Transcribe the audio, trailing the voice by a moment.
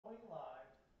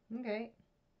Okay.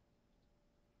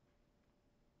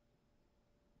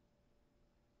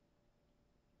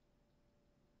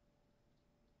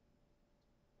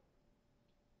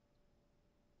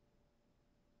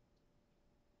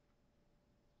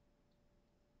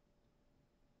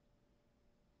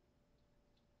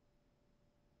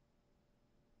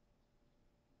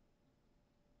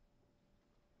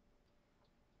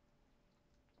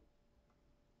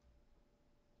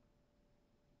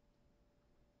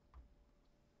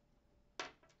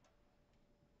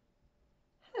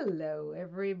 Hello,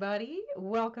 everybody.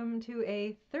 Welcome to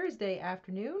a Thursday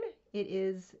afternoon. It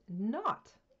is not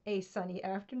a sunny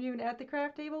afternoon at the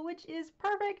craft table, which is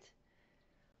perfect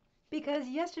because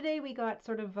yesterday we got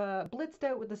sort of blitzed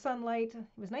out with the sunlight. It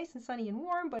was nice and sunny and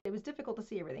warm, but it was difficult to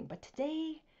see everything. But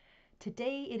today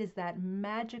it is that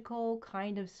magical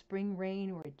kind of spring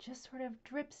rain where it just sort of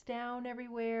drips down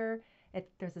everywhere.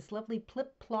 There's this lovely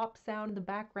plip-plop sound in the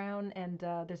background, and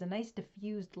there's a nice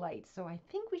diffused light. So I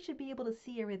think we should be able to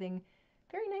see everything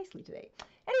very nicely today.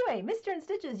 Anyway, Mr.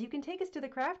 InStitches, you can take us to the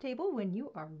craft table when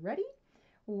you are ready.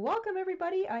 Welcome,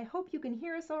 everybody. I hope you can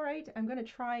hear us all right. I'm going to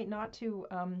try not to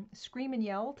scream and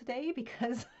yell today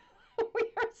because we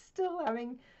are still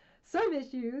having some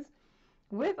issues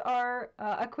with our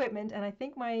equipment, and I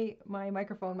think my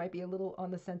microphone might be a little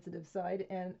on the sensitive side,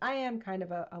 and I am kind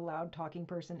of a loud talking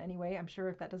person anyway. I'm sure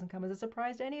if that doesn't come as a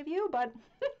surprise to any of you, but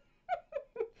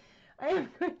I am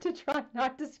going to try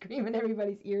not to scream in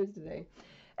everybody's ears today.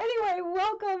 Anyway,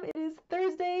 welcome. It is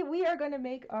Thursday. We are going to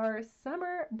make our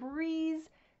Summer Breeze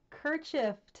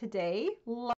Kerchief today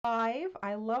live.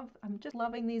 I'm just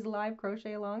loving these live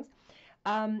crochet alongs.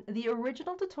 The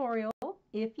original tutorial,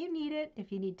 if you need it, if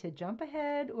you need to jump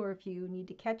ahead or if you need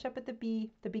to catch up at the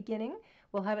beginning,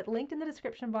 we'll have it linked in the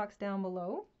description box down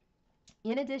below.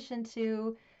 In addition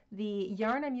to the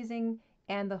yarn I'm using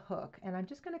and the hook. And I'm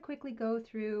just going to quickly go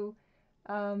through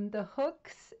the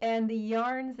hooks and the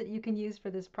yarns that you can use for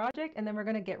this project, and then we're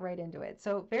going to get right into it.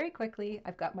 So very quickly,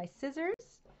 I've got my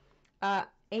scissors, a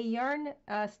yarn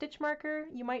stitch marker.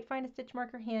 You might find a stitch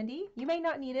marker handy. You may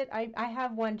not need it. I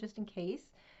have one just in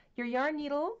case. Your yarn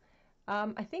needle.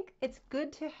 I think it's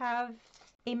good to have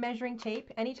a measuring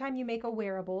tape. Anytime you make a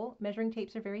wearable, measuring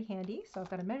tapes are very handy. So I've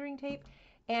got a measuring tape,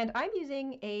 and I'm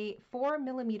using a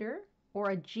 4mm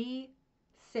or a G6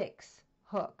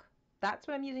 hook. That's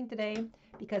what I'm using today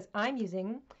because I'm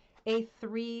using a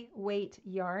 3-weight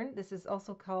yarn. This is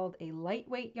also called a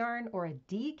lightweight yarn or a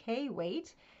DK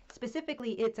weight.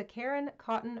 Specifically, it's a Caron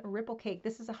Cotton Ripple Cake.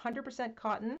 This is 100%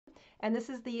 cotton, and this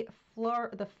is the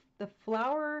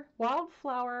wildflower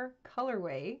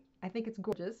colorway. I think it's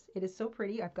gorgeous. It is so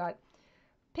pretty. I've got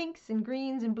pinks and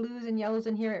greens and blues and yellows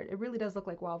in here. It really does look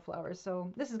like wildflowers.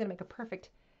 So this is going to make a perfect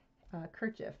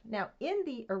kerchief. Now, in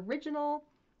the original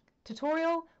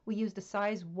tutorial, we used a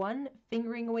size 1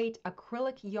 fingering weight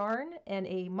acrylic yarn and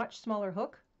a much smaller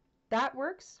hook. That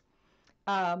works.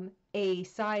 A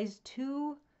size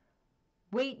 2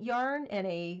 weight yarn and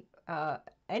a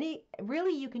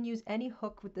really you can use any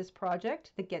hook with this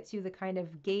project that gets you the kind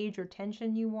of gauge or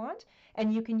tension you want,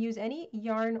 and you can use any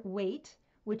yarn weight,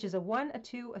 which is a 1, a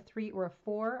 2, a 3, or a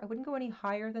 4. I wouldn't go any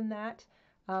higher than that.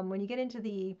 When you get into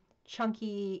the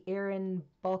chunky, Aran,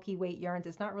 bulky weight yarns,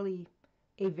 it's not really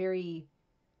a very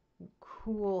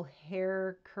cool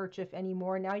hair kerchief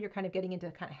anymore. Now you're kind of getting into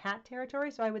kind of hat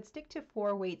territory, so I would stick to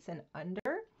 4 weights and under.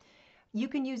 You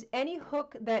can use any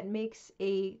hook that makes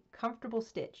a comfortable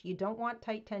stitch. You don't want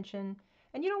tight tension,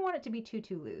 and you don't want it to be too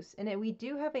loose. And we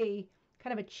do have a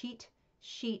kind of a cheat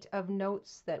sheet of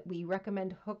notes that we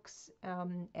recommend hooks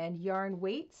and yarn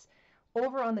weights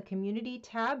over on the community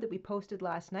tab that we posted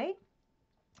last night.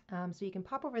 So you can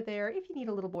pop over there if you need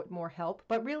a little bit more help.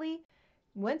 But really,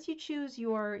 once you choose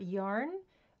your yarn,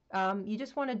 you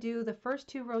just want to do the first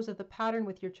 2 rows of the pattern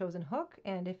with your chosen hook,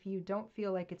 and if you don't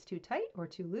feel like it's too tight or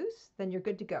too loose, then you're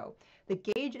good to go. The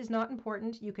gauge is not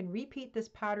important. You can repeat this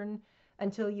pattern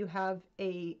until you have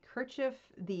a kerchief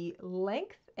the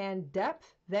length and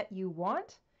depth that you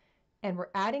want, and we're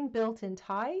adding built-in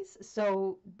ties,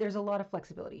 so there's a lot of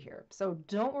flexibility here. So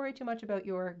don't worry too much about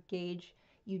your gauge.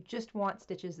 You just want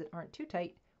stitches that aren't too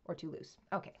tight or too loose.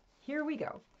 Okay, here we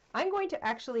go. I'm going to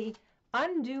actually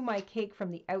undo my cake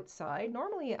from the outside.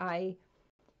 Normally I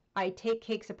take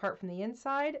cakes apart from the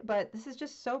inside, but this is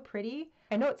just so pretty.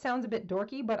 I know it sounds a bit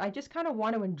dorky, but I just kind of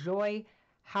want to enjoy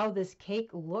how this cake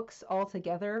looks all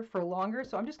together for longer.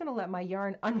 So I'm just going to let my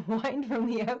yarn unwind from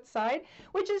the outside,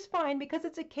 which is fine because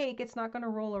it's a cake. It's not going to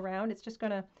roll around. It's just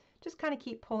going to kind of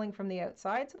keep pulling from the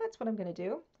outside. So that's what I'm going to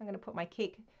do. I'm going to put my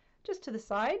cake just to the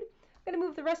side. I'm going to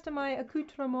move the rest of my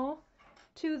accoutrement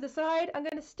to the side. I'm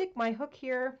going to stick my hook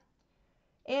here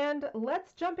And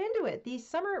let's jump into it. The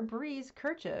Summer Breeze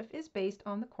Kerchief is based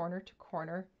on the corner to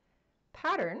corner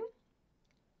pattern.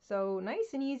 So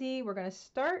nice and easy. We're going to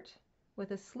start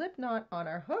with a slip knot on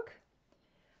our hook.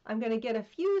 I'm going to get a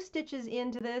few stitches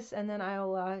into this, and then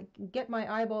I'll get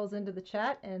my eyeballs into the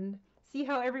chat and see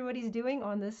how everybody's doing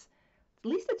on this. At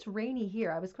least it's rainy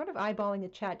here. I was kind of eyeballing the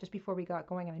chat just before we got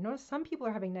going, and I noticed some people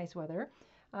are having nice weather.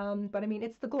 But I mean,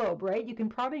 it's the globe, right? You can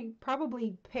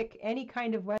probably pick any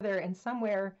kind of weather, and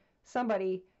somewhere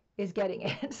somebody is getting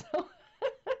it. So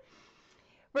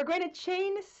we're going to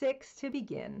chain 6 to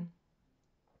begin.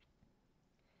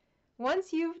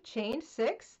 Once you've chained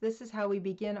 6, this is how we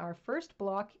begin our first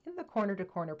block in the corner to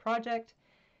corner project.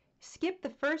 Skip the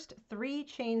first 3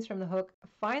 chains from the hook,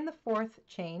 find the 4th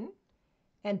chain,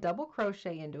 and double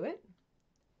crochet into it.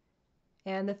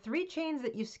 And the 3 chains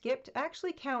that you skipped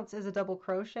actually counts as a double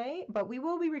crochet, but we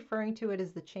will be referring to it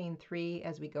as the chain 3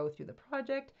 as we go through the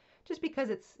project, just because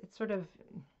it's sort of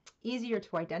easier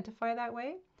to identify that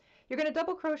way. You're going to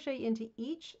double crochet into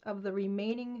each of the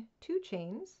remaining 2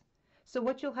 chains. So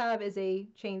what you'll have is a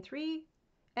chain 3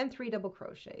 and 3 double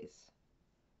crochets.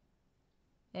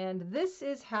 And this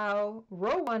is how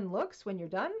row 1 looks when you're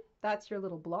done. That's your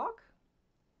little block.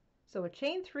 So a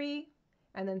chain 3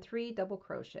 and then 3 double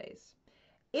crochets.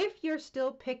 If you're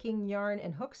still picking yarn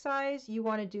and hook size, you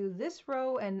want to do this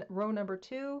row and row number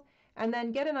 2, and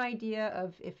then get an idea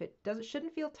of if it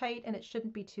shouldn't feel tight and it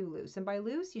shouldn't be too loose. And by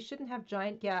loose, you shouldn't have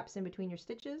giant gaps in between your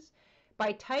stitches.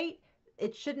 By tight,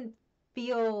 it shouldn't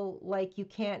feel like you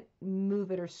can't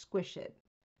move it or squish it.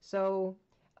 So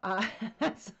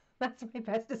that's my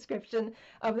best description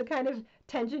of the kind of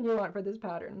tension you want for this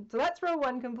pattern. So that's row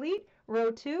 1 complete.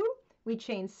 Row 2, we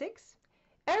chain 6.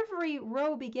 Every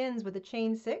row begins with a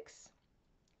chain 6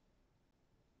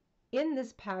 in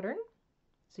this pattern.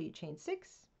 So you chain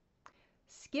 6,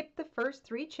 skip the first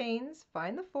 3 chains,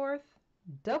 find the 4th,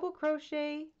 double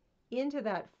crochet into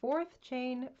that 4th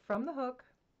chain from the hook,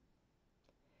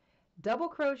 double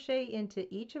crochet into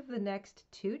each of the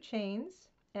next 2 chains,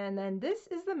 and then this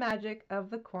is the magic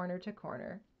of the corner to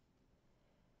corner.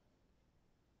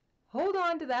 Hold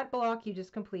on to that block you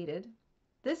just completed.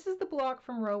 This is the block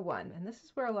from row 1, and this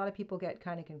is where a lot of people get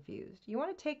kind of confused. You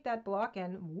want to take that block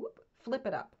and whoop, flip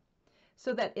it up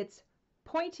so that it's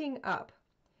pointing up.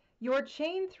 Your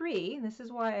chain 3, this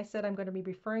is why I said I'm going to be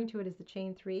referring to it as the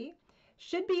chain 3,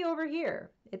 should be over here.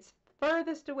 It's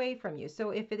furthest away from you. So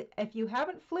if you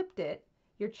haven't flipped it,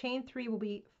 your chain 3 will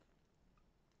be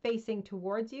facing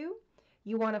towards you.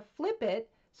 You want to flip it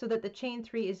so that the chain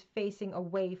 3 is facing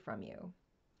away from you.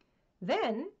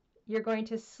 Then you're going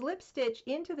to slip stitch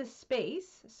into the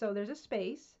space. So there's a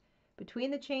space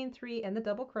between the chain 3 and the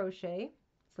double crochet.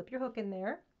 Slip your hook in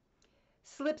there.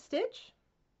 Slip stitch.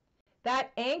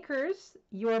 That anchors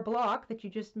your block that you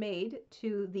just made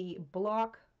to the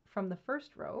block from the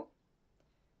first row.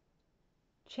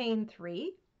 Chain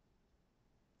 3.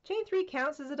 Chain 3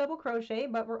 counts as a double crochet,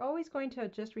 but we're always going to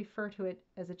just refer to it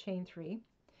as a chain 3.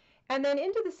 And then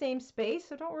into the same space,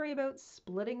 so don't worry about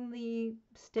splitting the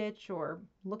stitch or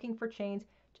looking for chains,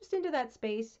 just into that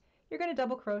space, you're going to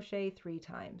double crochet 3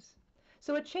 times.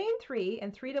 So a chain 3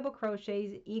 and 3 double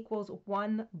crochets equals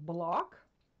 1 block,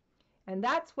 and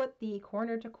that's what the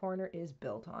corner to corner is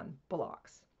built on,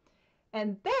 blocks.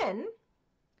 And then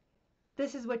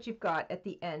this is what you've got at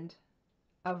the end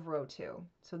of row 2.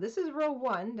 So this is row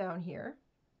 1 down here,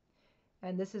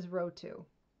 and this is row 2.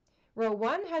 Row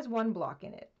 1 has 1 block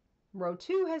in it. Row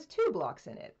 2 has 2 blocks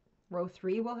in it. Row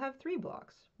 3 will have 3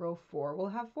 blocks. Row 4 will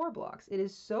have 4 blocks. It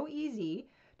is so easy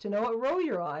to know what row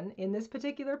you're on in this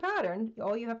particular pattern.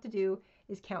 All you have to do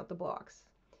is count the blocks.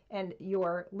 And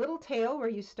your little tail where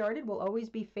you started will always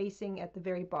be facing at the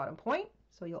very bottom point,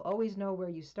 so you'll always know where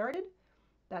you started.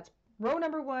 That's row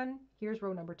number 1, here's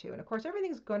row number 2. And of course,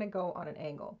 everything's going to go on an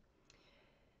angle.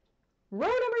 Row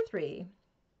number 3,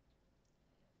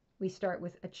 we start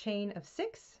with a chain of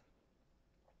 6,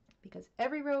 because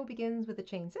every row begins with a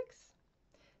chain 6.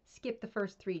 Skip the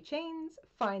first 3 chains,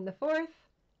 find the 4th,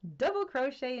 double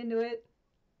crochet into it,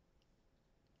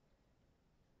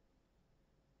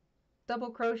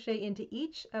 double crochet into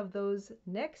each of those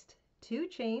next 2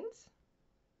 chains,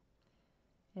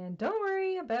 and don't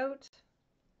worry about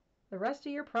the rest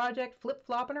of your project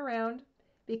flip-flopping around,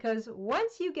 because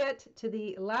once you get to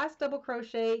the last double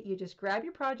crochet, you just grab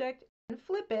your project and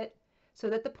flip it so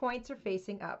that the points are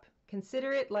facing up.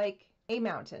 Consider it like a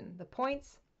mountain. The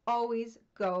points always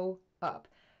go up.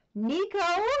 Nico,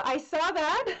 I saw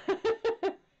that.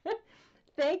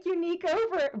 Thank you, Nico,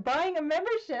 for buying a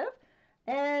membership.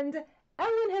 And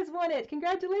Ellen has won it.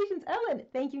 Congratulations, Ellen.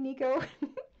 Thank you, Nico.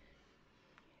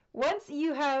 Once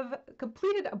you have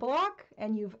completed a block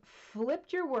and you've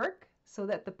flipped your work so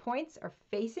that the points are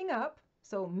facing up,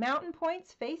 so mountain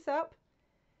points face up,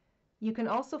 you can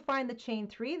also find the chain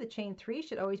 3. The chain 3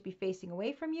 should always be facing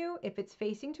away from you. If it's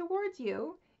facing towards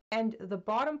you and the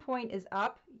bottom point is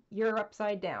up, you're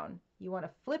upside down. You want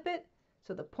to flip it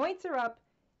so the points are up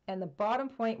and the bottom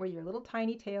point where your little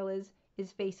tiny tail is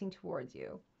facing towards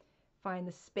you. Find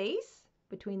the space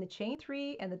between the chain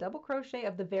 3 and the double crochet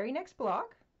of the very next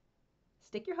block.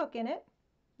 Stick your hook in it.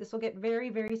 This will get very,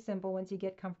 very simple once you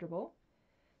get comfortable.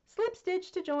 Slip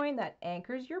stitch to join, that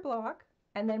anchors your block,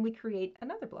 and then we create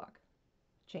another block.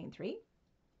 Chain 3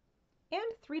 and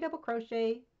 3 double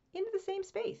crochet into the same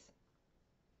space.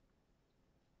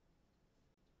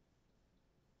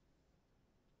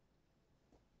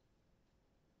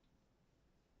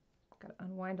 Got to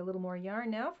unwind a little more yarn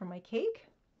now for my cake.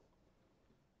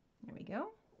 There we go.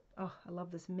 Oh, I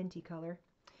love this minty color.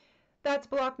 That's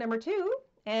block number 2,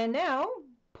 and now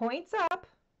points up,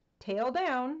 tail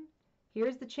down.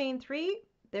 Here's the chain 3.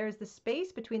 There's the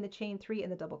space between the chain 3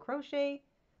 and the double crochet.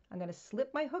 I'm going to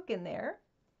slip my hook in there,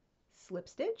 slip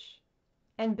stitch,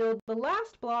 and build the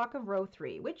last block of row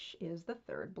 3, which is the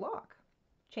third block.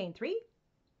 Chain 3,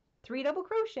 3 double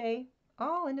crochet,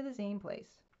 all into the same place.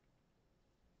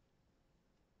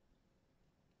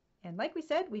 And like we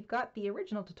said, we've got the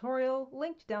original tutorial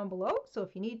linked down below, so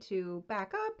if you need to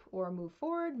back up or move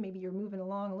forward, maybe you're moving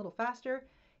along a little faster,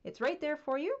 it's right there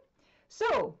for you.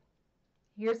 So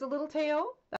here's the little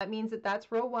tail. That means that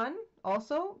that's row 1.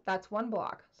 Also, that's 1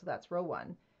 block, so that's row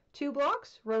 1. 2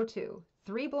 blocks, row 2.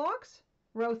 3 blocks,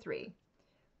 row 3.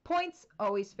 Points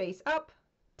always face up,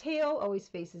 tail always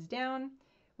faces down.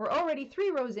 We're already 3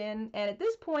 rows in, and at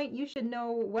this point you should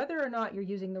know whether or not you're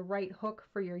using the right hook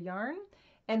for your yarn.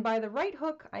 And by the right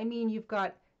hook, I mean you've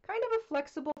got kind of a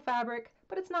flexible fabric,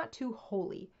 but it's not too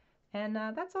holey. And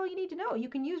that's all you need to know. You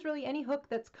can use really any hook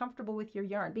that's comfortable with your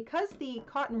yarn. Because the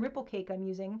cotton ripple cake I'm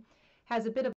using has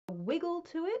a bit of a wiggle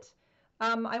to it,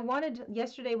 I wanted,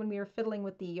 yesterday when we were fiddling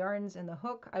with the yarns and the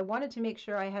hook, I wanted to make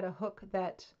sure I had a hook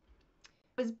that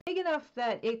was big enough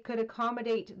that it could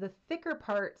accommodate the thicker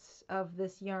parts of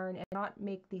this yarn and not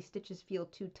make the stitches feel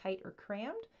too tight or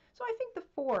crammed. So I think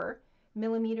the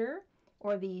 4mm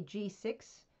or the G6,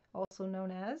 also known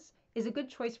as, is a good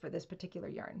choice for this particular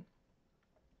yarn.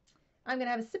 I'm going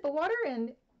to have a sip of water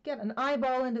and get an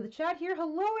eyeball into the chat here.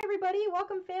 Hello everybody,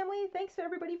 welcome family. Thanks to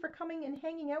everybody for coming and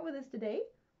hanging out with us today.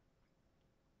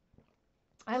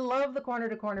 I love the corner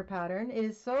to corner pattern. It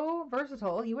is so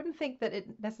versatile. You wouldn't think that it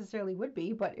necessarily would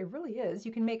be, but it really is.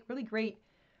 You can make really great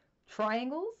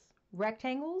triangles,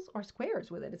 rectangles, or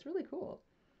squares with it. It's really cool.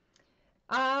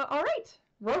 All right,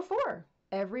 row 4.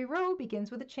 Every row begins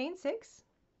with a chain 6.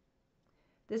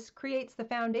 This creates the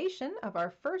foundation of our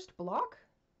first block.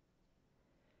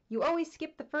 You always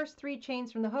skip the first 3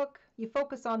 chains from the hook. You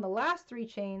focus on the last 3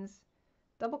 chains,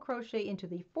 double crochet into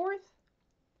the 4th,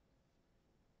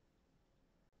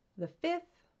 the 5th,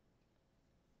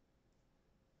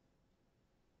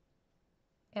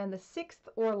 and the 6th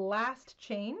or last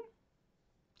chain,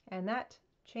 and that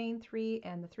chain 3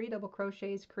 and the 3 double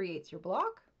crochets creates your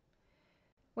block.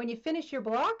 When you finish your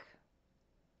block,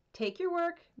 take your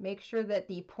work, make sure that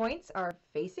the points are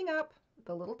facing up,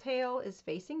 the little tail is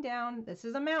facing down. This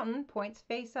is a mountain, points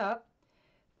face up.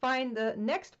 Find the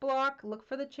next block, look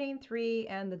for the chain 3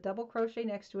 and the double crochet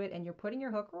next to it, and you're putting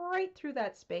your hook right through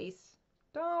that space.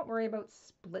 Don't worry about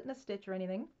splitting a stitch or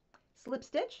anything. Slip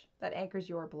stitch, that anchors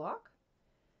your block.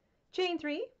 Chain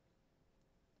 3,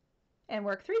 and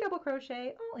work 3 double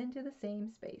crochet all into the same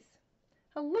space.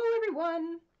 Hello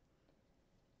everyone!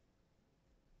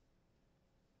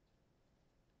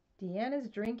 Deanna's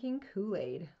drinking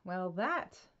Kool-Aid. Well,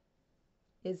 that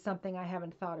is something I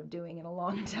haven't thought of doing in a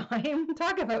long time.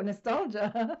 Talk about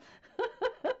nostalgia.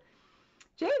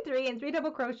 Chain 3 and 3 double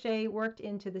crochet worked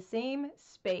into the same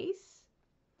space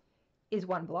is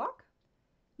 1 block.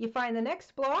 You find the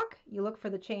next block, you look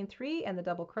for the chain 3 and the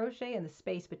double crochet and the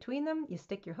space between them. You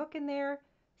stick your hook in there,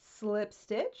 slip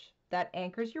stitch, that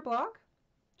anchors your block.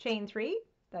 Chain 3,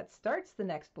 that starts the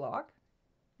next block.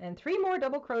 And 3 more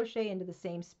double crochet into the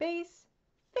same space,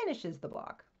 finishes the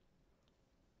block.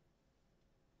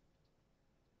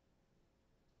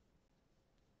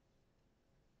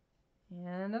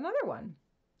 And another one.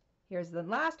 Here's the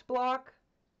last block.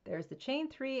 There's the chain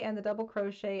 3 and the double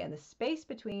crochet and the space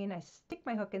between. I stick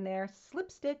my hook in there,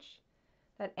 slip stitch.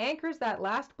 That anchors that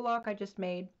last block I just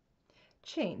made.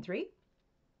 Chain 3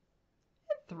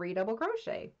 and 3 double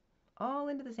crochet, all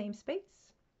into the same space.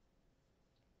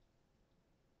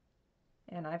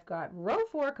 And I've got row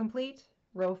 4 complete.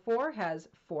 Row 4 has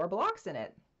 4 blocks in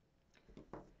it.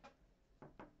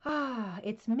 Ah,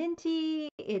 it's minty,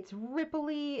 it's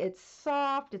ripply, it's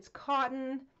soft, it's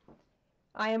cotton.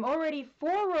 I am already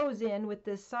 4 rows in with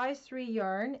this size 3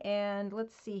 yarn, and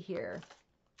let's see here.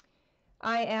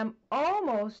 I am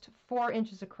almost 4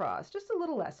 inches across, just a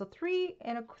little less, so 3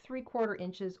 3/4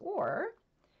 inches, or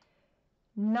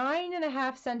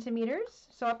 9.5 centimeters.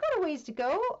 So I've got a ways to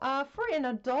go for an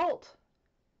adult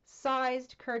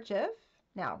sized kerchief.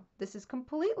 Now, this is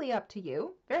completely up to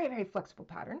you. Very, very flexible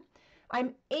pattern.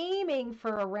 I'm aiming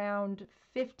for around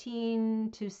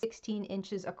 15 to 16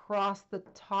 inches across the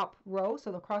top row,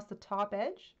 so across the top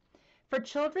edge. For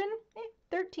children,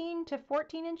 13 to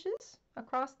 14 inches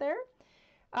across there.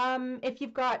 If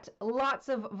you've got lots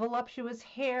of voluptuous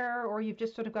hair, or you've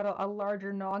just sort of got a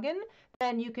larger noggin,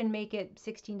 then you can make it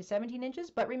 16 to 17 inches.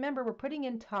 But remember, we're putting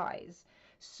in ties.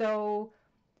 So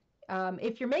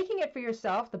if you're making it for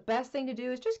yourself, the best thing to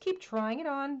do is just keep trying it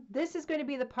on. This is going to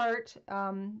be the part,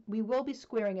 we will be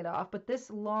squaring it off, but this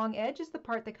long edge is the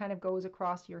part that kind of goes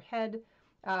across your head,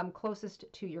 closest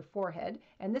to your forehead.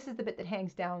 And this is the bit that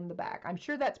hangs down the back. I'm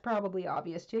sure that's probably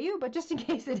obvious to you, but just in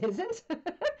case it isn't.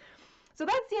 So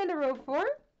that's the end of row 4.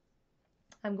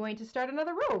 I'm going to start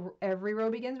another row. Every row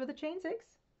begins with a chain 6.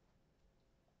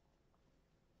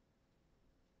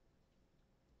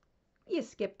 You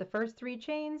skip the first 3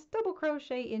 chains, double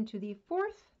crochet into the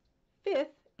 4th,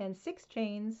 5th, and 6th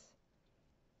chains,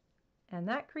 and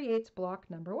that creates block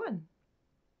number 1.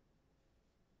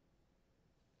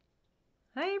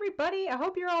 Hi everybody, I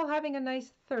hope you're all having a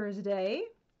nice Thursday.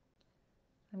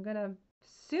 I'm gonna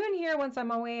soon here, once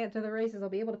I'm on my way to the races, I'll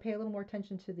be able to pay a little more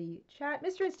attention to the chat.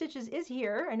 Mr. InStitches is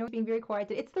here. I know he's being very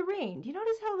quiet. It's the rain. Do you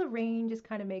notice how the rain just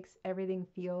kind of makes everything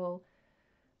feel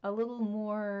a little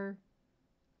more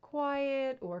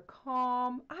quiet or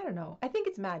calm? I don't know. I think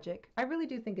it's magic. I really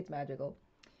do think it's magical.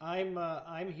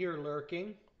 I'm here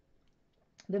lurking.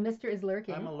 The Mister is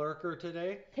lurking. I'm a lurker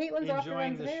today. Caitlin's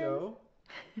enjoying the show.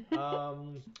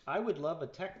 I would love a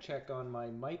tech check on my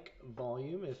mic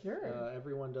volume if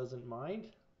everyone doesn't mind.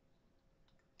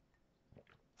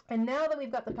 And now that we've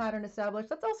got the pattern established,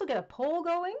 let's also get a poll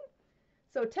going.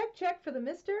 So tech check for the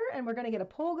Mister, and we're going to get a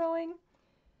poll going.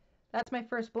 That's my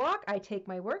first block. I take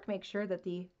my work, make sure that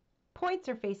the points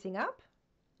are facing up,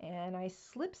 and I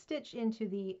slip stitch into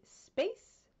the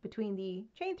space between the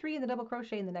chain 3 and the double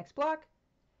crochet in the next block.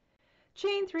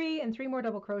 Chain 3 and 3 more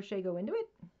double crochet go into it.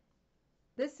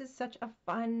 This is such a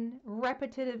fun,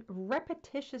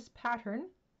 repetitious pattern.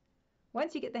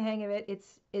 Once you get the hang of it,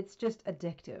 it's just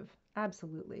addictive.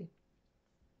 Absolutely.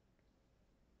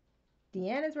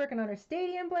 Deanna's working on her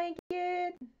stadium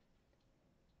blanket.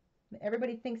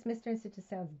 Everybody thinks Mr. InStitches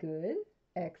sounds good.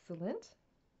 Excellent.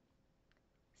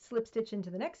 Slip stitch into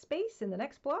the next space in the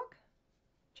next block.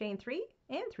 Chain 3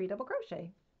 and 3 double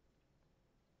crochet.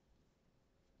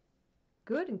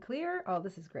 Good and clear. Oh,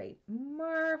 this is great.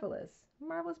 Marvelous.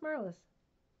 Marvelous, marvelous.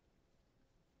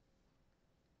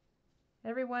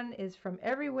 Everyone is from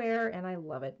everywhere, and I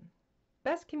love it.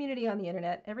 Best community on the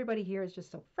internet. Everybody here is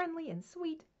just so friendly and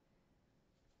sweet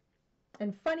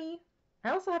and funny. I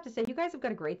also have to say, you guys have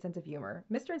got a great sense of humor.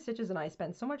 Mr. InStitches and I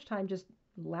spend so much time just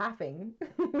laughing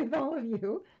with all of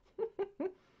you.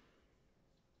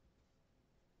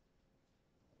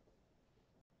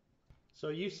 So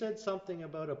you said something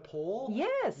about a poll?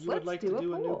 Yes, you would like to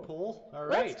do a new poll? All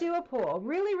right. Let's do a poll.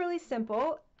 Really, really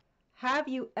simple. Have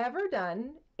you ever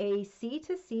done a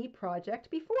C2C project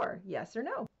before? Yes or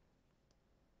no?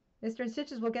 Mr.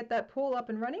 InStitches will get that poll up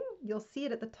and running. You'll see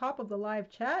it at the top of the live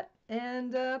chat,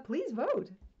 and please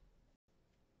vote.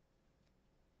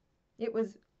 It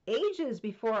was ages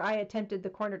before I attempted the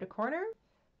corner to corner.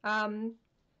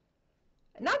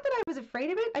 Not that I was afraid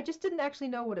of it, I just didn't actually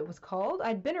know what it was called.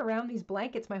 I'd been around these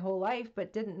blankets my whole life,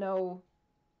 but didn't know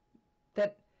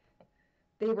that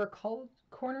they were called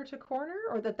corner to corner,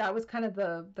 or that was kind of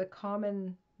the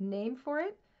common name for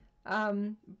it.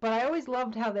 But I always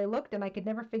loved how they looked, and I could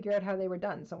never figure out how they were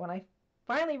done. So when I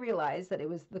finally realized that it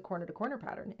was the corner to corner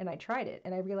pattern, and I tried it,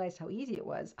 and I realized how easy it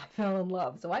was, I fell in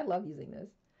love. So I love using this.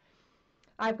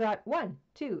 I've got 1,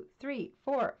 2, 3,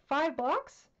 4, 5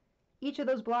 blocks. Each of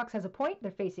those blocks has a point. They're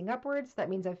facing upwards. That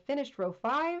means I've finished row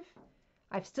 5.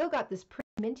 I've still got this pretty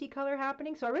minty color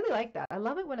happening, so I really like that. I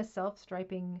love it when a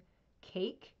self-striping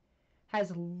cake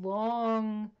has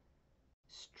long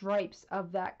stripes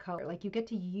of that color. Like, you get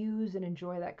to use and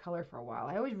enjoy that color for a while.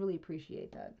 I always really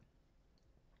appreciate that.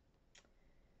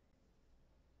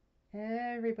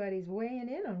 Everybody's weighing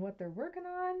in on what they're working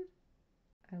on.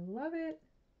 I love it.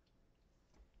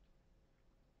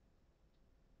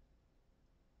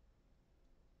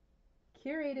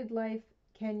 Curated life,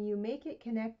 can you make it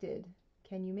connected?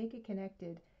 Can you make it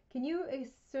connected? Can you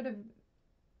sort of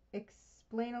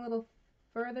explain a little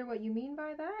further what you mean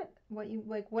by that? What you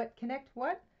like? What connect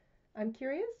what? I'm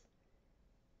curious.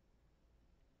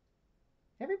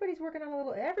 Everybody's working on a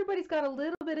little. Everybody's got a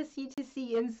little bit of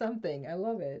C2C in something. I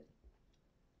love it.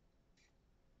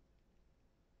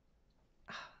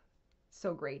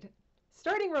 So great.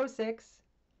 Starting row 6,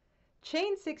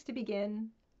 chain 6 to begin,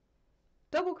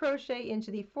 double crochet into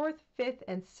the 4th, 5th,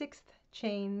 and 6th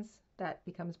chains. That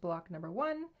becomes block number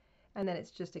 1, and then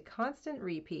it's just a constant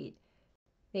repeat.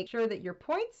 Make sure that your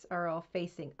points are all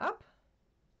facing up.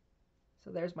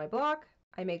 So there's my block.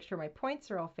 I make sure my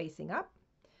points are all facing up.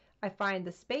 I find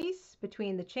the space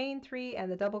between the chain 3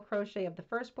 and the double crochet of the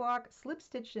first block, slip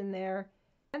stitch in there,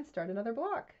 and start another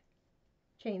block.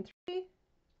 Chain 3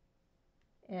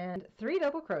 and 3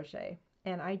 double crochet.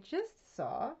 And I just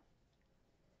saw,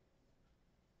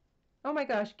 oh my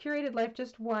gosh, Curated Life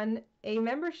just won a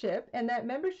membership, and that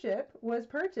membership was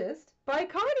purchased by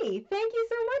Connie. Thank you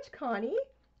so much, Connie,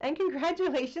 and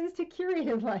congratulations to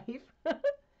Curated Life.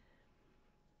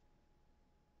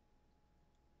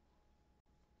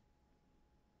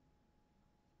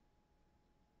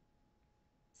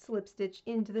 Slip stitch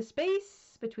into the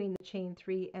space between the chain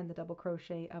 3 and the double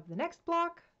crochet of the next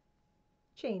block,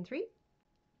 chain 3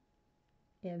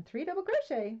 and 3 double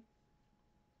crochet.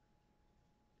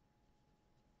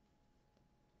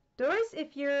 Doris,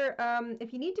 if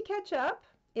you need to catch up,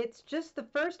 it's just the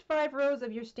first 5 rows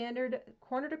of your standard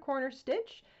corner to corner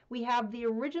stitch. We have the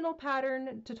original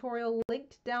pattern tutorial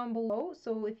linked down below,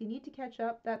 so if you need to catch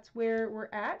up, that's where we're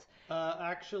at.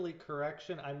 Actually,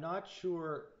 correction, I'm not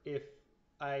sure if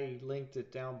I linked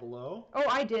it down below. Oh,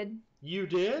 I did. You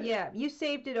did? Yeah, you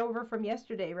saved it over from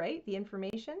yesterday, right? The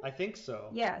information? I think so.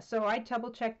 Yeah, so I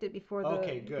double checked it before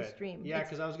the stream. Yeah,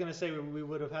 because I was going to say we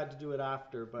would have had to do it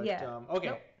after, but yeah. Okay.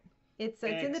 Nope. It's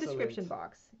in the description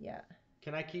box. Yeah.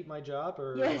 Can I keep my job?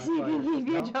 Or yes, you can keep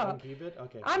your job. I can keep it?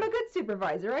 Okay. I'm a good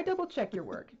supervisor. I double check your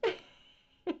work. I'm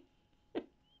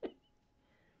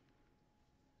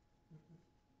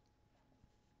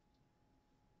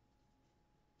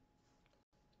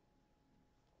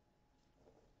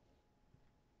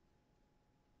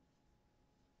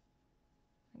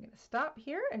going to stop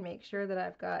here and make sure that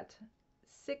I've got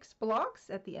 6 blocks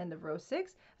at the end of row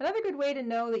 6. Another good way to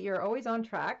know that you're always on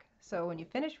track. So when you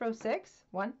finish row 6,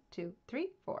 1, 2, 3,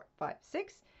 4, 5,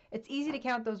 6, it's easy to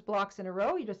count those blocks in a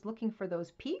row. You're just looking for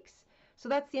those peaks. So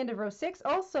that's the end of row 6.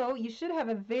 Also, you should have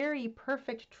a very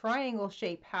perfect triangle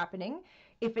shape happening.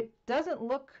 If it doesn't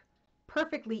look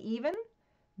perfectly even,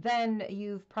 then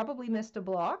you've probably missed a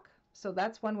block. So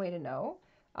that's one way to know.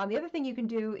 The other thing you can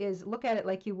do is look at it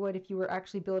like you would if you were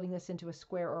actually building this into a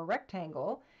square or a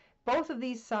rectangle. Both of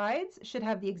these sides should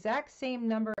have the exact same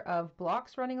number of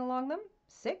blocks running along them,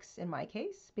 6 in my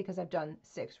case, because I've done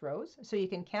 6 rows. So you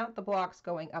can count the blocks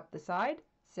going up the side,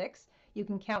 6. You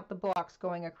can count the blocks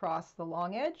going across the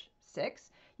long edge,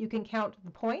 6. You can count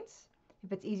the points,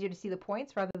 if it's easier to see the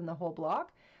points rather than the whole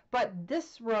block. But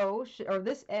this row, or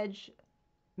this edge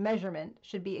measurement,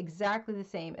 should be exactly the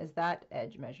same as that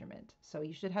edge measurement. So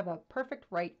you should have a perfect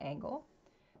right angle.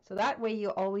 So that way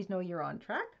you always know you're on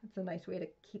track. It's a nice way to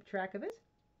keep track of it.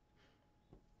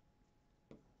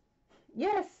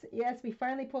 Yes, yes, we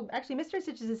finally pulled. Actually, Mr.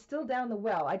 InStitches is still down the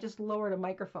well. I just lowered a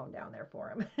microphone down there for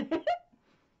him.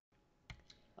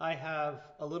 I have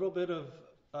a little bit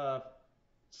of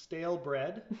stale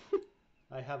bread.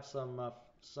 I have some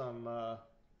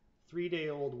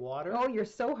 3-day-old water. Oh, you're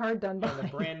so hard done by. And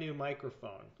a brand new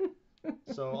microphone.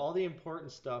 So all the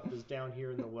important stuff is down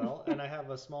here in the well, and I have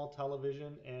a small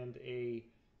television and a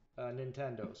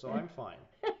Nintendo, so I'm fine.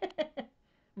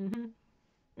 Mhm.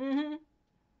 Mhm.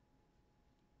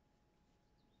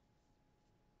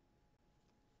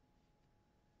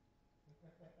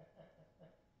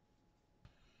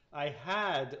 I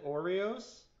had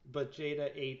Oreos, but Jayda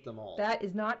ate them all. That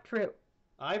is not true.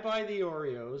 I buy the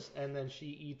Oreos, and then she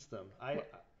eats them. I'm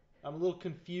a little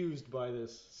confused by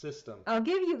this system. I'll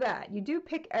give you that. You do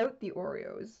pick out the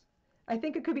Oreos. I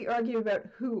think it could be argued about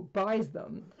who buys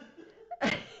them.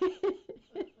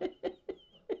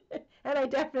 And I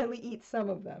definitely eat some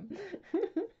of them.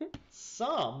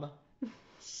 Some?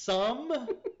 Some?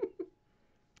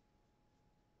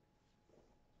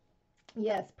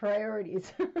 Yes,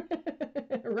 priorities.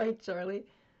 Right, Charlie.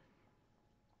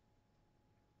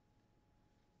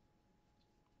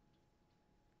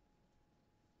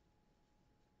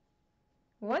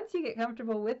 Once you get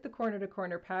comfortable with the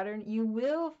corner-to-corner pattern, you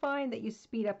will find that you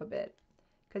speed up a bit,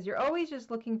 because you're always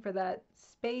just looking for that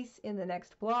space in the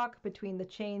next block between the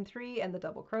chain 3 and the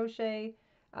double crochet.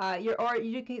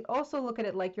 You can also look at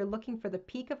it like you're looking for the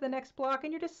peak of the next block,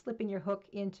 and you're just slipping your hook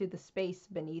into the space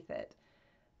beneath it.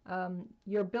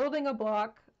 You're building a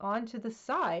block onto the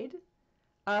side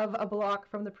of a block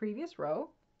from the previous row,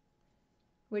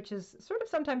 which is sort of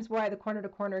sometimes why the corner to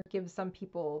corner gives some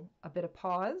people a bit of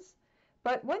pause.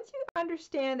 But once you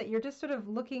understand that you're just sort of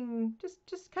looking,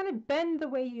 just kind of bend the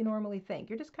way you normally think.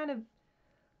 You're just kind of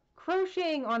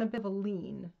crocheting on a bit of a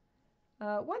lean.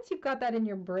 Once you've got that in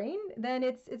your brain, then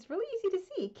it's really easy to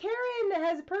see. Karen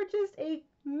has purchased a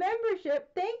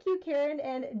membership. Thank you, Karen.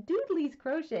 And Doodley's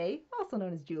Crochet, also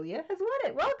known as Julia, has won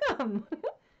it. Welcome.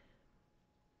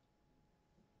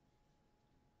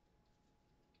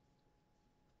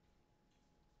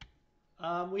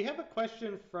 We have a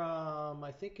question from,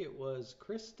 I think it was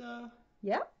Krista.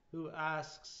 Yeah. Who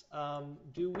asks,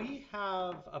 do we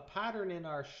have a pattern in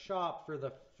our shop for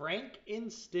the Frank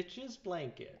InStitches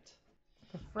blanket?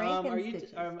 The Frank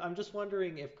InStitches. I'm just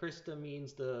wondering if Krista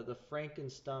means the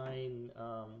Frankenstein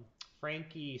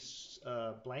Frankie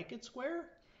blanket square?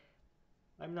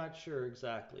 I'm not sure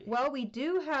exactly. Well, we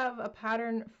do have a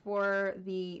pattern for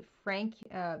the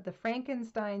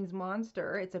Frankenstein's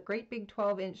monster. It's a great big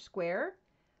 12-inch square.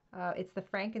 It's the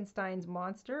Frankenstein's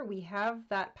monster. We have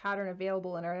that pattern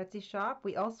available in our Etsy shop.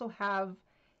 We also have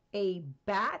a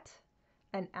bat,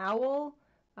 an owl.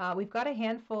 We've got a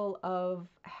handful of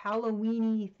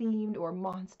Halloween-y themed or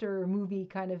monster movie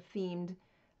kind of themed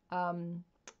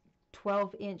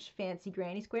 12-inch fancy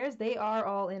granny squares. They are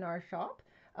all in our shop.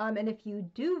 And if you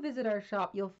do visit our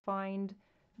shop, you'll find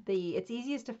it's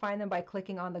easiest to find them by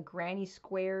clicking on the Granny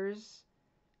Squares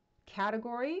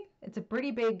category. It's a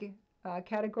pretty big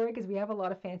category because we have a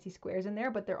lot of fancy squares in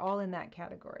there, but they're all in that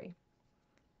category.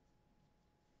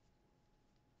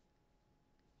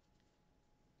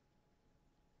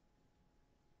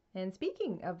 And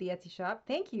speaking of the Etsy shop,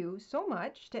 thank you so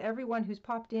much to everyone who's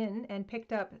popped in and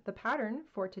picked up the pattern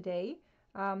for today.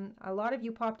 A lot of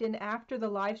you popped in after the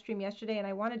live stream yesterday, and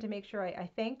I wanted to make sure I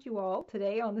thanked you all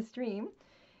today on the stream.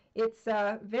 It's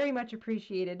very much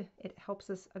appreciated. It helps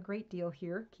us a great deal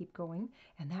here. Keep going.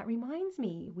 And that reminds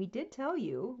me, we did tell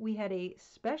you we had a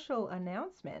special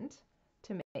announcement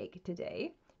to make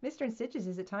today. Mr. InStitches,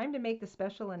 is it time to make the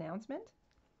special announcement?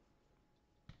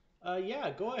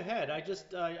 Yeah, go ahead.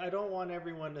 I don't want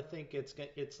everyone to think it's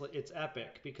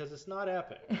epic, because it's not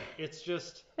epic. It's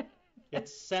just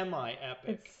it's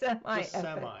semi-epic. It's semi-epic. Just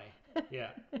semi. Yeah.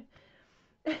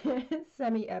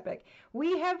 Semi-epic.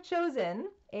 We have chosen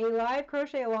a live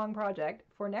crochet along project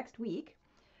for next week.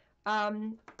 A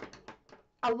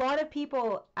lot of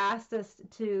people asked us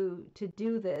to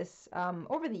do this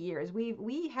over the years.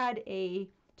 We had a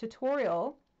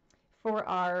tutorial for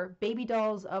our Baby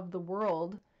Dolls of the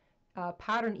World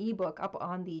pattern ebook up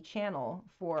on the channel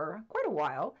for quite a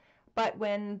while, but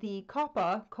when the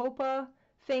COPPA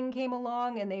thing came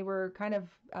along and they were kind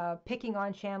of picking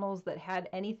on channels that had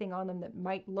anything on them that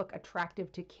might look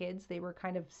attractive to kids, they were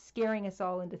kind of scaring us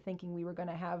all into thinking we were going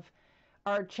to have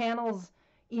our channels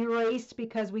erased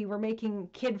because we were making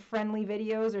kid-friendly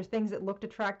videos or things that looked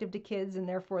attractive to kids and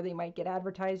therefore they might get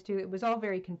advertised to. It was all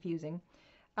very confusing.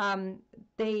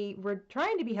 They were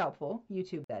trying to be helpful,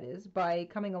 YouTube that is, by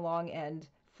coming along and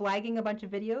flagging a bunch of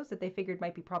videos that they figured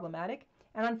might be problematic.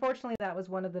 And unfortunately, that was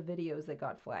one of the videos that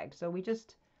got flagged. So we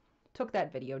just took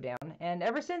that video down. And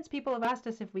ever since, people have asked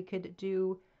us if we could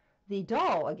do the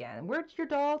doll again. Where'd your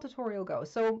doll tutorial go?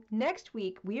 So next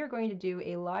week, we are going to do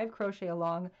a live crochet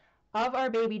along of our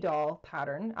baby doll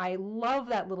pattern. I love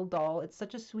that little doll. It's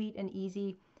such a sweet and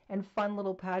easy and fun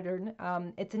little pattern.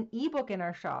 It's an ebook in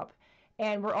our shop.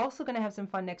 And we're also going to have some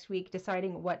fun next week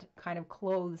deciding what kind of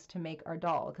clothes to make our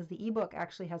doll, because the ebook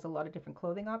actually has a lot of different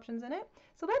clothing options in it.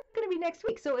 So that's going to be next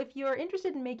week. So if you're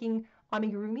interested in making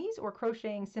amigurumis or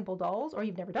crocheting simple dolls, or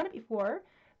you've never done it before,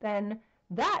 then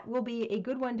that will be a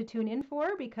good one to tune in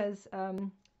for, because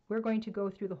we're going to go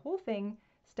through the whole thing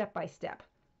step by step.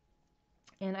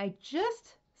 And I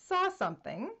just saw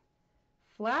something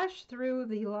flash through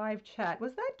the live chat.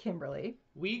 Was that Kimberly?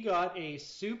 We got a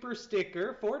super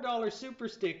sticker, $4 super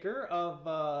sticker of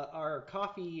our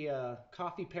coffee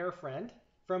pair friend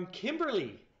from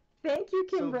Kimberly. Thank you,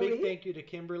 Kimberly. So big thank you to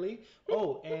Kimberly.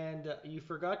 Oh, and you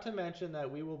forgot to mention that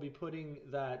we will be putting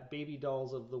that Baby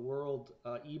Dolls of the World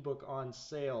ebook on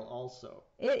sale also.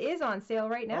 It is on sale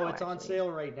right now. Oh, it's on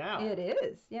sale right now. It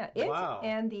is, yeah. Wow.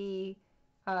 And the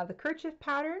kerchief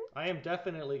pattern. I am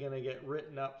definitely going to get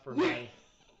written up for my...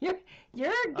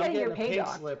 You're getting your pay a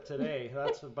pink slip today.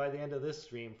 That's by the end of this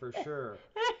stream for sure.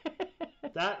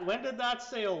 When did that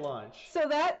sale launch? So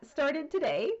that started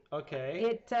today.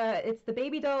 Okay. It's the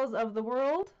Baby Dolls of the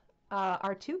World,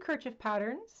 our 2 kerchief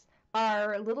patterns,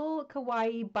 our little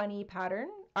kawaii bunny pattern,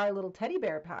 our little teddy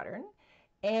bear pattern,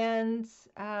 and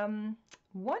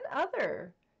one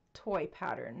other toy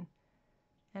pattern.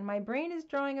 And my brain is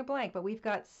drawing a blank, but we've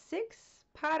got 6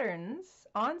 patterns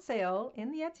on sale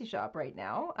in the Etsy shop right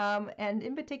now. And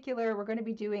in particular, we're going to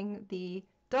be doing the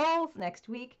dolls next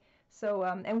week. So,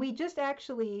 and we just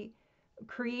actually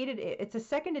created it. It's a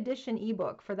second edition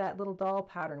ebook for that little doll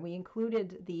pattern. We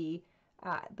included the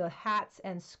hats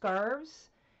and scarves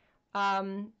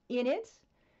in it.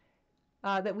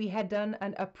 That we had done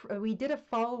we did a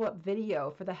follow-up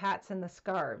video for the hats and the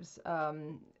scarves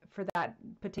for that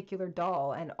particular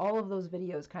doll, and all of those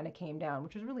videos kind of came down,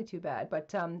 which was really too bad. But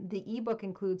the ebook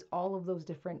includes all of those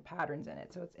different patterns in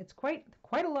it, so it's quite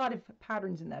a lot of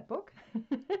patterns in that book.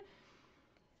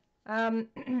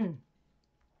 And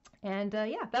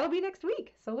yeah, that'll be next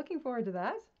week. So looking forward to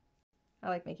that. I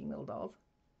like making little dolls.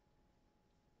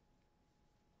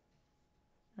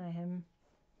 I am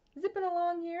zipping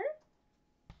along here.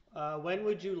 When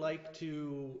would you like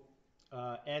to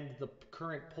end the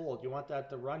current poll? Do you want that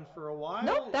to run for a while?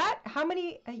 Nope, how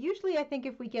many, usually I think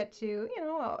if we get to,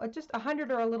 just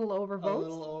 100 or a little over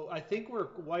votes. I think we're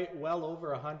quite well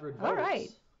over 100 votes. All right.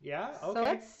 Yeah, okay. So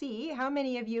let's see how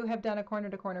many of you have done a corner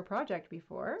to corner project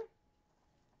before.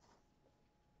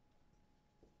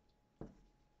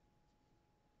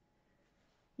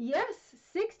 Yes,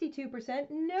 62%.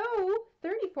 No,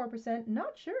 34%.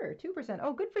 Not sure. 2%.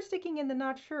 Oh, good for sticking in the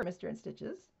not sure, Mr.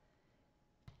 InStitches.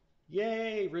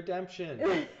 Yay,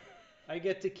 redemption. I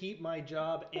get to keep my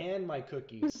job and my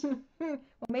cookies. Well,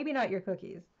 maybe not your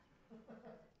cookies.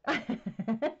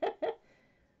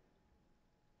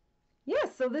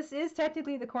 Yes, so this is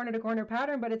technically the corner to corner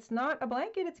pattern, but it's not a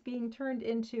blanket. It's being turned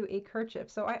into a kerchief.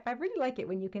 So I really like it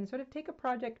when you can sort of take a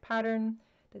project pattern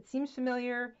that seems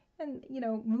familiar and,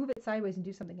 move it sideways and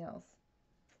do something else.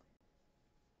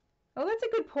 Oh, that's a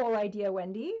good poll idea,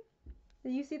 Wendy.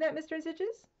 Did you see that, Mr.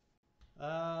 InStitches?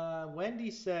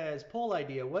 Wendy says, poll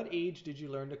idea, what age did you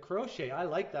learn to crochet? I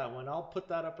like that one. I'll put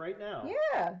that up right now.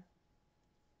 Yeah.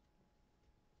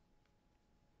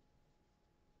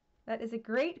 That is a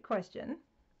great question.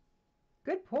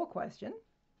 Good poll question.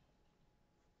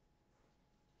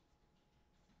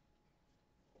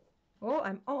 Oh,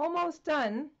 I'm almost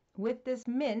done with this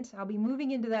mint. I'll be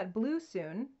moving into that blue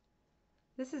soon.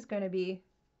 This is going to be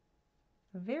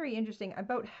very interesting.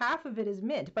 About half of it is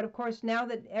mint, but of course now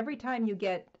that every time you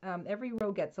get, every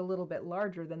row gets a little bit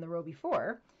larger than the row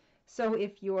before. So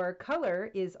if your color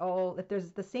is if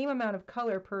there's the same amount of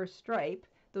color per stripe,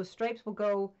 those stripes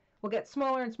will get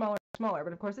smaller and smaller and smaller.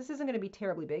 But of course this isn't going to be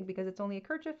terribly big because it's only a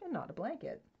kerchief and not a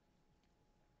blanket.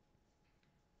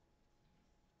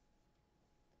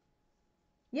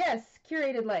 Yes,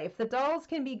 curated life. The dolls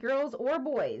can be girls or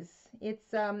boys. It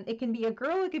can be a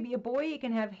girl, it could be a boy, it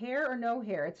can have hair or no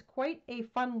hair. It's quite a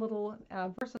fun little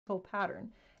versatile pattern.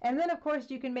 And then of course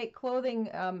you can make clothing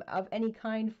of any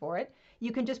kind for it.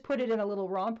 You can just put it in a little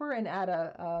romper and add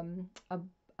a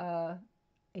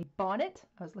bonnet.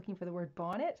 I was looking for the word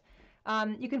bonnet.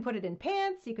 You can put it in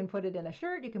pants, you can put it in a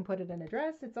shirt, you can put it in a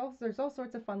dress. There's all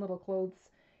sorts of fun little clothes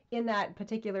in that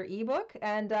particular ebook,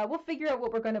 and we'll figure out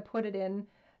what we're going to put it in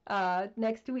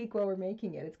next week while we're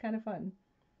making it. It's kind of fun.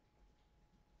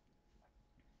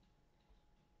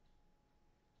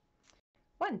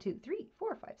 One, two, three,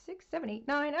 4, 5, 6, 7, 8,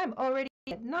 9. I'm already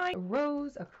at 9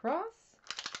 rows across.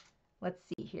 Let's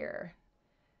see here.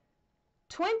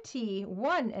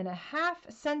 21.5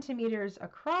 centimeters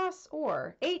across,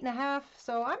 or 8.5.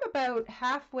 So I'm about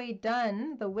halfway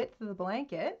done the width of the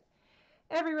blanket.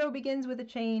 Every row begins with a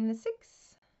chain 6.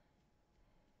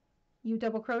 You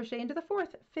double crochet into the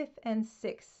 4th, 5th, and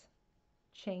 6th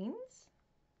chains.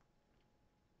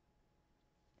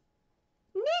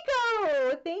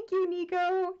 Nico! Thank you,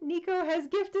 Nico. Nico has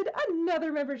gifted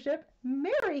another membership.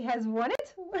 Mary has won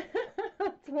it.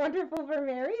 It's wonderful for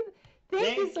Mary.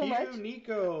 Thank you so much. Thank you,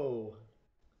 Nico.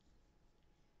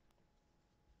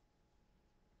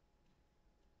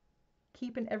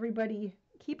 Keeping everybody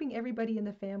in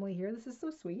the family here. This is so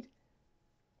sweet.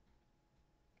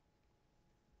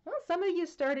 Well, some of you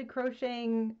started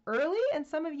crocheting early and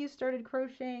some of you started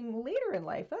crocheting later in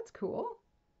life. That's cool.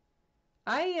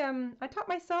 I taught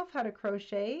myself how to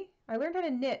crochet. I learned how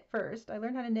to knit first. I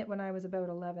learned how to knit when I was about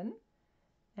 11.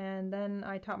 And then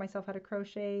I taught myself how to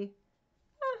crochet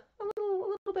a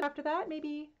little bit after that,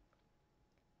 maybe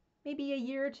a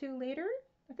year or two later.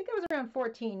 I think I was around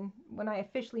 14 when I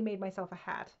officially made myself a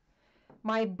hat.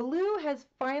 My blue has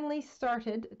finally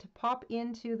started to pop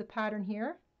into the pattern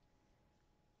here.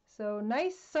 So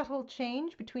nice subtle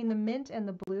change between the mint and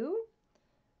the blue.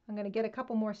 I'm going to get a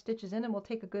couple more stitches in and we'll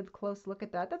take a good close look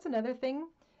at that. That's another thing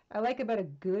I like about a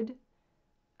good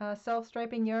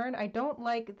self-striping yarn. I don't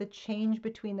like the change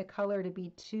between the color to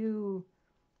be too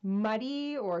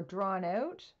muddy or drawn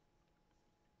out.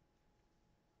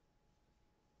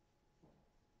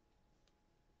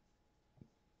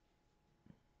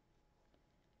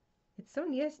 It's so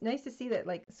nice to see that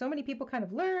like so many people kind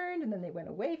of learned and then they went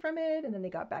away from it and then they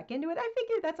got back into it. I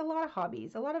figure that's a lot of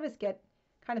hobbies. A lot of us get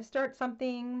kind of start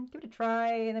something, give it a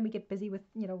try, and then we get busy with,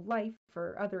 life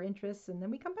or other interests, and then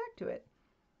we come back to it.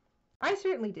 I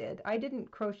certainly did. I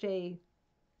didn't crochet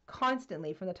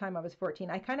constantly from the time I was 14.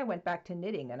 I kind of went back to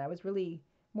knitting, and I was really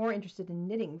more interested in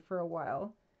knitting for a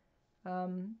while,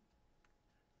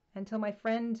 until my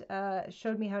friend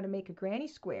showed me how to make a granny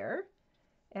square,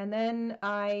 and then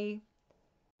I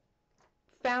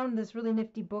found this really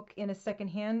nifty book in a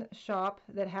secondhand shop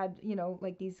that had,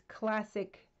 like these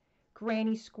classic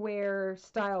granny square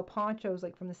style ponchos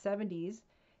like from the 70s,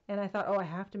 and I thought, oh, I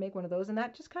have to make one of those, and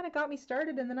that just kind of got me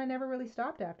started, and then I never really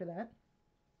stopped after that.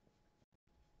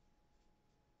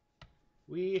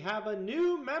 We have a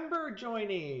new member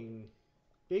joining.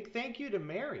 Big thank you to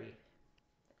Mary.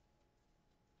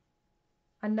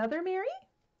 Another Mary?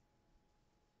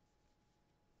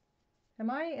 Am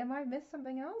I missed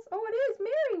something else? Oh, it is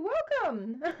Mary.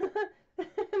 Welcome.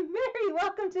 Mary,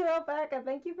 welcome to Alpaca.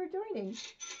 Thank you for joining.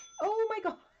 Oh my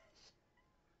gosh.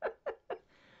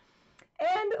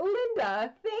 And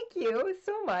Linda, thank you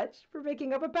so much for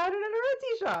making up a pattern in our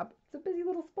Etsy shop. It's a busy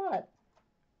little spot.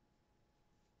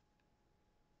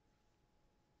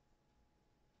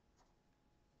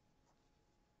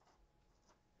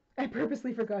 I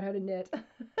purposely forgot how to knit.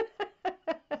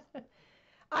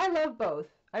 I love both.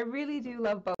 I really do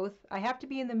love both. I have to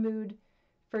be in the mood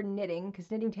for knitting because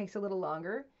knitting takes a little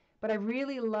longer, but I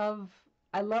love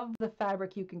the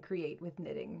fabric you can create with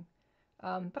knitting.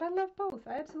 But I love both.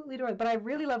 I absolutely adore it. But I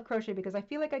really love crochet because I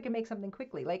feel like I can make something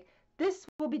quickly. Like this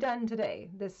will be done today,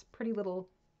 this pretty little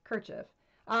kerchief.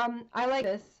 I like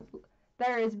this.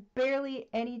 There is barely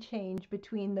any change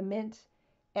between the mint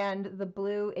and the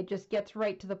blue. It just gets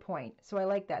right to the point. So I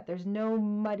like that. There's no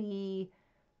muddy,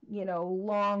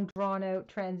 long drawn out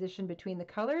transition between the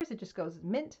colors. It just goes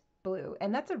mint, blue.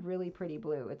 And that's a really pretty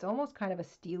blue. It's almost kind of a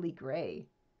steely gray.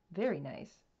 Very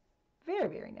nice. Very,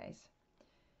 very nice.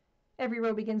 Every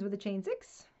row begins with a chain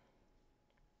 6.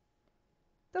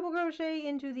 Double crochet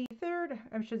into the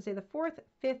the 4th,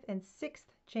 5th, and 6th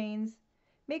chains.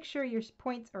 Make sure your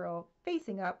points are all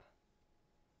facing up.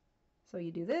 So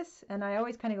you do this, and I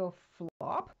always kind of go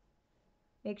flop.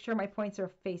 Make sure my points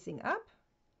are facing up.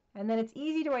 And then it's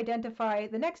easy to identify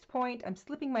the next point. I'm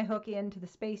slipping my hook into the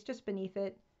space just beneath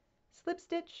it. Slip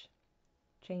stitch,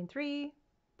 chain 3,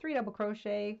 3 double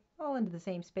crochet, all into the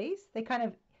same space.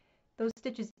 Those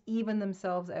stitches even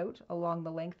themselves out along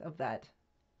the length of that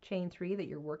chain 3 that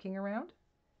you're working around.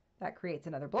 That creates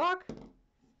another block.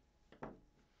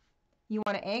 You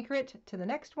want to anchor it to the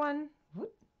next one. So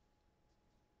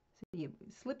you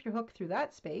slip your hook through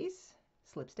that space,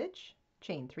 slip stitch,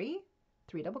 chain 3,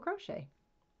 3 double crochet.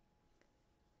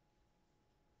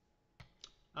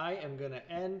 I am going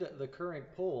to end the current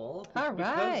poll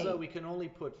because we can only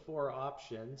put 4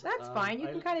 options. That's fine. You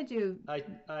can kind of do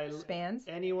spans.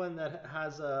 Anyone that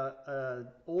has a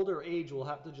older age will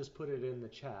have to just put it in the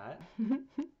chat.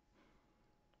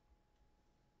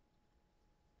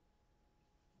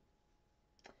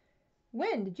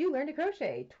 When did you learn to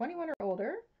crochet? 21 or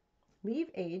older? Leave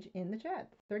age in the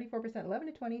chat. 34%, 11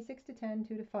 to 20, 6 to 10,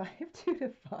 2 to 5, 2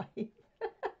 to 5.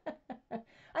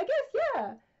 I guess,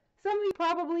 yeah. Some of you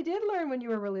probably did learn when you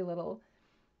were really little.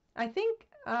 I think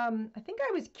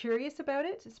I was curious about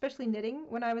it, especially knitting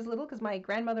when I was little, because my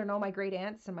grandmother and all my great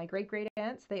aunts and my great great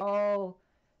aunts, they all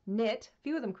knit. A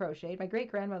few of them crocheted.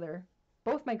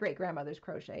 Both my great grandmothers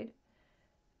crocheted.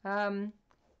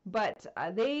 But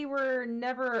they were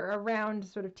never around to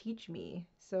sort of teach me.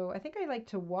 So I think I like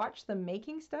to watch them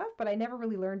making stuff, but I never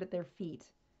really learned at their feet.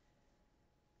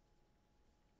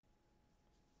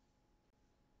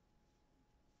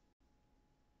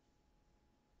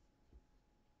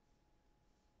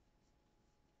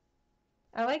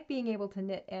 I like being able to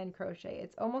knit and crochet.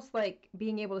 It's almost like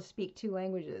being able to speak 2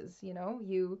 languages,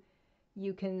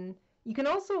 You can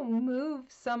also move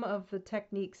some of the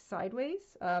techniques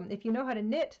sideways. If you know how to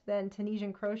knit, then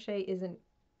Tunisian crochet isn't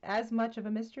as much of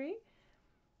a mystery.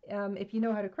 If you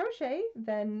know how to crochet,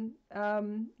 then,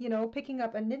 picking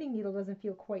up a knitting needle doesn't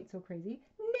feel quite so crazy.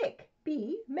 Nick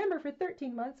B, member for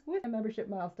 13 months with a membership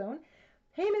milestone.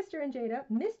 Hey, Mr. and Jayda,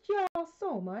 missed y'all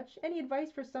so much. Any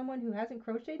advice for someone who hasn't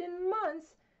crocheted in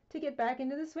months to get back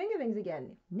into the swing of things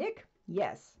again? Nick,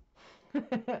 yes.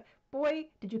 Boy,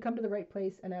 did you come to the right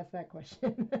place and ask that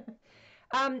question.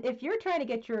 If you're trying to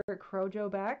get your crojo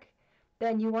back,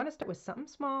 then you want to start with something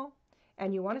small,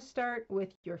 and you want to start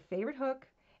with your favorite hook,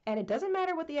 and it doesn't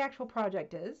matter what the actual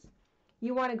project is.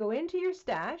 You want to go into your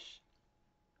stash,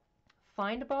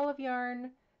 find a ball of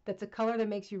yarn that's a color that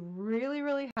makes you really,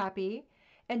 really happy,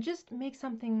 and just make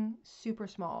something super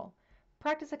small.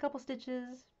 Practice a couple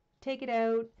stitches, take it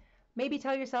out, maybe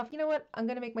tell yourself, you know what, I'm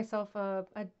going to make myself a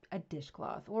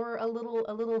dishcloth or a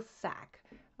little sack.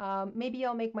 Maybe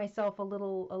I'll make myself a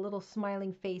little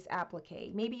smiling face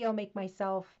applique. Maybe I'll make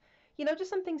myself, you know, just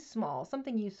something small,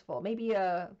 something useful. Maybe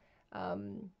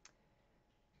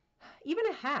even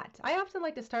a hat. I often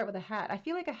like to start with a hat. I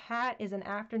feel like a hat is an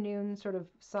afternoon sort of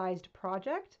sized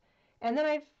project, and then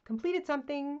I've completed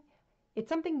something. It's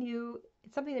something new.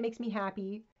 It's something that makes me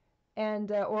happy,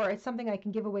 and or it's something I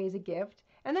can give away as a gift,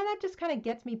 and then that just kind of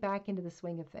gets me back into the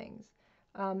swing of things.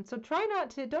 So try not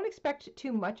to, don't expect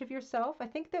too much of yourself. I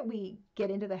think that we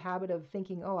get into the habit of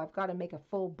thinking, oh, I've got to make a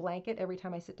full blanket every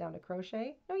time I sit down to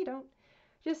crochet. No, you don't.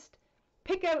 Just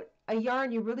pick out a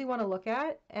yarn you really want to look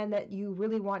at and that you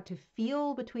really want to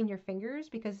feel between your fingers,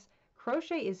 because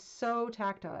crochet is so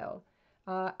tactile.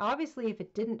 Obviously, if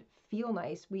it didn't feel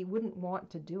nice, we wouldn't want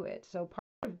to do it. So part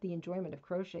of the enjoyment of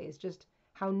crochet is just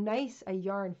how nice a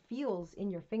yarn feels in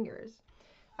your fingers.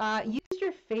 Use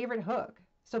your favorite hook.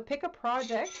 So pick a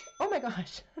project. Oh my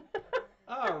gosh.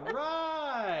 All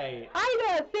right.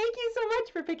 Ida, thank you so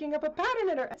much for picking up a pattern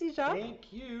at our Etsy shop.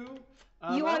 Thank you.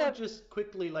 You I would just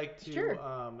quickly like to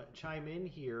Sure. chime in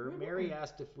here. Mary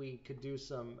asked if we could do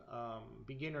some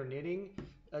beginner knitting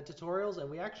tutorials, and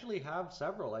we actually have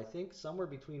several. I think somewhere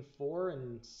between 4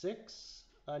 and 6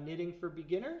 knitting for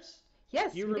beginners.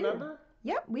 Yes, You we remember?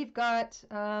 do. Yep, we've got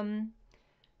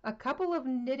a couple of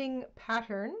knitting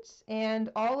patterns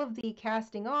and all of the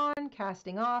casting on,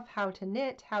 casting off, how to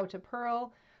knit, how to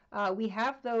purl. We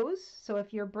have those, so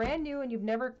if you're brand new and you've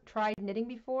never tried knitting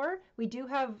before, we do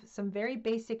have some very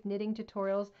basic knitting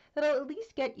tutorials that'll at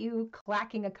least get you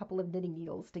clacking a couple of knitting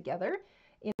needles together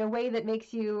in a way that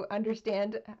makes you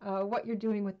understand what you're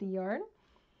doing with the yarn.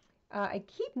 I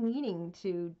keep meaning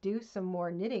to do some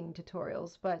more knitting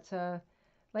tutorials, but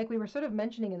like we were sort of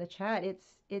mentioning in the chat,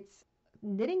 it's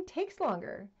knitting takes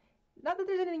longer. Not that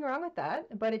there's anything wrong with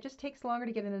that, but it just takes longer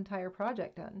to get an entire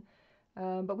project done.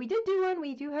 But we did do one.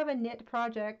 We do have a knit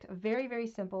project, very, very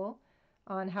simple,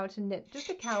 on how to knit just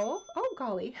a cowl. Oh,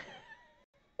 golly.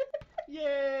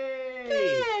 Yay!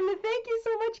 Karen, thank you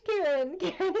so much, Karen.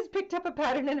 Karen has picked up a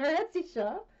pattern in her Etsy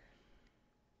shop.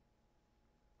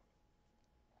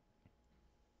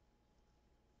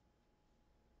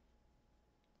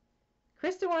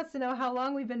 Krista wants to know how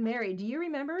long we've been married. Do you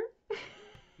remember?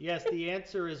 Yes, the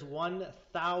answer is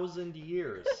 1,000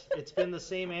 years. It's been the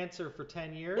same answer for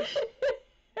 10 years.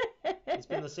 It's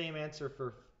been the same answer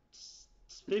for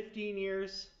 15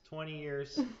 years, 20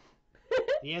 years.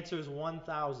 The answer is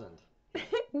 1,000.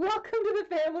 Welcome to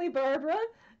the family, Barbara.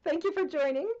 Thank you for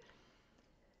joining.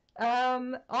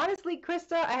 Honestly,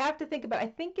 Krista, I have to think about it.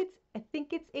 I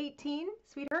think it's 18.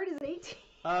 Sweetheart, is it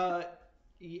 18?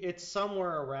 It's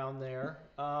somewhere around there.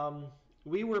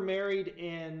 We were married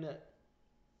in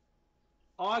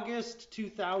August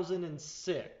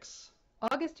 2006.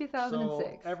 August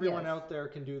 2006. So everyone yes. out there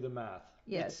can do the math.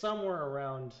 Yes. It's somewhere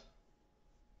around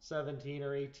 17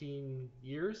 or 18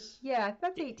 years. Yeah,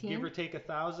 that's 18. Give or take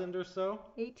 1,000 or so.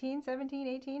 18, 17,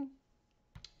 18.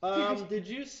 Did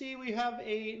you see we have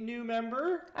a new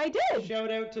member? I did. Shout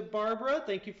out to Barbara.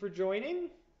 Thank you for joining.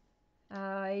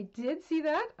 I did see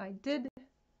that. I did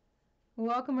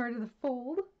welcome her to the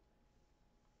fold.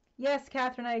 Yes,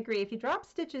 Catherine, I agree. If you drop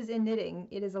stitches in knitting,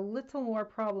 it is a little more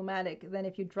problematic than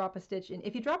if you drop a stitch in.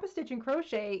 If you drop a stitch in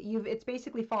crochet, it's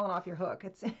basically fallen off your hook.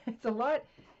 It's a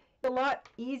lot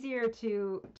easier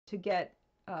to get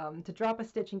to drop a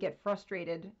stitch and get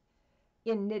frustrated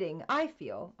in knitting, I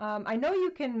feel. I know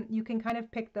you can kind of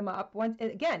pick them up. Once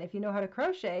again, if you know how to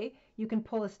crochet, you can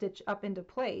pull a stitch up into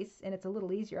place, and it's a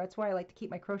little easier. That's why I like to keep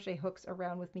my crochet hooks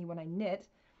around with me when I knit.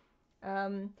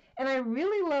 And I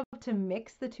really love to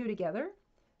mix the two together.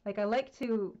 Like I like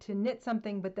to knit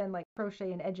something, but then like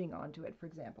crochet and edging onto it, for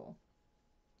example.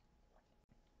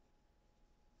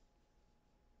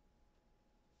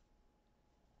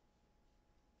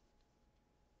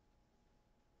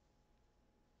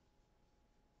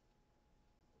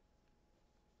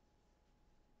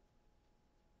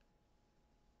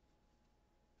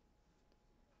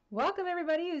 Welcome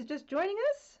everybody who's just joining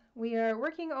us. We are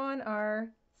working on our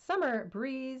Summer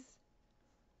Breeze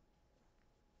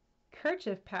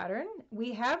Kerchief pattern.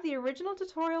 We have the original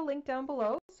tutorial linked down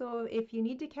below, so if you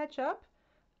need to catch up,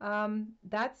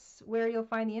 that's where you'll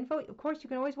find the info. Of course, you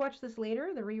can always watch this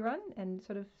later, the rerun, and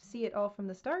sort of see it all from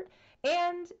the start.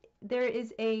 And there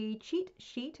is a cheat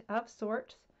sheet of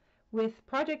sorts with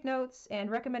project notes and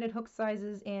recommended hook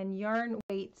sizes and yarn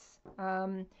weights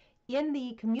in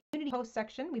the community post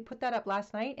section. We put that up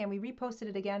last night and we reposted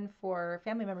it again for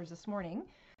family members this morning.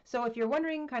 So if you're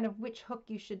wondering kind of which hook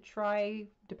you should try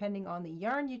depending on the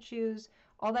yarn you choose,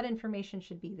 all that information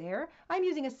should be there. I'm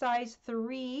using a size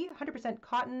 3, 100%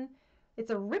 cotton. It's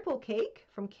a ripple cake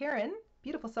from Karen,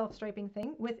 beautiful self-striping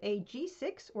thing, with a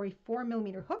G6 or a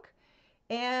 4mm hook.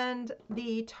 And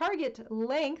the target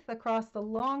length across the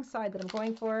long side that I'm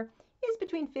going for is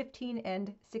between 15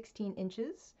 and 16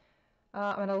 inches.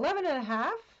 I'm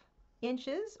 11.5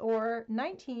 inches or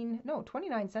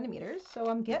 29 centimeters. So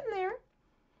I'm getting there.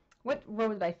 What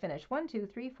row did I finish? 1, 2,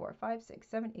 3, 4, 5, 6,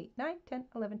 7, 8, 9, 10,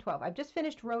 11, 12. I've just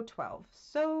finished row 12.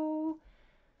 So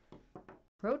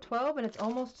row 12 and it's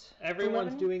almost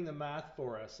Everyone's 11. doing the math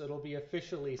for us. It'll be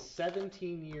officially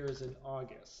 17 years in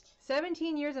August.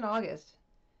 17 years in August.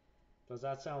 Does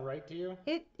that sound right to you?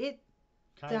 It Kinda.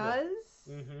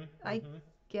 does. I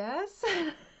guess.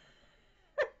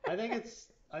 I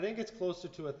think it's closer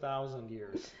to 1,000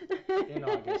 years in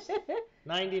August.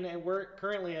 99. We're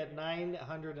currently at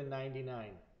 999.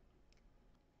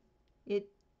 It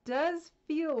does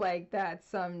feel like that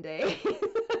someday.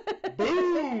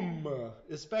 Boom!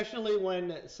 Especially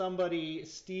when somebody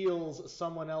steals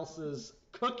someone else's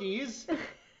cookies.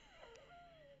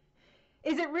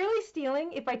 Is it really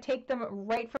stealing if I take them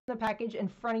right from the package in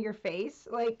front of your face?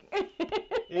 Like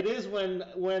It is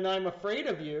when I'm afraid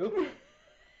of you.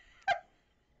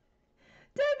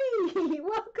 Debbie,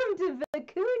 welcome to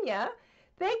Vicuña.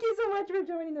 Thank you so much for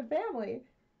joining the family.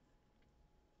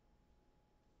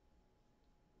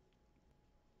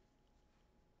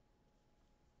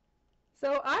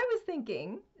 So I was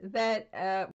thinking that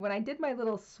when I did my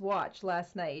little swatch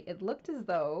last night, it looked as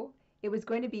though it was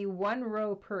going to be 1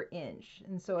 row per inch.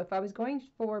 And so if I was going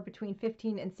for between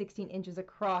 15 and 16 inches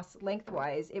across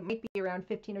lengthwise, it might be around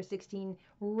 15 or 16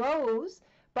 rows,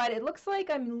 but it looks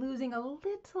like I'm losing a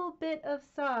little bit of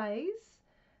size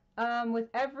with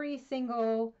every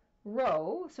single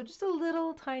row. So just a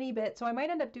little tiny bit. So I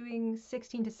might end up doing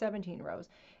 16 to 17 rows.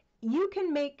 You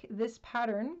can make this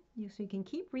pattern, so you can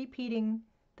keep repeating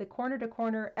the corner to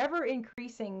corner, ever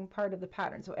increasing part of the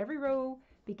pattern. So every row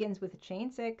begins with a chain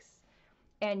 6,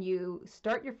 and you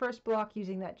start your first block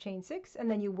using that chain 6, and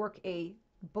then you work a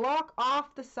block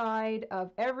off the side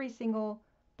of every single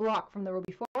block from the row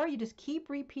before. You just keep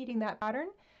repeating that pattern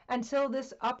until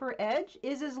this upper edge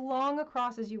is as long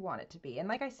across as you want it to be. And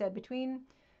like I said, between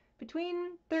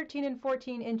 13 and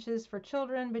 14 inches for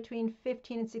children, between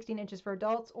 15 and 16 inches for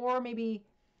adults, or maybe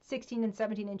 16 and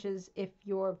 17 inches if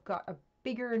you've got a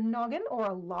bigger noggin or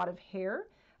a lot of hair.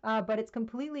 But it's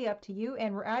completely up to you,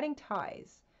 and we're adding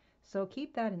ties. So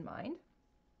keep that in mind.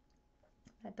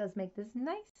 That does make this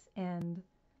nice and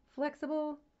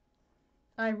flexible.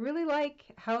 I really like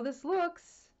how this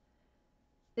looks.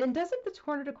 And doesn't the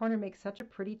corner to corner make such a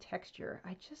pretty texture?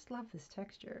 I just love this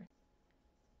texture.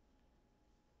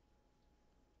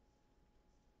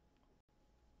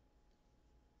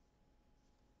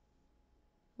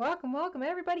 Welcome, welcome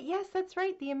everybody. Yes, that's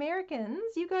right, the Americans.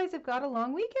 You guys have got a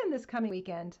long weekend this coming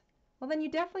weekend. Well, then you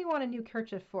definitely want a new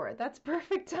kerchief for it. That's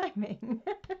perfect timing.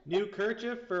 New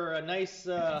kerchief for a nice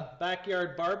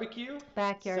backyard barbecue.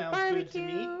 Backyard Sounds barbecue. good to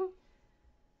me.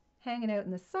 Hanging out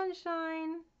in the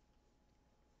sunshine.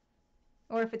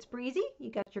 Or if it's breezy,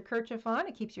 you got your kerchief on.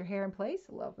 It keeps your hair in place.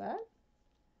 I love that.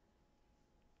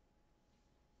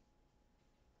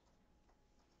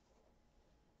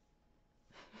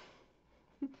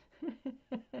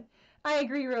 I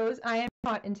agree, Rose. I am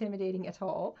not intimidating at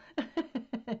all.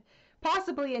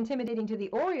 Possibly intimidating to the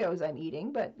Oreos I'm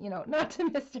eating, but, you know, not to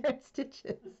Mr.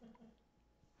 InStitches.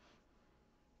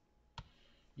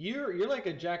 You're like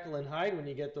a Jekyll and Hyde when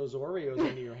you get those Oreos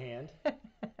into your hand.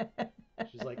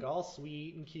 She's like all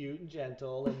sweet and cute and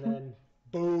gentle, and then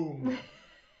boom.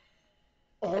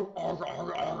 Arr, arr,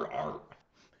 arr, arr, arr.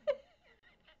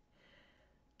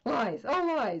 Lies, all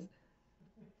lies.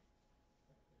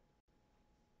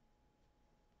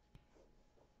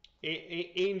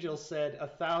 Angel said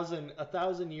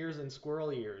 1,000 years in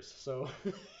squirrel years. So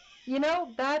you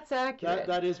know, that's accurate.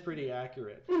 that is pretty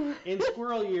accurate. In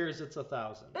squirrel years, it's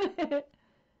 1,000.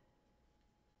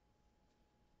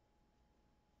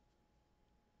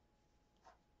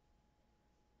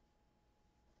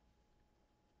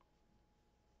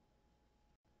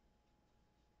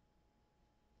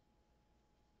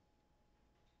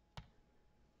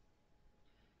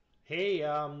 Hey,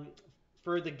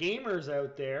 for the gamers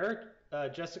out there,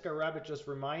 Jessica Rabbit just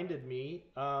reminded me,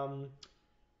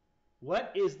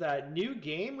 what is that new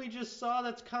game we just saw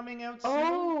that's coming out soon?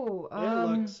 Oh,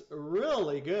 it looks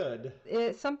really good.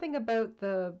 It's something about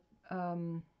the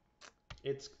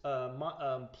It's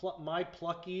my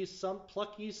Plucky's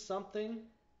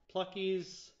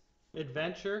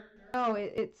Adventure. Oh,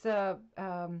 it's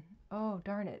oh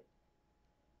darn it.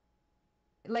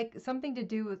 Like something to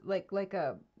do with like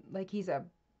he's a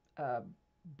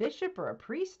bishop or a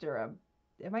priest or a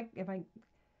am I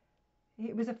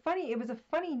it was a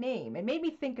funny name. It made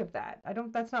me think of that. I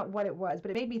don't That's not what it was,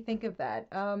 but it made me think of that.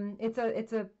 It's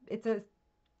a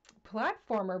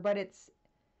platformer, but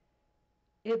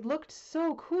it looked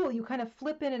so cool. You kind of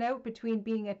flip in and out between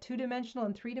being a 2-dimensional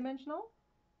and 3-dimensional.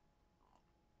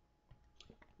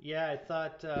 Yeah, I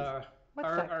thought What's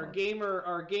that our called?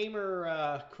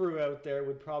 gamer crew out there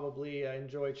would probably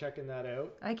enjoy checking that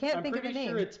out. I can't think of the I'm pretty name.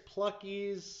 sure it's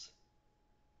Plucky's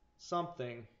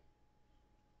something.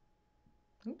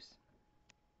 Oops.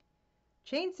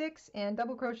 Chain 6 and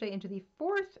double crochet into the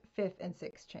 4th, 5th, and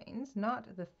 6th chains,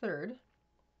 not the 3rd.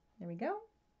 There we go.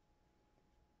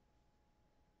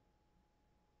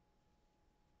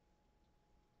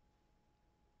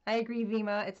 I agree,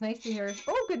 Vima. It's nice to hear,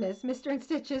 oh goodness, Mr.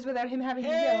 InStitches without him having to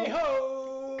yell. Hey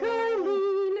ho!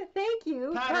 Carleen, thank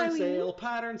you. Pattern sale,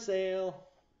 pattern sale.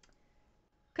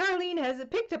 Carleen has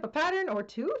picked up a pattern or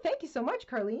two. Thank you so much,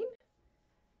 Carleen.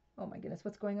 Oh my goodness,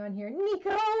 what's going on here?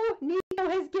 Nico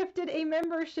has gifted a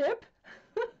membership.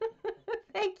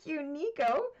 Thank you,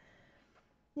 Nico.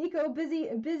 Nico,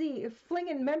 busy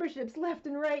flinging memberships left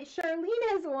and right. Charlene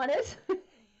has won it.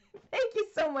 Thank you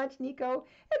so much, Nico,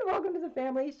 and welcome to the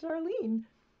family, Charlene.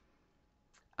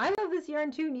 I love this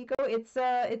yarn too, Nico. It's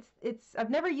I've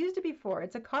never used it before.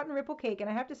 It's a cotton ripple cake, and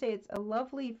I have to say it's a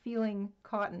lovely feeling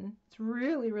cotton. It's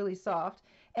really, really soft,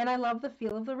 and I love the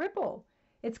feel of the ripple.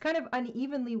 It's kind of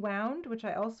unevenly wound, which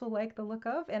I also like the look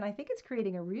of, and I think it's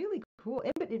creating a really cool,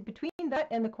 in between that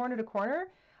and the corner to corner,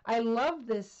 I love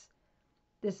this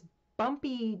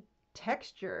bumpy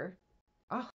texture.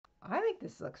 Oh, I think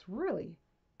this looks really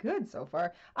good so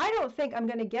far. I don't think I'm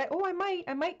gonna get, oh,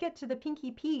 I might get to the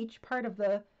pinky peach part of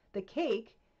the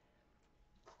cake.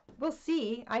 We'll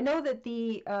see. I know that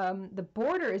the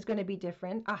border is going to be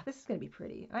different. This is going to be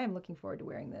pretty. I am looking forward to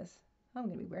wearing this. I'm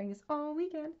going to be wearing this all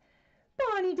weekend.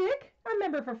 Bonnie Dick, a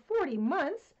member for 40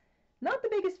 months. Not the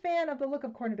biggest fan of the look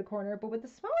of corner to corner, but with the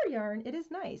smaller yarn, it is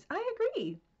nice. I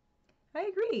agree.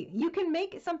 You can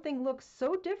make something look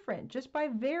so different just by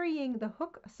varying the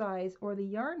hook size or the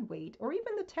yarn weight or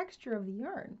even the texture of the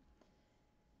yarn.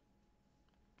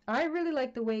 I really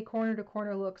like the way corner to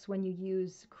corner looks when you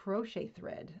use crochet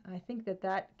thread. I think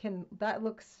that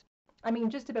looks, I mean,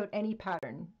 just about any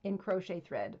pattern in crochet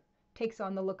thread takes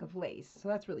on the look of lace. So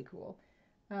that's really cool.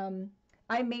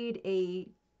 I made a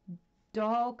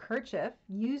doll kerchief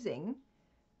using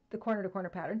the corner to corner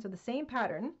pattern. So the same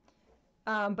pattern,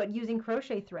 but using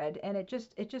crochet thread, and it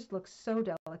just looks so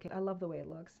delicate. I love the way it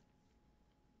looks.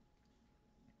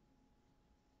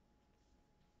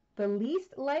 The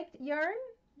least liked yarn,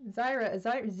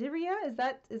 Ziria,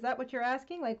 is that what you're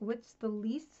asking? Like, what's the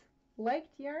least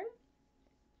liked yarn?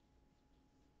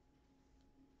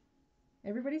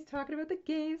 Everybody's talking about the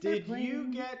games they're playing. Did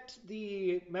you get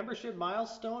the membership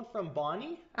milestone from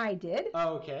Bonnie? I did.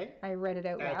 Oh, okay. I read it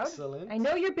out loud. Excellent. I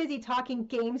know you're busy talking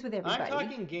games with everybody. I'm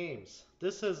talking games.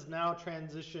 This has now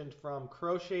transitioned from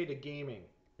crochet to gaming.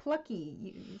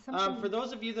 Plucky. For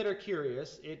those of you that are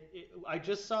curious, I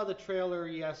just saw the trailer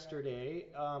yesterday.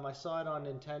 I saw it on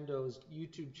Nintendo's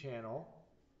YouTube channel,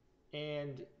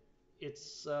 and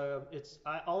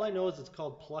all I know is it's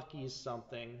called Plucky's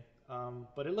something,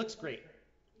 but it looks great.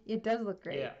 It does look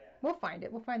great. Yeah. We'll find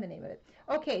it. We'll find the name of it.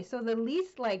 Okay, so the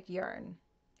least liked yarn.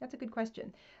 That's a good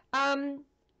question.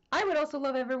 I would also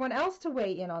love everyone else to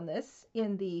weigh in on this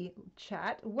in the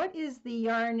chat. What is the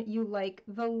yarn you like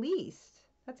the least?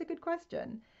 That's a good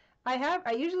question.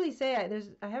 I usually say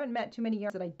I haven't met too many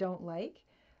yarns that I don't like.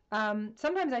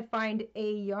 Sometimes I find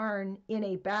a yarn in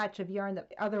a batch of yarn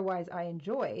that otherwise I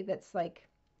enjoy that's like,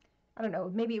 I don't know,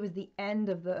 maybe it was the end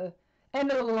of the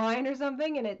line or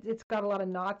something, and it's got a lot of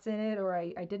knots in it, or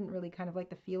I didn't really kind of like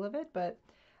the feel of it. But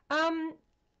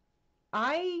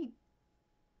I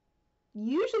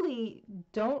usually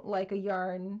don't like a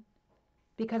yarn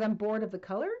because I'm bored of the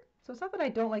color. So it's not that I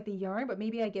don't like the yarn, but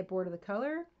maybe I get bored of the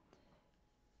color.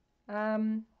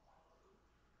 I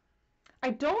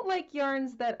don't like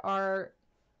yarns that are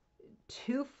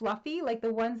too fluffy, like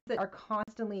the ones that are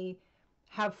constantly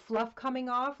have fluff coming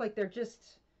off, like they're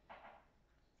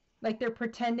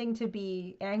pretending to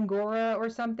be Angora or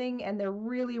something, and they're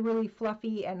really, really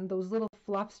fluffy, and those little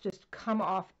fluffs just come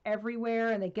off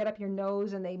everywhere, and they get up your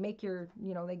nose, and they make your,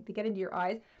 they get into your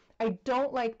eyes. I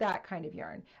don't like that kind of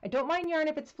yarn. I don't mind yarn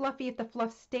if it's fluffy, if the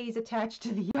fluff stays attached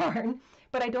to the yarn,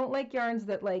 but I don't like yarns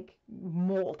that like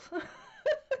molt.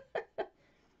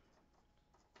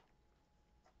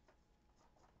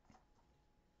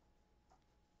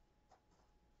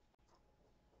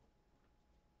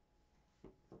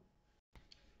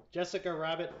 Jessica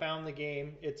Rabbit found the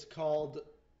game. It's called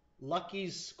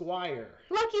Lucky's Squire.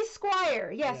 Lucky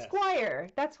Squire. Yeah, Yes. Squire.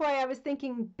 That's why I was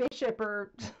thinking bishop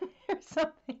or, or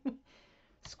something.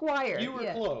 Squire. You were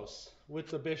yeah. close with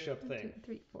the bishop thing. 1, 2,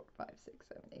 3, 4, 5, 6,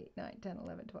 7, 8, 9, 10,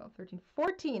 11, 12, 13,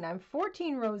 14. I'm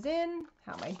 14 rows in.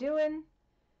 How am I doing?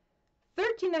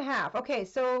 13 and a half. Okay,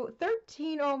 so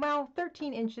 13, oh wow,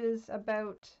 13 inches,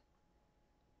 about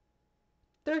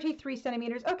 33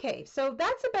 centimeters. Okay, so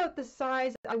that's about the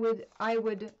size I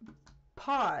would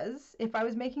pause if I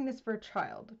was making this for a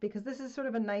child, because this is sort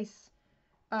of a nice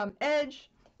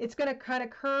edge. It's going to kind of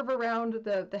curve around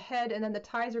the head, and then the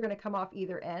ties are going to come off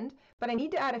either end. But I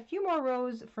need to add a few more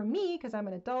rows for me because I'm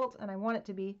an adult and I want it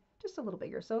to be just a little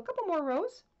bigger. So a couple more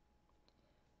rows.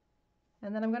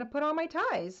 And then I'm going to put on my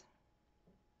ties.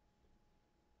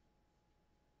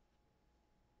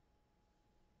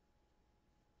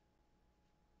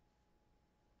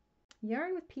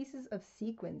 Yarn with pieces of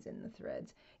sequins in the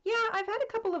threads. Yeah, I've had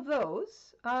a couple of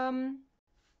those. I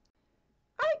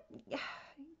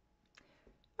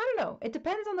don't know. It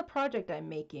depends on the project I'm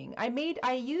making.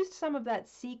 I used some of that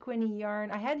sequin yarn.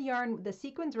 I had yarn, the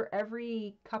sequins were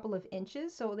every couple of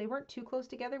inches, so they weren't too close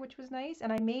together, which was nice.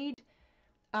 And I made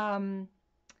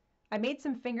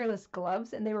some fingerless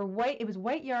gloves, and they were white. It was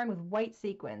white yarn with white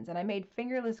sequins, and I made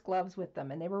fingerless gloves with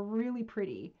them, and they were really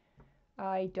pretty.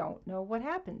 I don't know what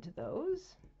happened to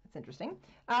those. That's interesting.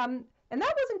 And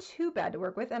that wasn't too bad to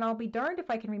work with, and I'll be darned if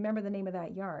I can remember the name of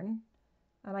that yarn.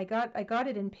 And I got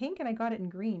it in pink and I got it in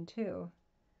green too.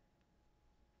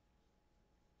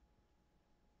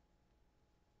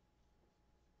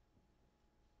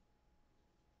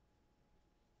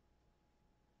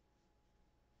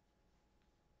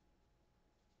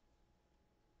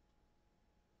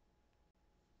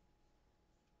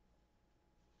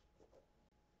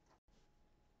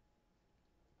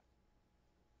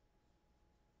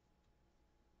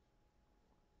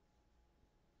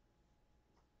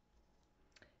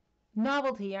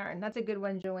 Novelty yarn. That's a good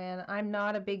one, Joanne. I'm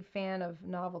not a big fan of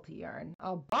novelty yarn.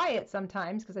 I'll buy it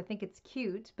sometimes because I think it's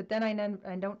cute, but then I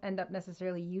don't end up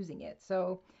necessarily using it.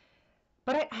 So,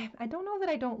 but I don't know that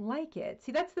I don't like it.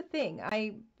 See, that's the thing.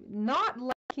 Not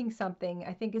liking something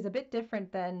I think is a bit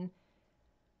different than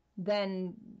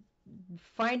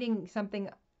finding something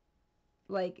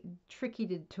like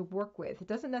tricky to work with. It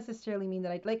doesn't necessarily mean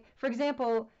that I like, for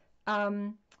example,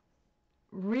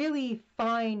 really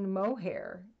fine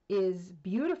mohair is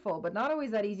beautiful, but not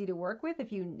always that easy to work with.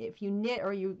 If you knit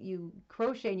or you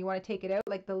crochet and you want to take it out,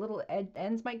 like the little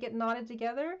ends might get knotted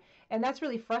together, and that's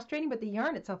really frustrating, but the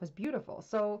yarn itself is beautiful.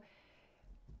 So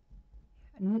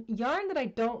yarn that I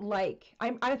don't like,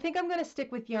 I think I'm going to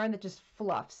stick with yarn that just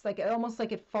fluffs, like almost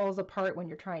like it falls apart when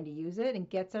you're trying to use it and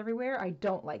gets everywhere. I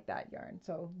don't like that yarn.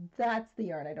 So that's the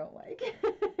yarn I don't like.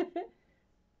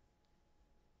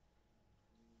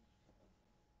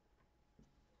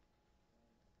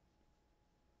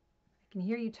 I can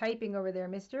hear you typing over there,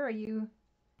 mister. Are you?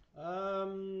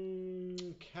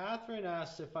 Catherine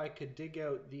asked if I could dig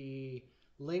out the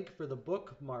link for the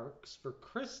bookmarks for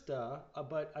Krista,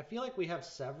 but I feel like we have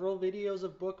several videos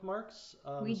of bookmarks.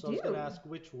 We so do. I was going to ask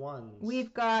which ones.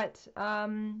 We've got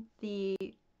the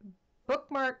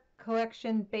bookmark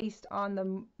collection based on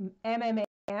the MMAM,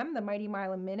 the Mighty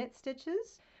Mile a Minute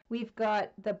stitches. We've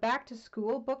got the back to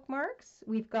school bookmarks.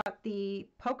 We've got the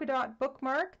polka dot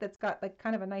bookmark that's got like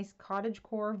kind of a nice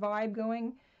cottagecore vibe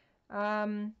going.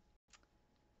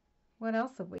 What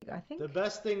else have we got? I think the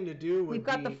best thing to do would we've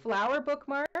got the flower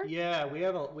bookmark. Yeah, we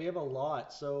have a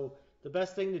lot. So the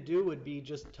best thing to do would be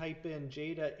just type in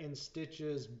Jayda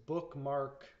InStitches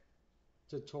bookmark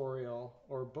tutorial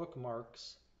or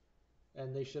bookmarks,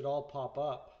 and they should all pop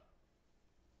up.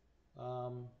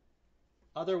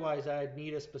 Otherwise, I'd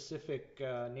need a specific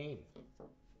name.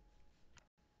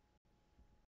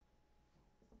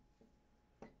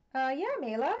 Yeah,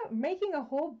 Mela, making a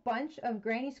whole bunch of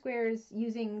granny squares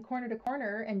using corner to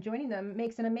corner and joining them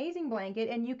makes an amazing blanket,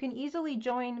 and you can easily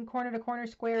join corner to corner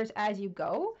squares as you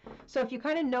go. So if you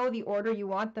kind of know the order you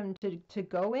want them to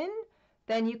go in,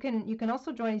 then you can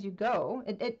also join as you go.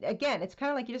 Again, it's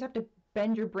kind of like you just have to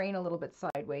bend your brain a little bit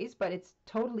sideways, but it's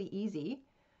totally easy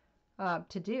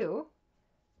to do.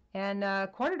 And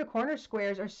corner to corner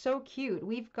squares are so cute.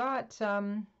 We've got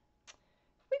a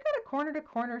corner to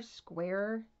corner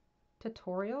square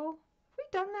tutorial. Have we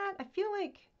done that? I feel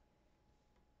like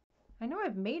I know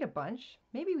I've made a bunch.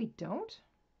 Maybe we don't.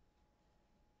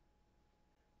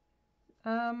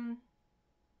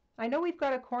 I know we've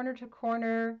got a corner to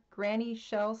corner granny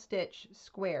shell stitch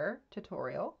square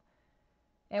tutorial.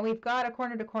 And we've got a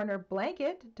corner to corner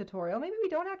blanket tutorial. Maybe we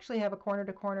don't actually have a corner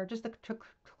to corner, just the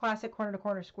classic corner to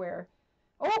corner square.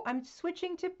 Oh, I'm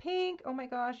switching to pink. Oh my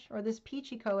gosh, or this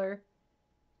peachy color.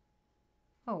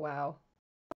 Oh wow.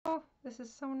 Oh, this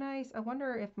is so nice. I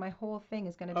wonder if my whole thing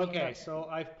is going to be Okay, so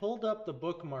I've pulled up the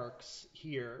bookmarks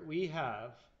here. We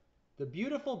have the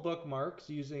beautiful bookmarks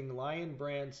using Lion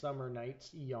Brand Summer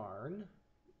Nights yarn.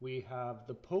 We have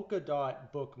the polka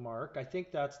dot bookmark. I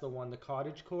think that's the one, the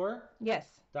cottage core. Yes.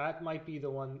 That might be the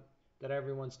one that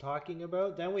everyone's talking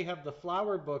about. Then we have the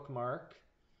flower bookmark.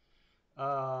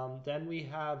 Then we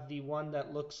have the one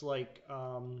that looks like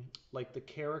the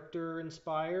character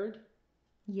inspired.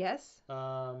 Yes.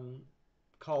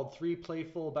 Called 3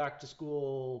 Playful Back to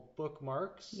School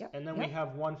Bookmarks. Yep. And then we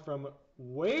have one from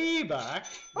way back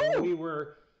when we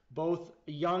were both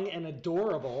young and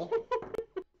adorable.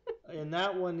 And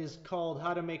that one is called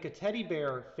How to Make a Teddy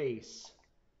Bear Face.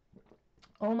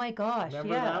 Oh my gosh,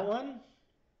 Remember that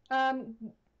one?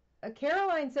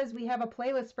 Caroline says we have a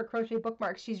playlist for crochet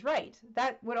bookmarks. She's right.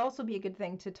 That would also be a good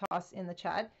thing to toss in the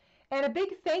chat. And a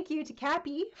big thank you to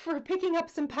Cappy for picking up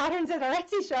some patterns at our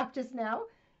Etsy shop just now.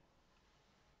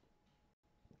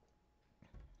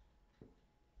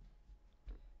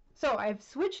 So I've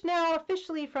switched now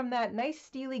officially from that nice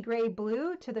steely gray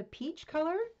blue to the peach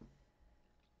color.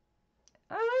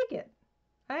 I like it.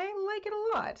 I like it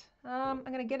a lot. I'm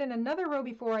going to get in another row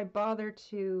before I bother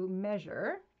to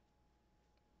measure.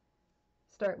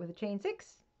 Start with a chain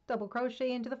 6, double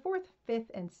crochet into the 4th, 5th,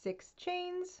 and 6th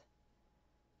chains.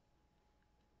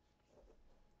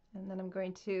 And then I'm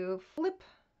going to flip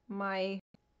my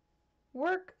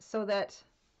work so that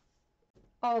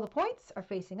all the points are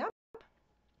facing up.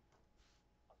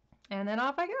 And then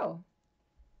off I go.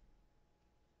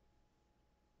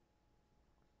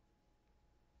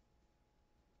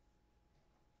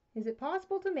 Is it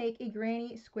possible to make a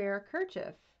granny square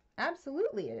kerchief?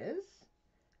 Absolutely it is.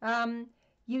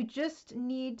 You just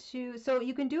need to, so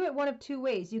you can do it one of two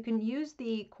ways. You can use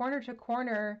the corner to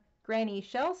corner granny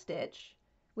shell stitch,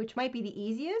 which might be the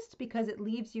easiest because it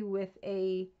leaves you with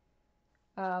a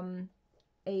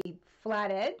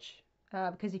flat edge.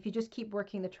 Because if you just keep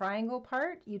working the triangle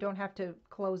part, you don't have to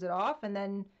close it off. And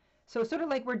then, so sort of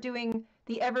like we're doing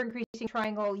the ever increasing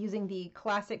triangle using the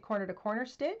classic corner to corner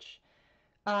stitch.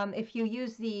 If you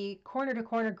use the corner to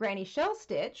corner granny shell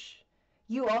stitch,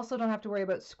 you also don't have to worry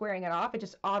about squaring it off. It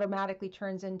just automatically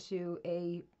turns into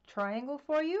a triangle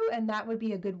for you, and that would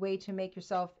be a good way to make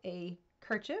yourself a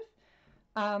kerchief.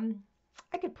 I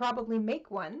could probably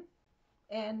make one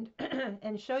and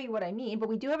and show you what I mean, but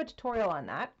we do have a tutorial on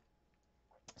that.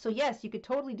 So yes, you could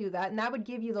totally do that, and that would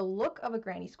give you the look of a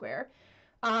granny square.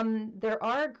 There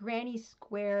are granny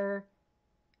square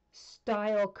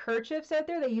style kerchiefs out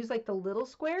there. They use like the little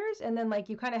squares, and then like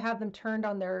you kind of have them turned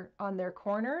on their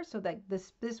corner, so that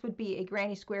this would be a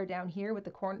granny square down here with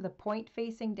the point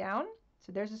facing down.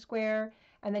 So there's a square,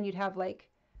 and then you'd have like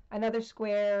another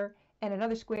square and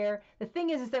another square. The thing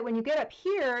is that when you get up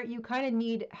here, you kind of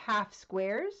need half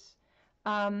squares.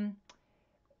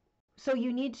 So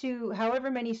you need to, however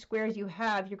many squares you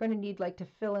have, you're going to need like to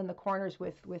fill in the corners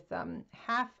with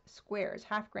half squares,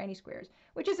 half granny squares,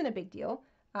 which isn't a big deal.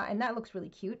 And that looks really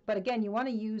cute. But again, you want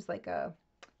to use like a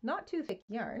not too thick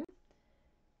yarn.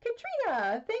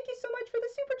 Katrina, thank you so much for the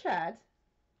super chat.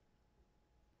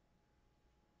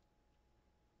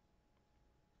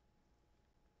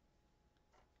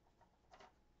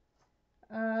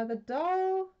 The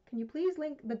doll, can you please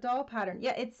link the doll pattern?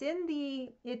 Yeah, if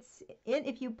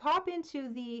you pop into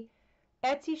the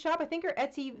Etsy shop, I think our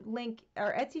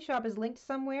Etsy shop is linked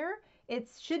somewhere. It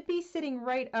should be sitting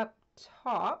right up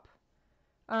top.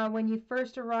 When you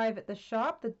first arrive at the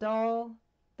shop, the doll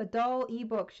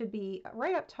ebook should be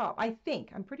right up top, I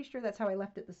think. I'm pretty sure that's how I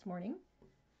left it this morning.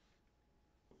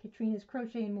 Katrina's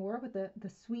Crocheting More with the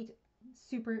sweet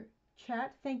super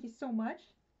chat. Thank you so much.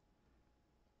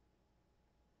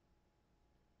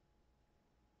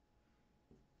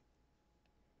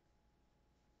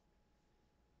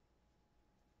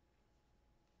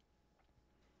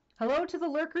 Hello to the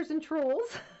lurkers and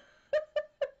trolls.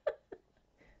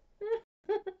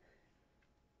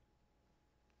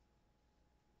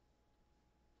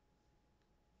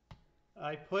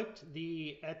 I put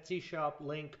the Etsy shop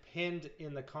link pinned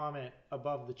in the comment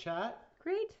above the chat.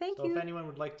 Great, thank you. So if anyone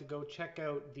would like to go check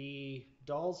out the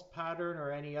dolls pattern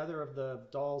or any other of the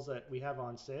dolls that we have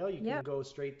on sale, you can go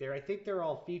straight there. I think they're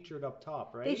all featured up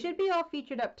top, right? They should be all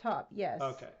featured up top, yes.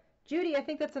 Okay. Judy, I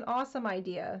think that's an awesome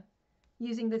idea.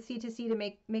 Using the C2C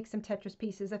to make some Tetris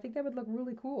pieces. I think that would look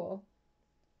really cool.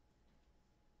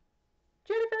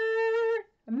 Jennifer!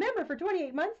 A member for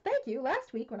 28 months. Thank you.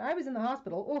 Last week when I was in the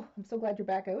hospital, oh, I'm so glad you're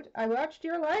back out. I watched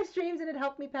your live streams and it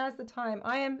helped me pass the time.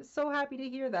 I am so happy to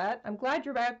hear that. I'm glad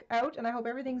you're back out and I hope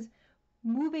everything's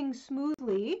moving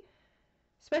smoothly,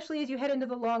 especially as you head into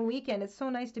the long weekend. It's so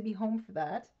nice to be home for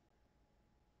that.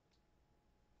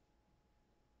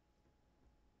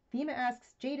 Vima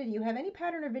asks, Jayda, do you have any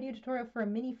pattern or video tutorial for a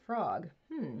mini frog?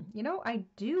 You know, I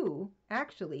do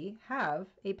actually have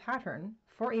a pattern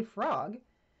for a frog,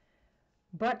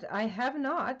 but I have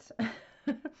not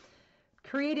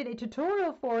created a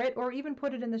tutorial for it or even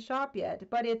put it in the shop yet.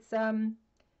 But it's,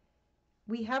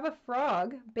 we have a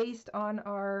frog based on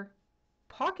our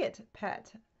pocket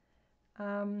pet.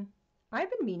 I've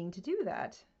been meaning to do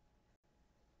that.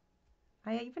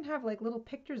 I even have like little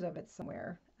pictures of it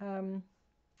somewhere.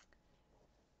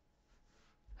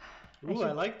 Ooh,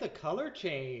 I like the color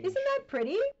change. Isn't that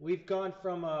pretty? We've gone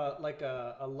from a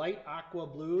light aqua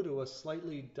blue to a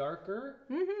slightly darker,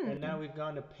 and now we've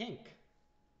gone to pink.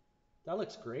 That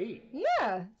looks great.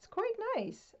 Yeah, it's quite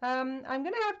nice. I'm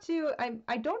gonna have to.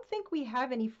 I don't think we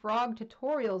have any frog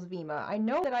tutorials, Vima. I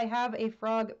know that I have a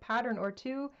frog pattern or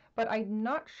two, but I'm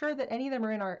not sure that any of them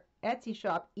are in our Etsy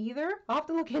shop either. I'll have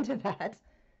to look into that.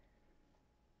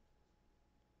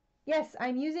 Yes,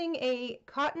 I'm using a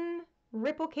cotton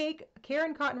ripple cake,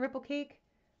 Karen cotton ripple cake.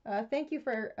 Thank you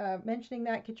for mentioning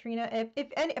that, Katrina.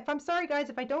 If I'm sorry, guys,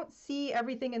 if I don't see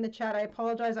everything in the chat, I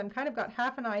apologize. I'm kind of got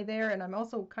half an eye there, and I'm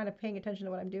also kind of paying attention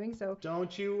to what I'm doing. So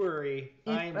don't you worry.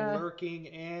 I'm lurking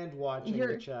and watching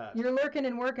the chat. You're lurking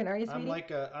and working, are you, sweetie?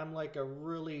 I'm like a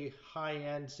really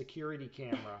high-end security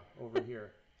camera over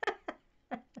here.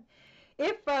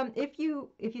 If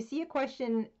you see a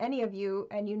question, any of you,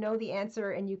 and you know the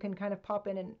answer, and you can kind of pop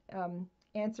in and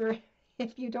answer.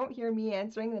 If you don't hear me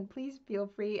answering, then please feel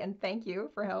free, and thank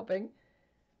you for helping.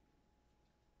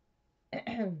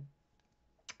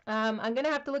 I'm gonna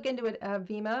have to look into it,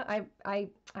 Vima.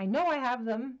 I know I have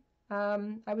them.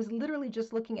 I was literally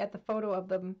just looking at the photo of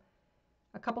them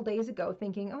a couple days ago,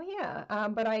 thinking, oh yeah,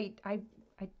 but I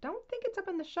don't think it's up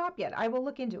in the shop yet. I will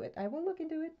look into it. I will look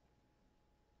into it.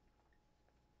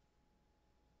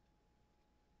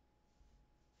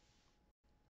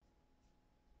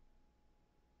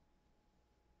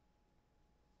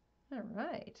 All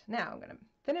right, now I'm going to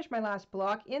finish my last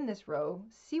block in this row,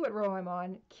 see what row I'm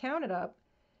on, count it up,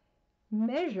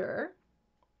 measure.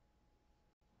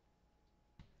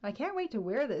 I can't wait to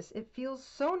wear this. It feels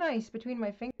so nice between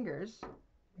my fingers.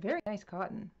 Very nice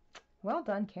cotton. Well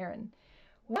done, Karen.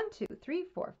 1, 2, 3,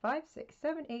 4, 5, 6,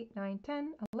 7, 8, 9,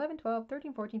 10, 11, 12,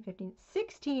 13, 14, 15,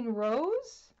 16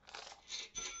 rows.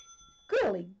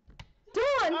 Golly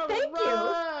Dawn, thank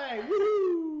you.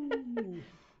 Woo!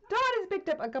 Dawn has picked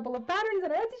up a couple of patterns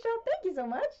at Etsy shop. Thank you so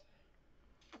much.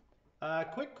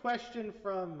 Quick question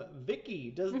from Vicky.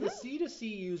 Does the C2C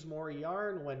use more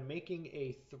yarn when making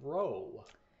a throw?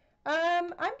 I'm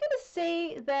going to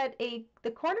say that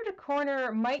the corner to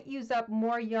corner might use up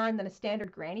more yarn than a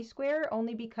standard granny square,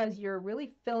 only because you're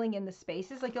really filling in the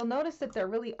spaces. Like, you'll notice that there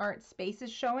really aren't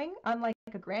spaces showing, unlike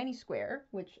a granny square,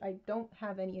 which I don't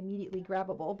have any immediately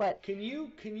grabbable. But can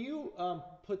you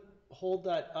hold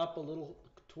that up a little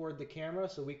toward the camera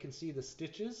so we can see the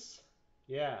stitches?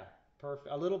 Yeah, perfect.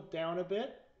 A little down a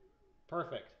bit.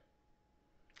 Perfect.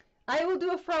 I will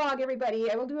do a frog,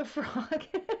 everybody. I will do a frog.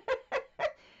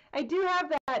 I do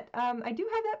have that. I do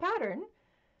have that pattern.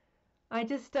 I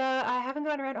just I haven't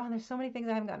gotten around. Oh, there's so many things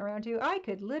I haven't gotten around to. I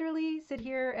could literally sit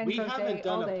here and crochet all day. We haven't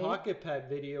done a pocket pet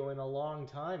video in a long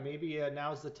time. Maybe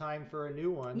now's the time for a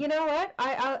new one. You know what?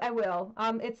 I will.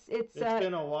 It's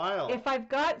been a while. If I've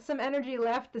got some energy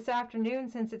left this afternoon,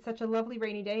 since it's such a lovely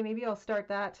rainy day, maybe I'll start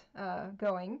that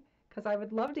going, because I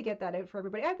would love to get that out for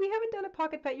everybody. We haven't done a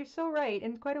pocket pet. You're so right,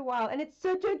 in quite a while, and it's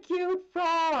such a cute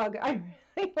frog. I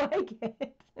really like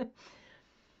it.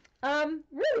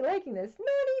 Really liking this.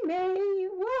 Noni May,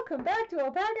 welcome back to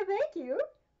Alpaca. Thank you.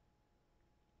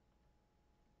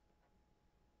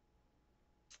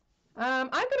 I'm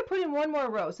going to put in one more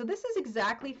row. So this is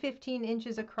exactly 15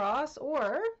 inches across,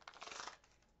 or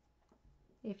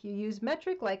if you use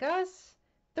metric like us,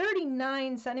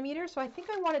 39 centimeters. So I think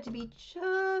I want it to be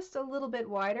just a little bit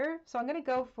wider. So I'm going to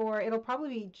go for, it'll probably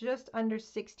be just under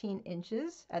 16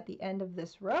 inches at the end of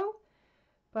this row.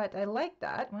 But I like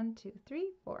that. 1, 2,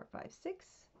 3, 4, 5, 6.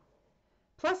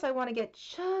 Plus I want to get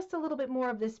just a little bit more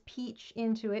of this peach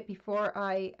into it before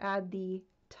I add the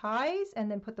ties and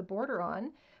then put the border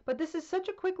on. But this is such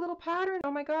a quick little pattern.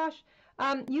 Oh my gosh.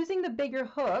 Using the bigger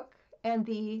hook and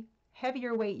the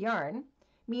heavier weight yarn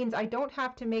means I don't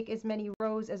have to make as many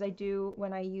rows as I do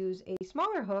when I use a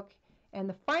smaller hook and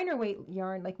the finer weight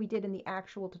yarn like we did in the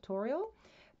actual tutorial.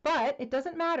 But it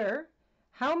doesn't matter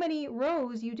how many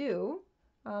rows you do.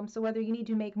 So whether you need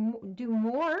to do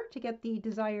more to get the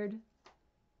desired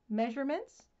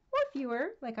measurements or fewer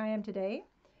like I am today,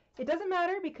 it doesn't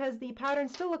matter because the pattern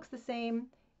still looks the same,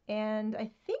 and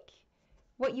I think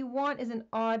what you want is an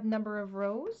odd number of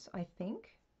rows, I think,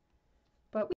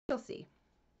 but we shall see.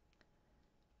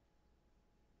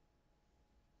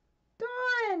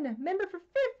 Dawn, member for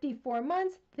 54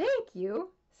 months, thank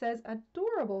you, says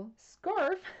adorable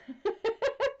scarf.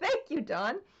 Thank you,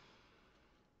 Dawn.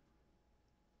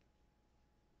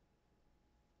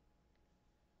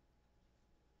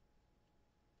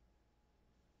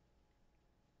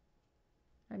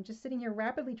 I'm just sitting here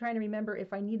rapidly trying to remember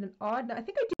if I need an odd, I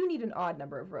think I do need an odd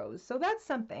number of rows, so that's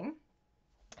something.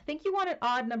 I think you want an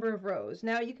odd number of rows.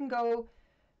 Now you can go,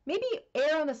 maybe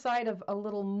err on the side of a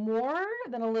little more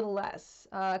than a little less,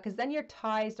 because then your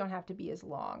ties don't have to be as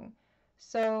long.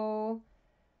 So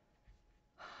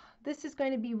this is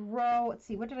going to be row, let's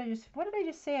see, what did I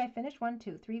just say I finished? 1,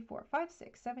 2, 3, 4, 5,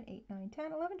 6, 7, 8, 9,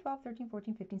 10, 11, 12, 13,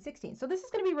 14, 15, 16. So this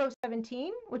is going to be row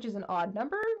 17, which is an odd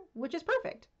number, which is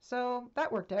perfect. So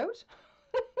that worked out.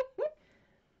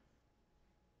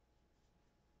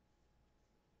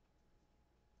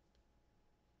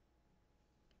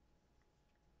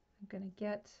 I'm going to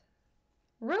get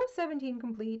row 17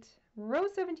 complete. Row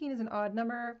 17 is an odd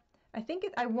number. I think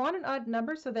I want an odd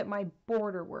number so that my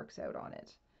border works out on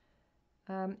it.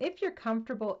 If you're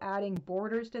comfortable adding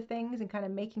borders to things and kind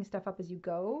of making stuff up as you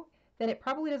go, then it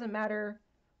probably doesn't matter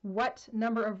what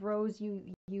number of rows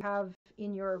you have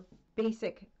in your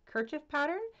basic kerchief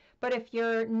pattern. But if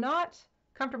you're not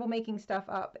comfortable making stuff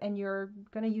up and you're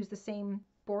going to use the same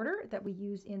border that we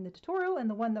use in the tutorial and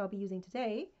the one that I'll be using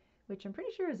today, which I'm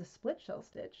pretty sure is a split shell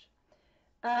stitch,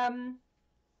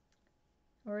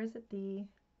 or is it the,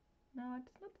 no,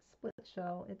 it's not the split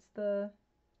shell, it's the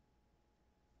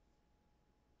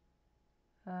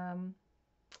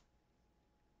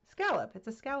scallop. It's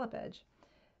a scallop edge.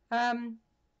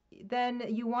 Then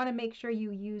you want to make sure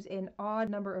you use an odd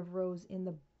number of rows in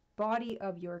the body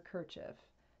of your kerchief.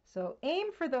 So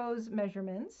aim for those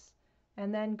measurements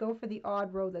and then go for the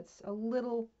odd row that's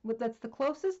that's the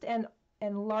closest and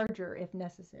larger if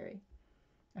necessary.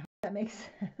 I hope that makes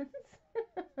sense.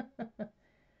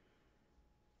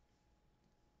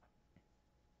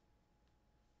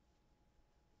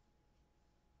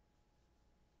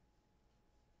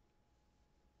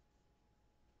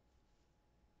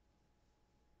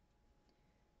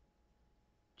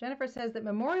 Jennifer says that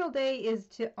Memorial Day is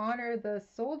to honor the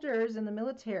soldiers in the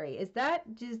military. Is that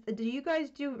just, do you guys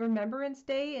do Remembrance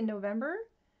Day in November?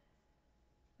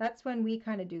 That's when we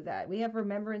kind of do that. We have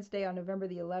Remembrance Day on November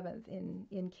the 11th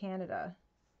in Canada.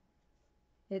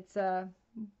 It's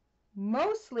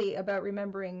mostly about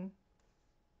remembering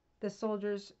the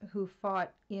soldiers who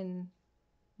fought in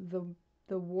the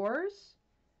wars.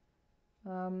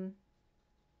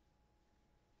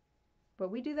 But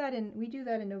we do that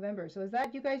in November. So is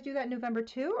that, you guys do that in November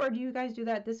too, or do you guys do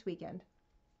that this weekend?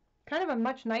 Kind of a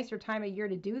much nicer time of year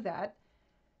to do that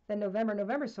than November.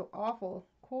 November's so awful,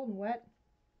 cold and wet.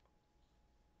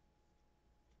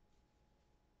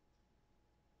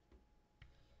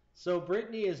 So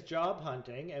Brittany is job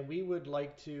hunting, and we would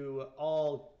like to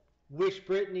all wish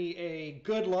Brittany a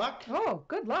good luck. Oh,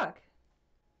 good luck.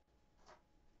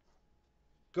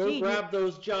 Go grab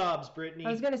those jobs, Brittany. I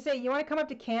was going to say, you want to come up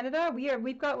to Canada?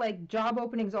 We've got like job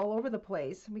openings all over the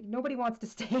place. Nobody wants to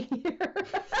stay here.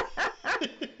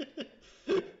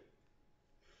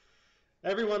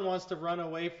 Everyone wants to run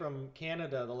away from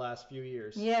Canada the last few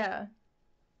years. Yeah.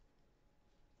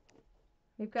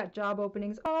 We've got job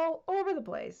openings all over the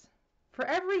place for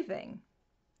everything.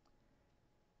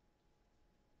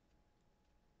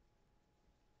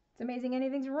 It's amazing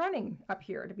anything's running up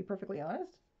here, to be perfectly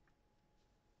honest.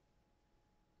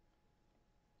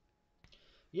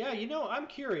 Yeah, I'm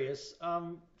curious.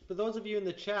 For those of you in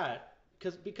the chat,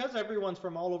 because everyone's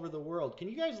from all over the world, can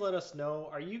you guys let us know,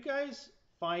 are you guys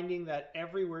finding that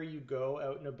everywhere you go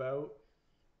out and about,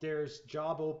 there's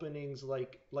job openings,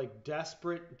 like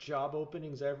desperate job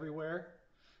openings everywhere?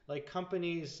 Like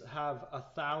companies have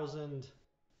 1,000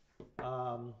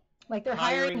 like they're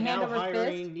hiring hand over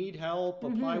fist? Need help,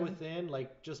 apply within,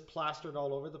 like just plastered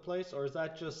all over the place? Or is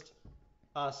that just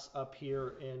us up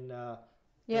here in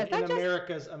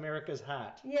America's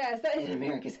hat? Yes, that is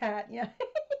America's hat, yeah.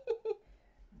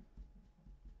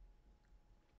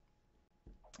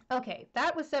 Okay,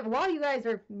 that was 7. While you guys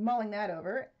are mulling that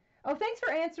over, oh, thanks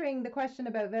for answering the question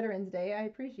about Veterans Day. I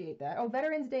appreciate that. Oh,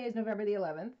 Veterans Day is November the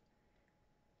 11th.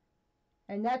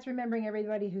 And that's remembering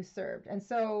everybody who served. And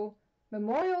so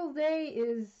Memorial Day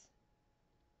is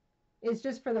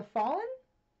just for the fallen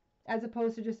as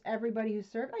opposed to just everybody who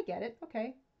served. I get it.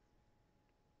 Okay.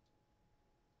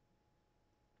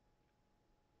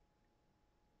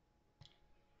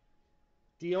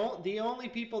 The only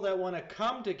people that want to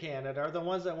come to Canada are the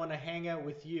ones that want to hang out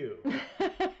with you.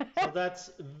 So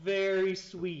that's very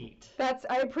sweet.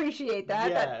 I appreciate that.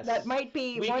 Yes. That might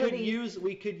be we one could of the...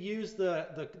 we could use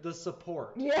the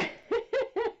support. Yeah.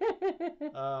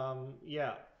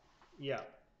 Yeah.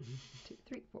 2,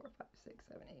 3, 4, 5, 6,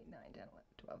 7, 8, 9, 10, 11,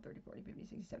 12, 13, 14, 15,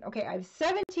 16, 17. Okay, I have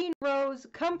 17 rows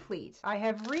complete. I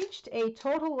have reached a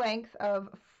total length of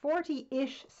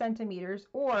 40-ish centimeters,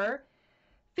 or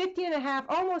 15.5,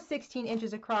 almost 16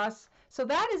 inches across. So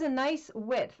that is a nice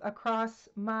width across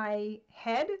my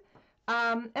head.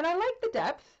 And I like the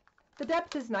depth. The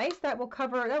depth is nice. That will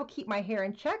keep my hair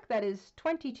in check. That is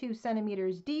 22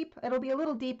 centimeters deep. It'll be a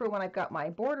little deeper when I've got my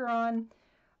border on.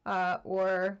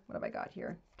 Or what have I got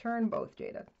here? Turn both,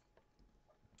 Jayda.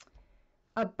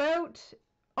 About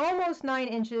almost 9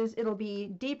 inches. It'll be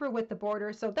deeper with the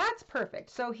border. So that's perfect.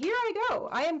 So here I go.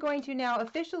 I am going to now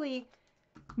officially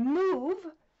move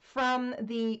from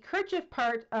the kerchief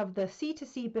part of the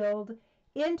C2C build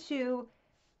into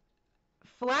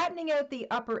flattening out the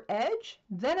upper edge.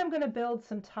 Then I'm going to build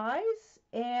some ties,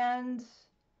 and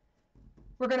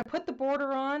we're going to put the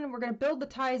border on. We're going to build the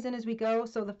ties in as we go.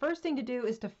 So the first thing to do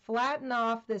is to flatten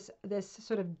off this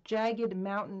sort of jagged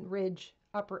mountain ridge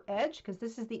upper edge, because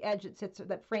this is the edge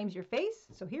that frames your face.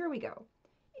 So here we go.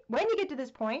 When you get to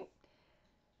this point,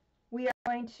 we are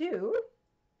going to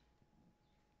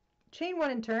chain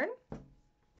 1 and turn,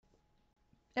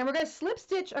 and we're going to slip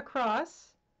stitch across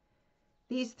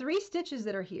these 3 stitches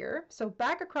that are here. So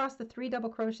back across the 3 double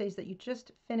crochets that you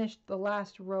just finished the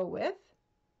last row with.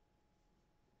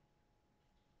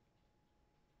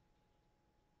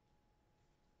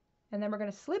 And then we're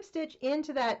going to slip stitch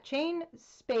into that chain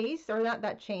space, or not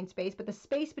that chain space, but the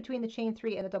space between the chain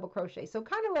 3 and the double crochet. So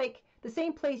kind of like the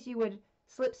same place you would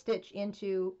slip stitch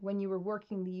into when you were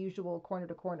working the usual corner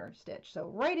to corner stitch.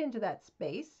 So right into that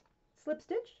space, slip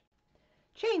stitch,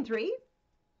 chain 3,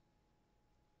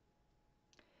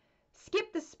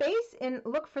 skip the space and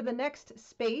look for the next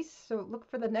space. So look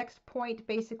for the next point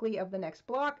basically of the next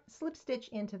block, slip stitch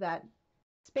into that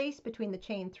space between the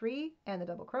chain 3 and the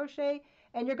double crochet,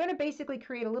 and you're going to basically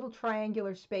create a little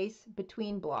triangular space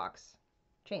between blocks.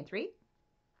 Chain 3,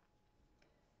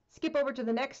 skip over to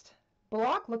the next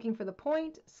block looking for the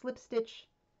point, slip stitch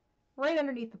right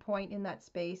underneath the point in that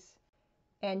space,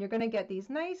 and you're going to get these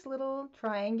nice little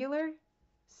triangular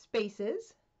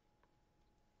spaces,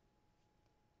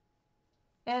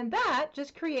 and that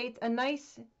just creates a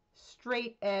nice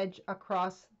straight edge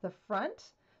across the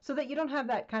front so that you don't have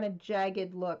that kind of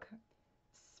jagged look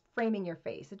framing your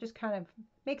face. It just kind of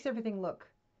makes everything look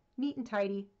neat and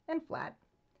tidy and flat.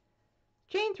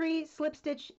 Chain 3, slip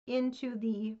stitch into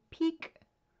the peak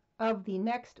of the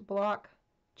next block,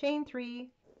 chain 3,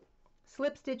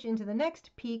 slip stitch into the next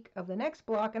peak of the next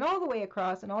block, and all the way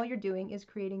across, and all you're doing is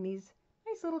creating these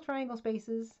nice little triangle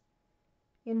spaces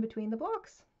in between the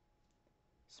blocks.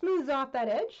 Smooths off that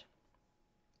edge.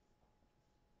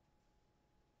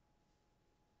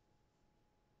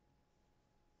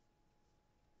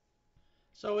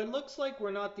 So it looks like we're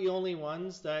not the only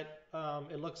ones that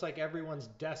it looks like everyone's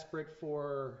desperate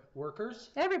for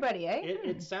workers. Everybody, eh?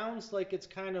 It sounds like it's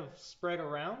kind of spread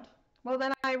around. Well,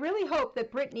 then I really hope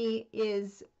that Brittany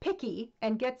is picky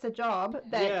and gets a job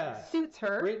that suits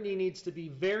her. Brittany needs to be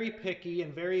very picky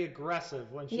and very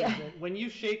aggressive when she's when you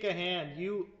shake a hand,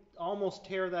 you almost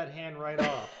tear that hand right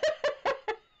off.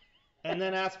 And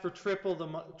then ask for triple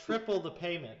the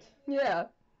payment. Yeah.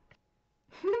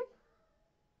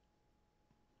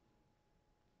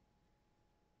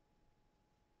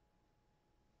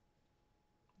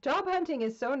 Job hunting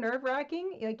is so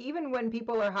nerve-wracking. Like, even when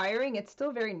people are hiring, it's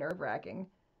still very nerve-wracking.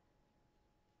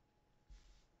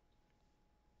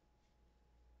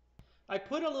 I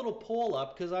put a little poll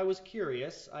up because I was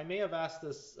curious. I may have asked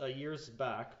this years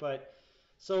back, but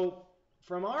so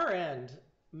from our end,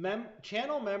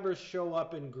 channel members show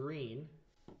up in green.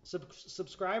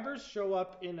 Subscribers show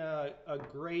up in a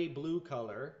gray-blue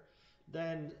color.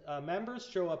 Then members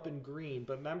show up in green,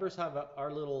 but members have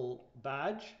our little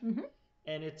badge. Mm-hmm.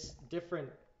 And it's different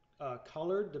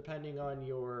colored depending on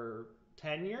your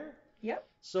tenure. Yep.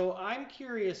 So I'm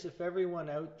curious if everyone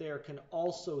out there can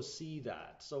also see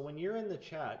that. So when you're in the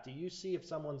chat, do you see if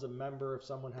someone's a member, if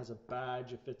someone has a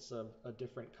badge, if it's a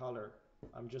different color?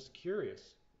 I'm just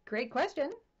curious. Great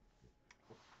question.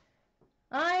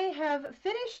 I have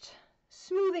finished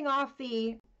smoothing off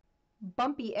the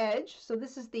bumpy edge. So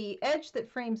this is the edge that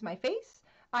frames my face.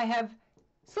 I have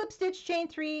slip stitch, chain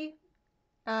 3,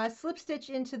 slip stitch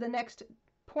into the next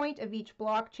point of each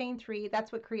block, chain 3.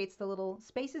 That's what creates the little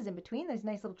spaces in between, those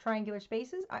nice little triangular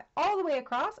spaces. All the way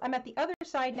across. I'm at the other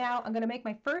side now. I'm going to make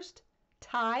my first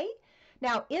tie.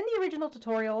 Now, in the original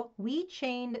tutorial, we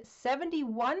chained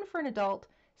 71 for an adult,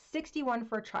 61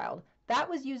 for a child. That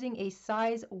was using a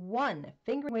size 1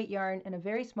 fingering weight yarn and a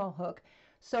very small hook.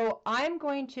 So I'm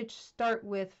going to start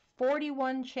with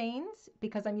 41 chains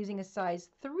because I'm using a size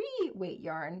 3 weight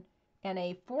yarn and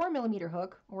a 4mm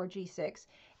hook, or G6.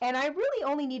 And I really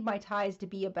only need my ties to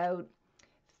be about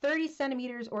 30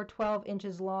 centimeters or 12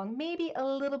 inches long, maybe a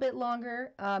little bit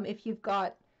longer if you've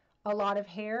got a lot of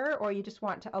hair or you just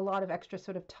want a lot of extra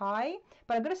sort of tie.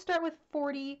 But I'm going to start with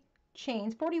 40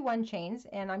 chains, 41 chains,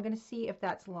 and I'm going to see if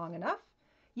that's long enough.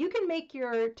 You can make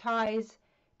your ties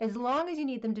as long as you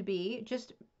need them to be.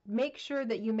 Just make sure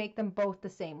that you make them both the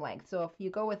same length. So if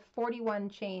you go with 41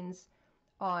 chains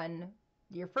on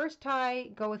your first tie,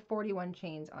 go with 41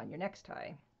 chains on your next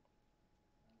tie.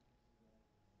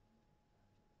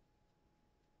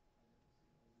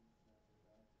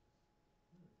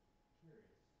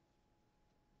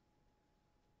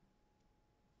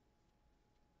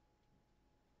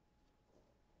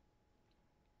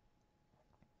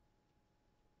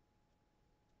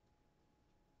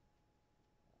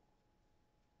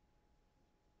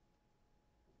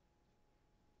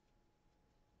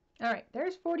 All right,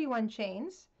 there's 41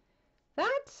 chains.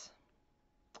 That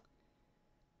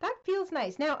feels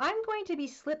nice. Now I'm going to be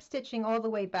slip stitching all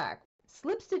the way back.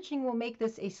 Slip stitching will make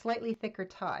this a slightly thicker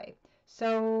tie.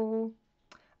 So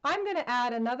I'm going to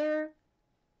add another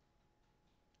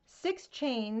 6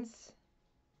 chains,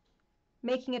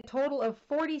 making a total of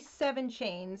 47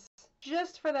 chains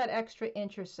just for that extra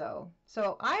inch or so.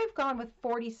 So I've gone with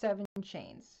 47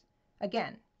 chains.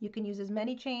 Again, you can use as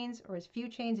many chains or as few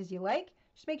chains as you like.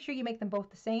 Just make sure you make them both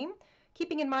the same,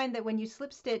 keeping in mind that when you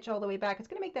slip stitch all the way back, it's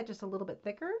going to make that just a little bit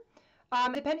thicker.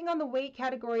 Depending on the weight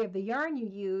category of the yarn you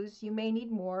use, you may need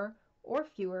more or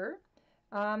fewer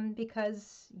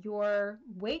because your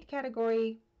weight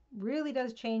category really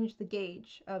does change the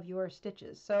gauge of your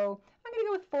stitches. So I'm going to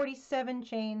go with 47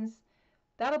 chains.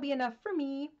 That'll be enough for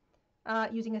me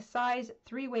using a size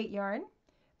 3 weight yarn.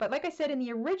 But like I said, in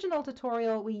the original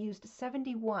tutorial, we used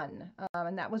 71,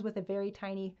 and that was with a very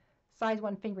tiny size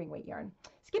 1 fingering weight yarn.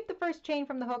 Skip the first chain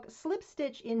from the hook, slip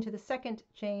stitch into the second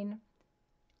chain.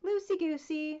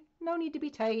 Loosey-goosey, no need to be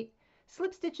tight.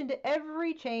 Slip stitch into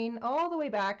every chain all the way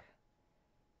back.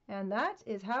 And that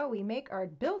is how we make our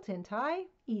built-in tie.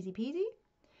 Easy peasy.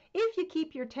 If you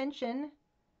keep your tension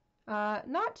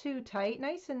not too tight,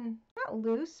 nice and not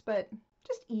loose, but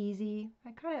just easy.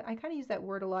 I kind of use that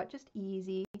word a lot, just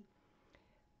easy.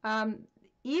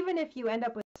 Even if you end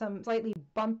up with some slightly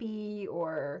bumpy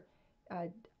or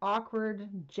awkward,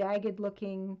 jagged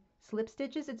looking slip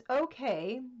stitches, it's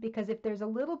okay, because if there's a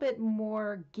little bit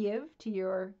more give to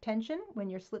your tension when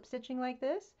you're slip stitching like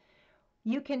this,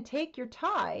 you can take your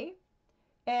tie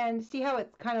and see how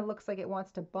it kind of looks like it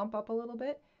wants to bump up a little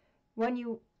bit. When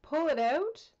you pull it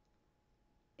out,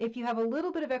 if you have a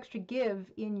little bit of extra give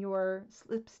in your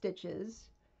slip stitches,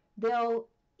 they'll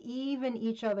even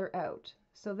each other out.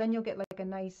 So then you'll get like a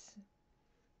nice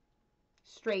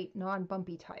straight,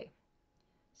 non-bumpy tie.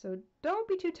 So don't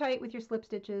be too tight with your slip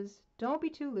stitches. Don't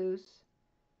be too loose.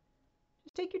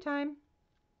 Just take your time.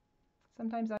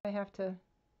 Sometimes I have to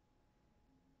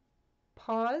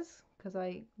pause because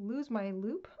I lose my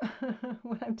loop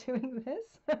when I'm doing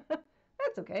this.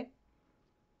 That's okay.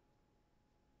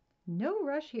 No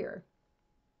rush here.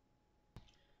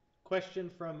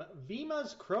 Question from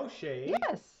Vima's Crochet.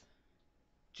 Yes.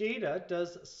 Jayda,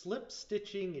 does slip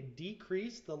stitching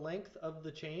decrease the length of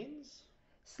the chains?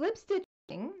 Slip stitching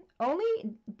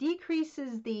only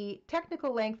decreases the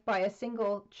technical length by a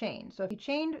single chain. So if you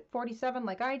chained 47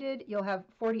 like I did, you'll have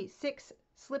 46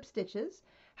 slip stitches.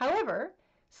 However,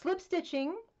 slip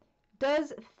stitching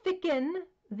does thicken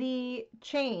the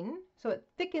chain, so it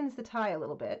thickens the tie a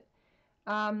little bit,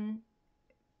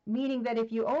 meaning that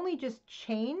if you only just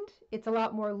chained, it's a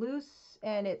lot more loose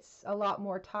and it's a lot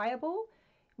more tieable.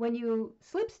 When you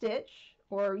slip stitch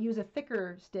or use a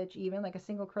thicker stitch, even like a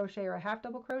single crochet or a half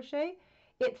double crochet,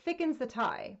 it thickens the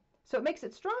tie. So it makes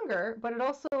it stronger, but it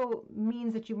also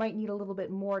means that you might need a little bit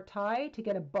more tie to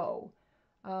get a bow.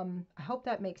 I hope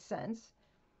that makes sense.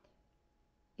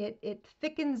 It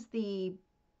thickens the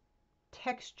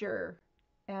texture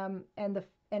and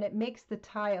it makes the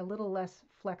tie a little less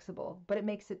flexible, but it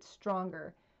makes it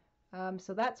stronger.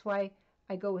 So that's why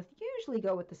I usually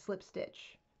go with the slip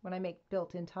stitch when I make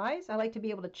built-in ties. I like to be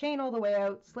able to chain all the way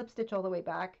out, slip stitch all the way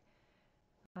back.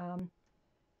 And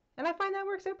I find that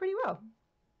works out pretty well.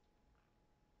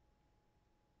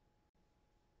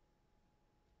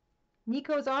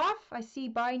 Nico's off. I see.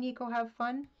 Bye, Nico. Have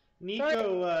fun.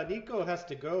 Nico has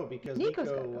to go because Nico's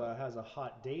Nico has a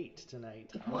hot date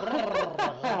tonight.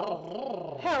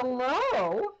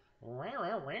 Hello.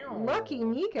 Lucky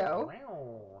Nico.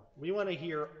 We want to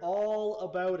hear all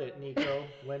about it, Nico,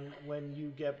 when you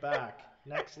get back.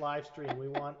 Next live stream, we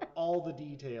want all the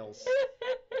details.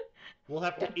 We'll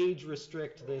have to age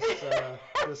restrict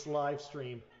this live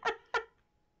stream.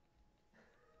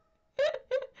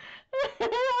 Have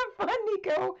fun,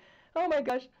 Nico. Oh my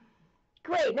gosh.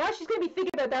 Great. Now she's going to be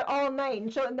thinking about that all night,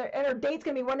 and her date's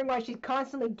going to be wondering why she's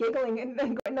constantly giggling and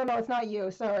going, no, it's not you.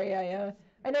 Sorry. I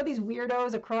know these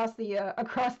weirdos across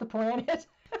the planet.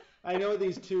 I know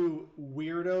these two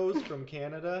weirdos from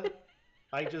Canada.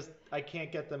 I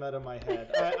can't get them out of my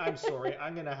head. I'm sorry.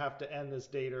 I'm going to have to end this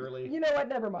date early. You know what?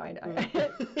 Never mind.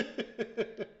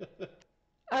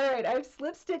 All right, I've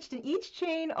slip stitched in each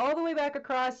chain all the way back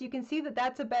across. You can see that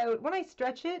that's about, when I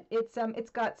stretch it, it's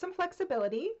got some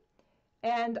flexibility,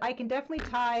 and I can definitely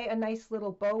tie a nice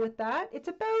little bow with that. It's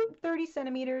about 30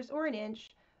 centimeters or an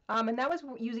inch, and that was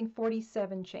using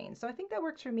 47 chains. So I think that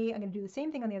works for me. I'm going to do the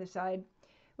same thing on the other side.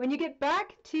 When you get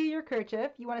back to your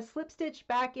kerchief, you want to slip stitch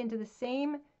back into the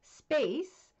same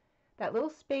space, that little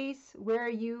space where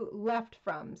you left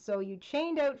from. So you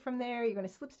chained out from there, you're going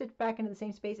to slip stitch back into the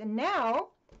same space, and now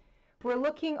we're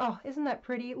looking, oh, isn't that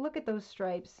pretty? Look at those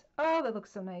stripes. Oh, that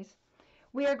looks so nice.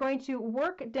 We are going to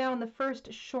work down the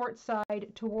first short side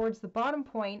towards the bottom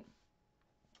point.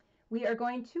 We are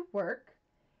going to work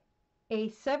a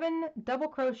 7 double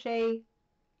crochet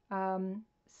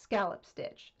scallop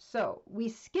stitch. So we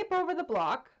skip over the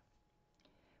block.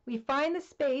 We find the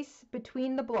space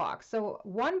between the blocks. So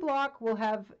one block will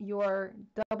have your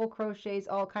double crochets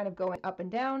all kind of going up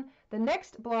and down. The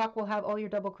next block will have all your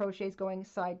double crochets going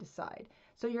side to side.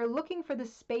 So you're looking for the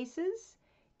spaces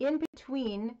in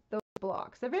between those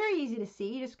blocks. They're very easy to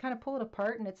see. You just kind of pull it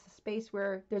apart, and it's a space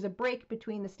where there's a break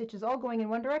between the stitches all going in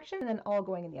one direction and then all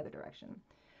going in the other direction.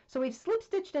 So we've slip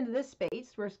stitched into this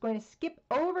space. We're going to skip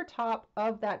over top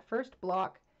of that first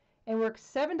block and work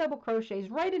 7 double crochets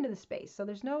right into the space. So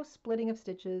there's no splitting of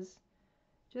stitches,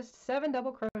 just 7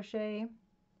 double crochet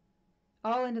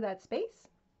all into that space.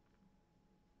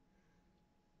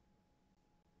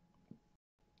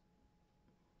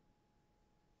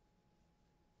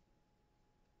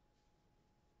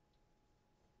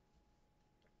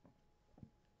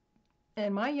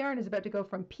 And my yarn is about to go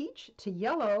from peach to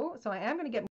yellow, so I am going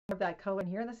to get more of that color in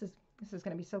here. This is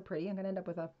going to be so pretty. I'm going to end up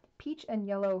with a peach and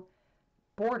yellow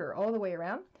border all the way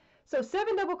around. So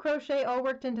 7 double crochet all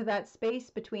worked into that space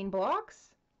between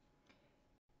blocks.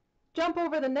 Jump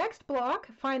over the next block,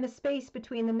 find the space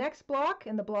between the next block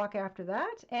and the block after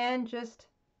that, and just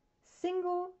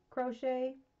single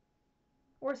crochet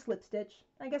or slip stitch.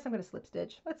 I guess I'm going to slip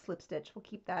stitch. Let's slip stitch. We'll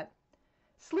keep that.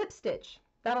 Slip stitch.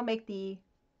 That'll make the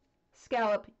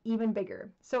scallop even bigger.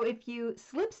 So if you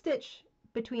slip stitch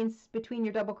between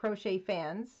your double crochet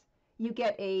fans, you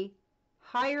get a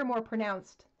higher, more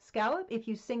pronounced scallop. If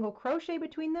you single crochet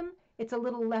between them, it's a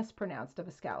little less pronounced of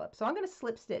a scallop. So I'm going to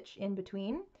slip stitch in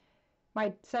between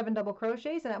my 7 double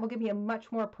crochets, and that will give me a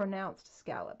much more pronounced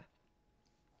scallop.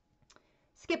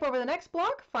 Skip over the next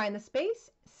block, find the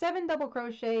space, 7 double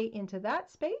crochet into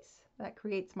that space. That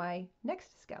creates my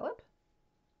next scallop.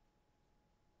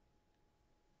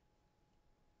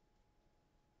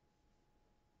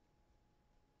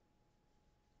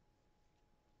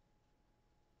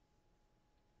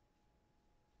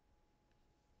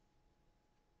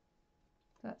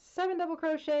 That's 7 double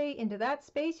crochet into that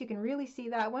space. You can really see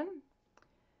that one.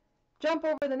 Jump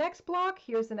over the next block.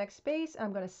 Here's the next space.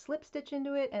 I'm going to slip stitch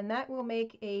into it, and that will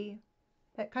make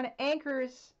that kind of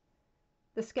anchors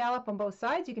the scallop on both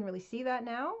sides. You can really see that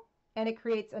now, and it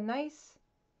creates a nice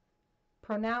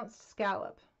pronounced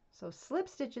scallop. So slip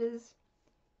stitches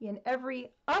in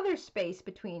every other space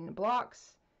between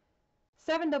blocks,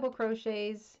 7 double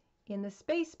crochets in the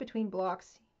space between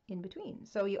blocks in between.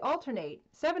 So you alternate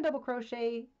 7 double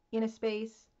crochet in a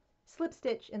space, slip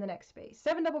stitch in the next space,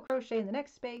 7 double crochet in the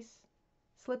next space,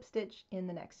 slip stitch in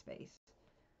the next space.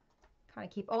 Kind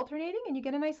of keep alternating, and you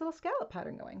get a nice little scallop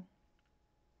pattern going.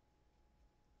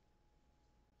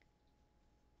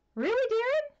 Really,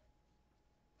 Darren?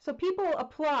 So people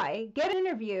apply, get an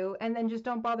interview, and then just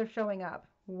don't bother showing up.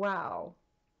 Wow.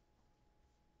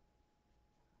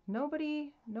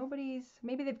 Maybe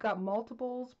they've got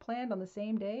multiples planned on the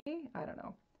same day. I don't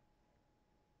know.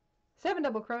 7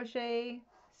 double crochet,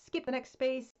 skip the next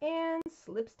space, and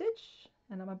slip stitch.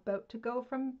 And I'm about to go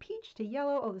from peach to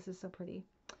yellow. Oh, this is so pretty.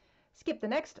 skip the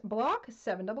next block,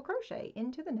 7 double crochet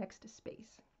into the next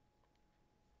space.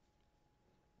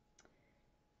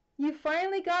 You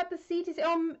finally got the CTC.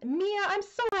 Oh, Mia, I'm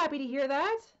so happy to hear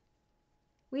that.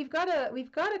 We've got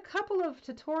a couple of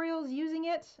tutorials using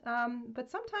it, but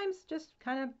sometimes just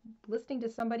kind of listening to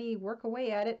somebody work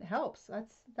away at it helps.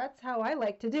 That's how I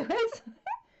like to do it.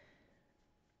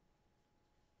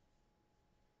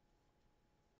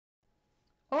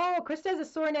 Oh, Krista has a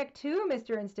sore neck too,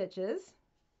 Mr. InStitches.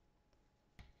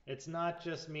 It's not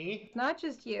just me. It's not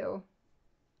just you.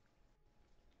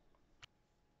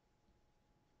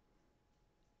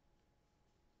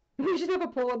 We should have a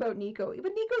poll about Nico,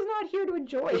 but Nico's not here to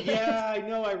enjoy it. Yeah, I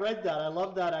know. I read that. I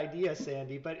love that idea,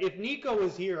 Sandy. But if Nico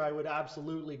was here, I would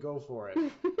absolutely go for it.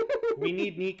 We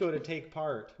need Nico to take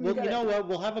part. Well, you know what?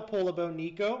 We'll have a poll about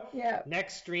Nico. Yeah.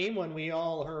 Next stream when we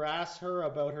all harass her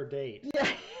about her date. Yeah.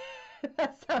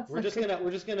 That sounds we're just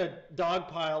gonna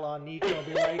dogpile on Nico and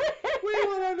be like, we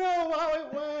want to know how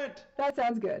it went. That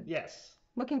sounds good. Yes.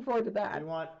 Looking forward to that. We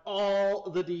want all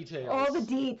the details. All the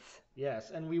deets. Yes,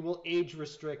 and we will age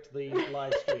restrict the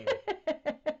live stream.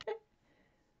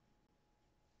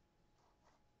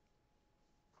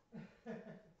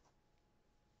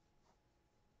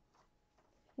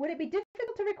 Would it be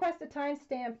difficult to request a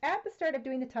timestamp at the start of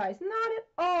doing the ties? Not at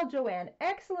all, Joanne.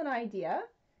 Excellent idea.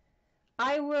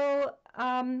 I will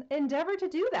endeavor to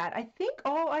do that. I think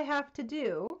all I have to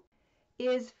do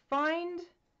is find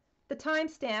the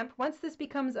timestamp. Once this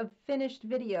becomes a finished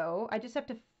video, I just have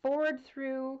to forward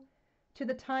through to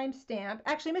the timestamp.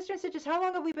 Actually, Mr. InStitches, how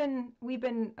long have we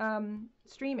been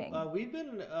streaming? We've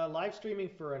been live streaming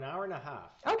for an hour and a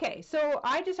half. Okay, so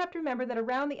I just have to remember that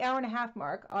around the hour and a half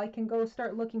mark, I can go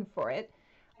start looking for it.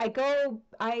 I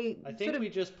think we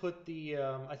just put the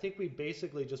I think we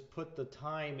basically just put the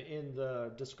time in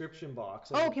the description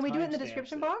box. Oh, can we do it in the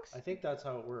description box? I think that's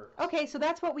how it works. Okay, so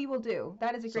that's what we will do.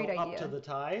 That is a great idea. Up to the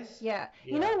ties? Yeah.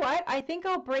 You know what? I think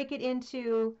I'll break it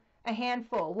into a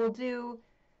handful. We'll do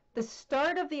the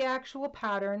start of the actual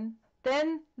pattern,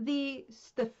 then the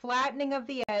flattening of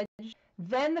the edge,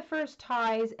 then the first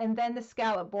ties, and then the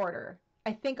scallop border.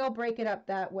 I think I'll break it up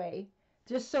that way.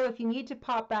 Just so if you need to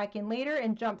pop back in later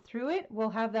and jump through it, we'll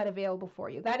have that available for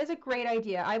you. That is a great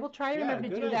idea. I will try to remember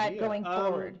to do that going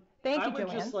forward. Thank you, Joanne. I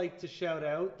would just like to shout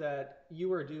out that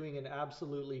you are doing an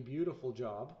absolutely beautiful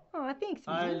job. Oh, thanks,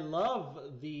 man. I love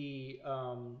the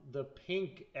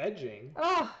pink edging.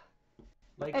 Oh,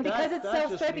 like and because it's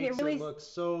self-striping, it really looks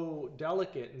so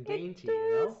delicate and dainty. It does.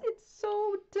 You know? It's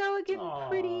so delicate and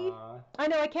pretty. I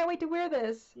know. I can't wait to wear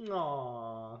this.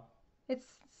 Aww. It's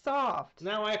soft.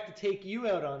 Now I have to take you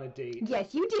out on a date.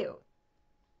 Yes, you do.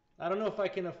 I don't know if I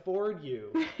can afford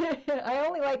you. I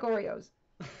only like Oreos.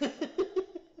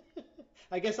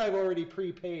 I guess I've already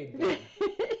prepaid then.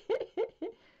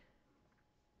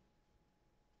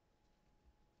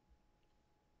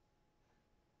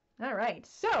 All right,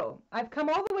 so I've come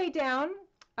all the way down.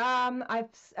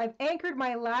 I've anchored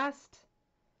my last.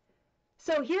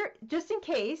 So here, just in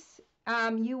case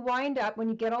you wind up when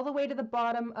you get all the way to the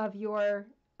bottom of your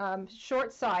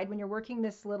short side when you're working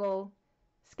this little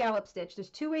scallop stitch. There's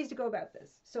two ways to go about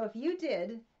this. So if you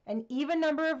did an even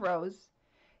number of rows,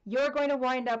 you're going to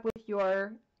wind up with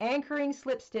your anchoring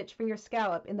slip stitch for your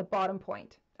scallop in the bottom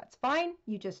point. That's fine.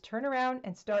 You just turn around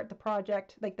and start the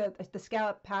project, like the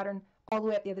scallop pattern, all the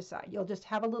way up the other side. You'll just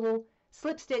have a little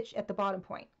slip stitch at the bottom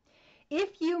point.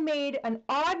 If you made an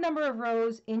odd number of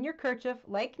rows in your kerchief,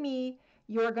 like me,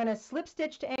 you're going to slip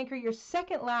stitch to anchor your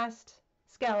second last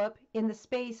scallop in the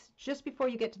space just before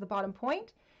you get to the bottom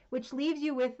point, which leaves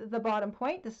you with the bottom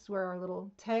point. This is where our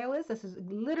little tail is. This is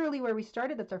literally where we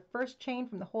started. That's our first chain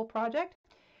from the whole project.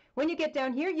 When you get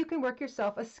down here, you can work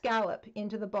yourself a scallop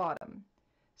into the bottom.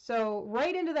 So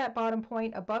right into that bottom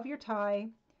point above your tie,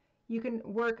 you can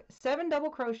work 7 double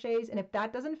crochets, and if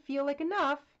that doesn't feel like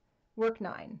enough, work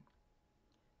 9.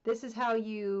 This is how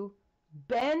you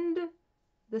bend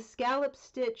the scallop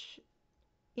stitch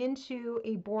into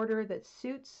a border that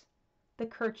suits the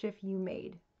kerchief you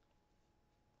made.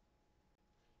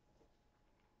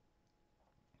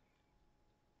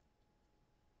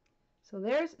 So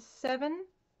there's 7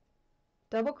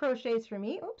 double crochets for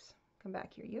me. Oops, come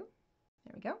back here, you.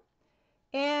 There we go.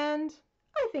 And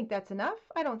I think that's enough.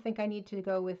 I don't think I need to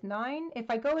go with 9. If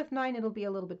I go with 9, it'll be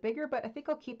a little bit bigger, but I think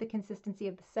I'll keep the consistency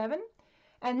of the 7.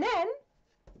 And then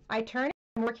I turn it.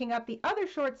 I'm working up the other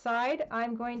short side.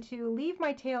 I'm going to leave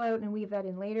my tail out and weave that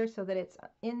in later so that it's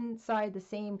inside the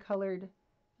same colored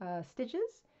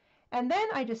stitches. And then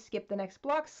I just skip the next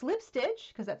block, slip stitch,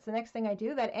 because that's the next thing I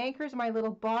do. That anchors my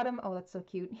little bottom, oh, that's so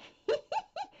cute.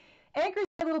 Anchors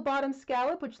my little bottom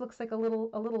scallop, which looks like a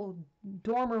little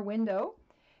dormer window.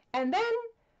 And then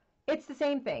it's the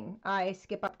same thing. I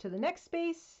skip up to the next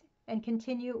space and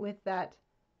continue with that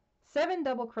 7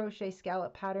 double crochet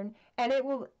scallop pattern, and it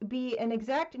will be an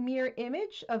exact mirror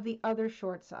image of the other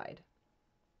short side.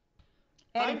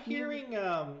 And I'm hearing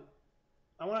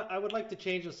I would like to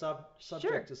change the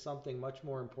subject to something much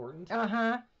more important.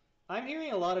 I'm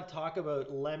hearing a lot of talk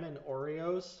about lemon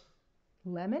Oreos.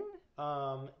 Lemon?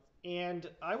 And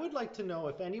I would like to know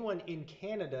if anyone in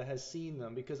Canada has seen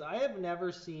them, because I have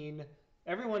never seen,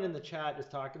 everyone in the chat is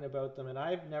talking about them, and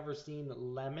I've never seen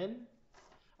lemon.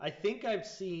 I think I've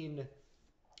seen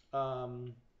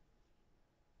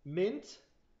mint,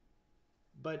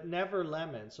 but never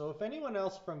lemon. So if anyone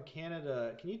else from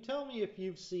Canada, can you tell me if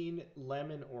you've seen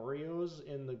lemon Oreos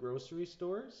in the grocery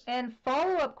stores? And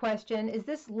follow-up question, is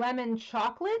this lemon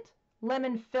chocolate?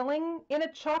 Lemon filling in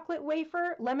a chocolate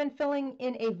wafer? Lemon filling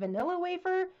in a vanilla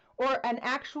wafer? Or an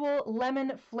actual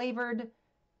lemon-flavored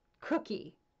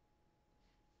cookie?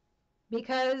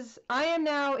 Because I am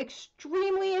now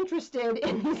extremely interested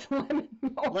in these lemon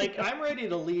Oreos. Like, I'm ready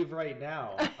to leave right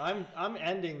now. I'm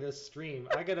ending this stream.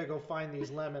 I gotta go find these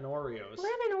lemon Oreos.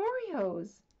 Lemon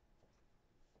Oreos.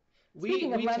 We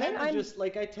tend to just,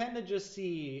 like, I tend to just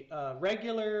see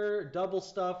regular double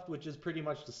stuffed, which is pretty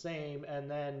much the same,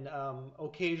 and then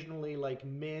occasionally like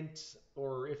mint,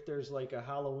 or if there's like a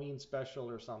Halloween special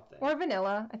or something. Or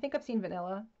vanilla. I think I've seen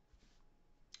vanilla.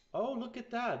 Oh, look at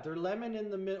that. They're lemon in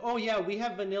the middle. Oh, yeah, we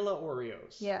have vanilla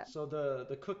Oreos. Yeah. So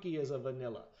the cookie is a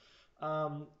vanilla.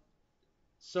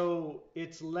 So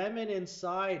it's lemon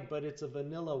inside, but it's a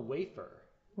vanilla wafer.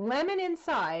 Lemon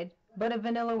inside, but a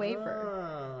vanilla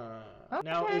wafer. Okay.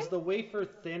 Now, is the wafer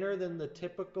thinner than the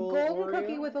typical golden Oreo?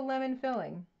 Cookie with a lemon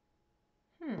filling.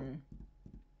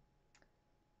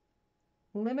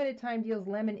 Limited time deals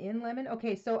lemon in lemon.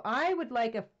 Okay, so I would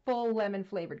like a full lemon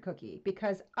flavored cookie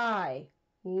because I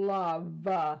love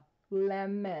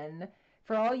lemon.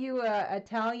 For all you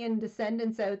Italian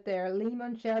descendants out there,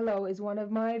 limoncello is one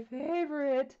of my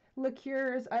favorite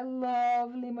liqueurs. I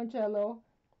love limoncello.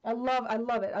 I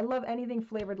love it. I love anything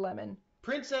flavored lemon.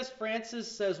 Princess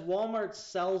Francis says Walmart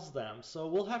sells them, so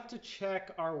we'll have to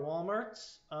check our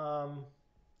Walmarts.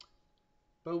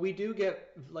 But we do get,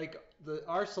 like,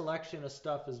 our selection of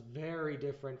stuff is very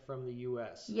different from the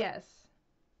US. Yes.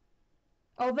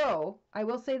 Although, I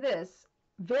will say this,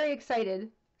 very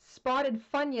excited, spotted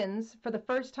Funyuns for the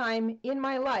first time in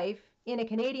my life in a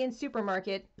Canadian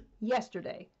supermarket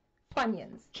yesterday.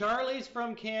 Funyuns. Charlie's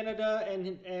from Canada,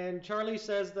 and Charlie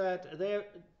says that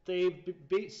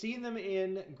they've seen them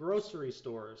in grocery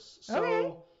stores. So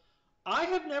okay. I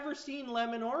have never seen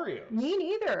lemon Oreos. Me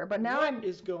neither, but now what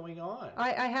is going on?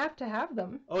 I have to have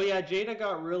them. Oh yeah, Jayda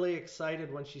got really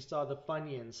excited when she saw the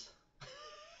Funyuns.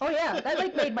 Oh yeah, that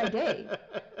like made my day.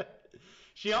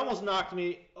 She almost knocked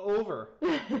me over,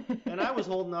 and I was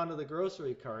holding on to the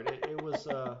grocery cart. It was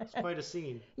quite a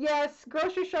scene. Yes,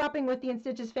 grocery shopping with the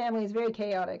InStitches family is very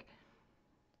chaotic.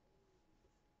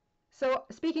 So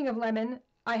speaking of lemon,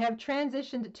 I have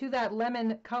transitioned to that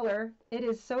lemon color. It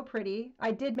is so pretty.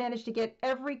 I did manage to get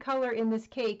every color in this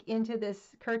cake into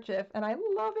this kerchief, and I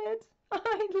love it.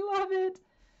 I love it.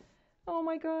 Oh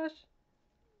my gosh.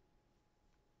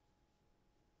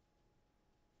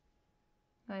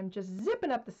 I'm just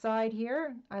zipping up the side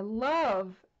here. I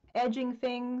love edging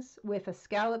things with a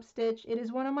scallop stitch. It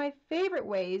is one of my favorite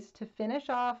ways to finish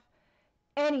off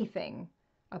anything.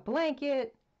 A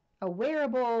blanket, a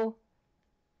wearable.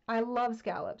 I love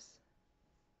scallops.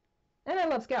 And I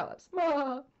love scallops.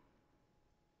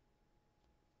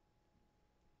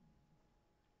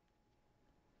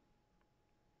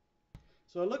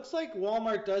 So it looks like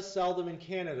Walmart does sell them in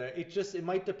Canada. It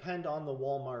might depend on the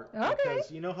Walmart. Okay. Because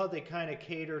you know how they kind of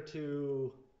cater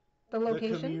to the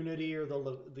location, the community, or the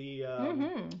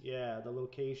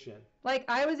location. Like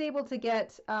I was able to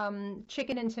get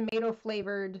chicken and tomato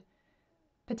flavored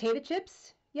potato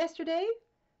chips yesterday,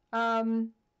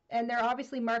 and they're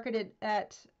obviously marketed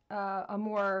at a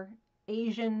more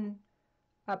Asian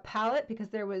palette because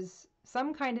there was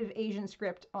some kind of Asian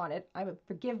script on it.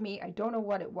 Forgive me, I don't know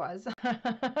what it was.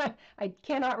 I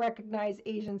cannot recognize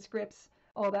Asian scripts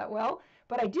all that well,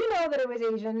 but I do know that it was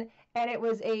Asian, and it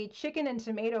was a chicken and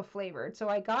tomato flavored. So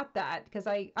I got that because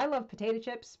I love potato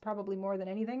chips probably more than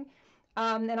anything.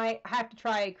 And I have to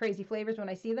try crazy flavors when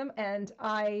I see them, and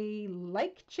I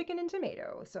like chicken and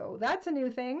tomato. So that's a new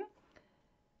thing.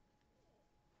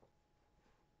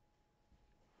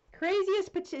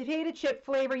 Craziest potato chip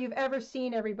flavor you've ever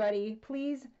seen, everybody.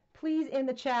 Please in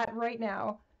the chat right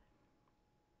now.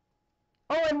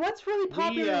 Oh, and what's really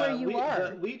popular where you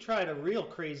are? We tried a real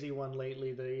crazy one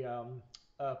lately, the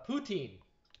poutine.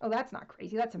 Oh, that's not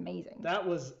crazy. That's amazing. That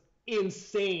was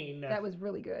Insane. That was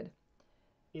really good.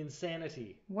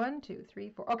 Insanity. 1, 2, 3,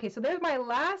 4. Okay, so there's my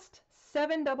last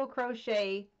 7 double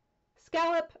crochet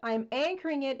scallop. I'm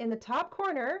anchoring it in the top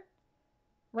corner,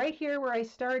 right here where I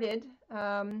started.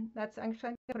 That's actually,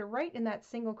 I'm going to put it right in that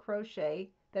single crochet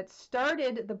that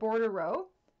started the border row.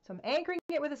 So I'm anchoring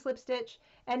it with a slip stitch,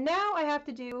 and now I have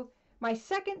to do my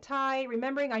second tie,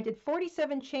 remembering I did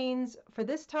 47 chains for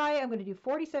this tie. I'm going to do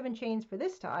 47 chains for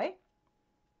this tie.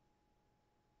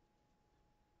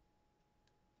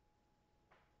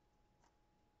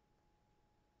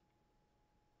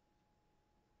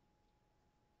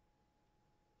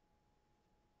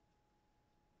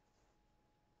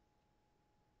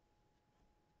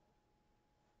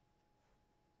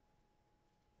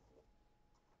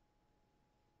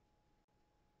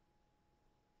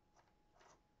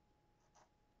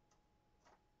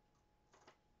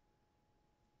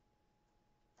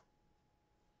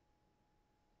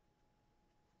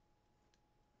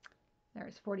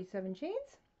 There's 47 chains.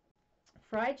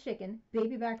 Fried chicken,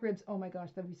 baby back ribs. Oh my gosh,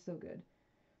 that'd be so good.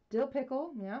 Dill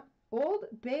pickle, yeah. Old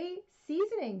Bay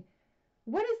seasoning.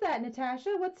 What is that, Natasha?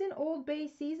 What's in Old Bay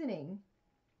seasoning?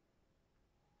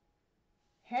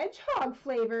 Hedgehog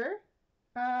flavor.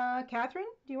 Catherine,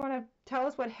 do you want to tell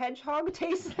us what hedgehog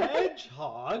tastes like?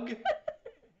 Hedgehog?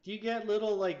 Do you get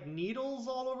little like needles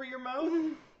all over your mouth?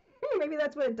 Maybe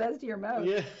that's what it does to your mouth.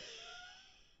 Yeah.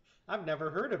 I've never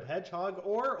heard of hedgehog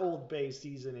or Old Bay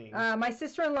seasoning. My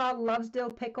sister-in-law loves dill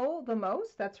pickle the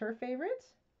most. That's her favorite.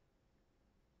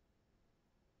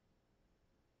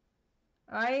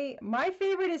 My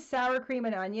favorite is sour cream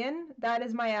and onion. That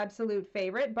is my absolute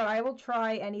favorite, but I will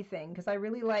try anything because I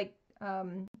really like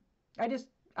I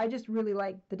just really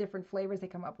like the different flavors they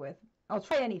come up with. I'll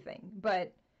try anything,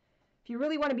 but if you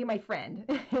really want to be my friend,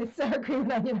 sour cream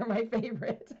and onion are my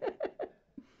favorite.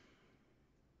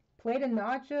 Plate of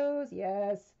nachos,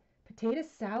 yes. Potato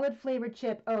salad flavored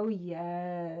chip. Oh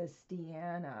yes,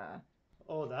 Deanna.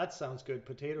 Oh, that sounds good.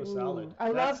 Potato salad. I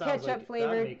love ketchup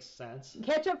flavored. That makes sense.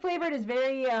 Ketchup flavored is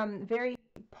very very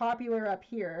popular up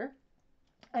here.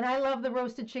 And I love the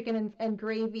roasted chicken and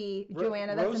gravy,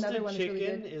 Joanna. That's another one that's really good.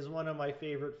 Roasted chicken is one of my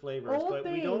favorite flavors, but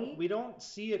we don't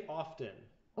see it often.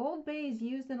 Old Bay is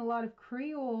used in a lot of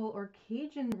Creole or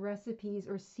Cajun recipes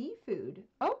or seafood.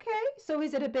 Okay, so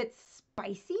is it a bit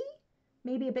spicy?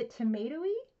 Maybe a bit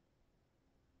tomatoey?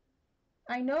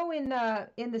 I know in the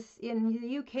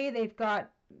UK they've got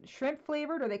shrimp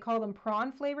flavored, or they call them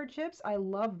prawn flavored chips. I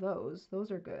love those. Those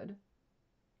are good.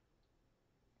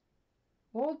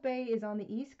 Old Bay is on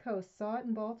the East Coast. Saw it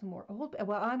in Baltimore.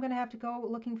 Well, I'm going to have to go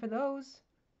looking for those.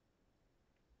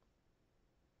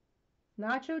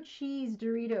 Nacho cheese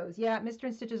Doritos. Yeah, Mr.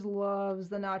 InStitches loves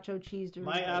the nacho cheese Doritos.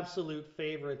 My absolute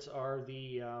favorites are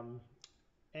the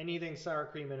anything sour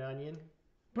cream and onion.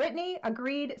 Brittany,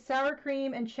 agreed. Sour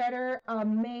cream and cheddar,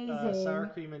 amazing.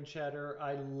 Sour cream and cheddar.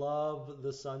 I love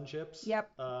the sun chips. Yep.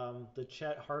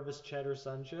 The Harvest cheddar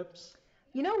sun chips.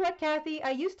 You know what, Kathy?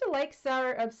 I used to like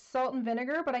salt and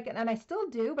vinegar, but I still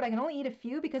do, but I can only eat a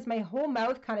few because my whole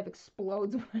mouth kind of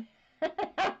explodes.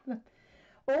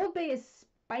 Old Bay is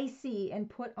spicy and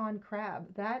put on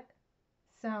crab. That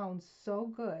sounds so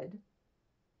good.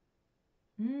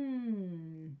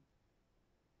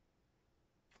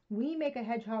 We make a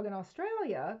hedgehog in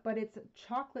Australia, but it's a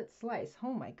chocolate slice.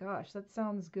 Oh my gosh, that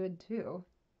sounds good too.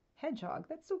 Hedgehog,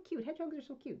 that's so cute. Hedgehogs are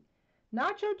so cute.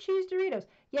 Nacho cheese Doritos.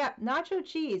 Yeah, nacho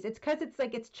cheese. It's because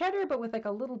it's cheddar, but with like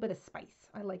a little bit of spice.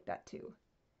 I like that too.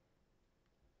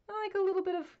 I like a little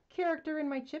bit of character in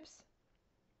my chips.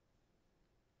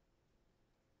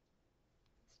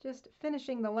 It's just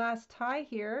finishing the last tie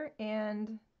here,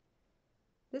 and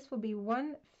this will be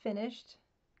one finished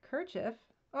kerchief.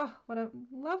 Oh, what a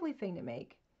lovely thing to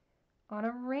make on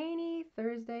a rainy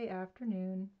Thursday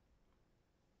afternoon.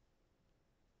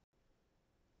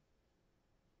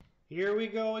 Here we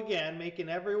go again, making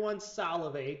everyone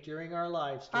salivate during our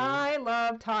live stream. I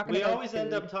love talking about food. We always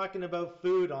end up talking about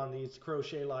food on these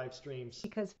crochet live streams.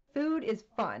 Because food is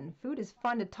fun. Food is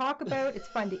fun to talk about. It's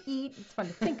fun to eat. It's fun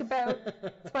to think about.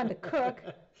 It's fun to cook.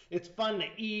 It's fun to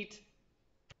eat.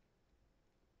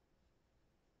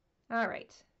 All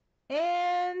right.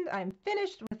 And I'm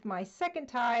finished with my second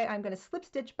tie. I'm going to slip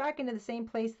stitch back into the same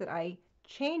place that I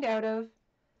chained out of.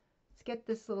 Let's get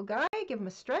this little guy, give him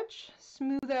a stretch,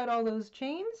 smooth out all those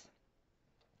chains.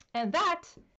 And that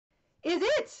is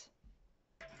it.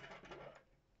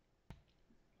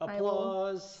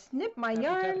 Applause. Snip my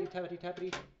yarn. Tappity, tappity,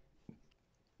 tappity.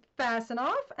 Fasten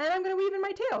off, and I'm going to weave in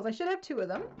my tails. I should have two of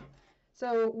them.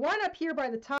 So one up here by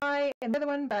the tie, and the other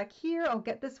one back here. I'll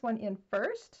get this one in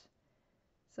first.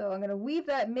 So I'm going to weave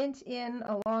that mint in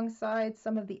alongside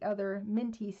some of the other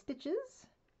minty stitches.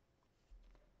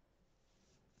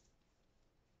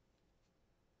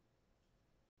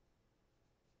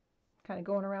 Kind of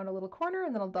going around a little corner,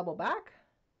 and then I'll double back.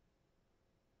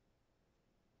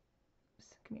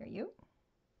 Oops, come here, you.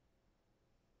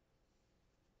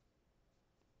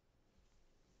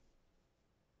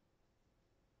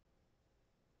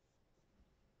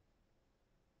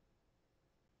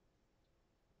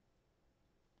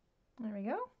 There we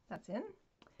go, that's in.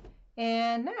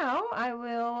 And now I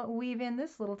will weave in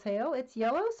this little tail. It's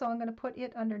yellow, so I'm going to put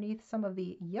it underneath some of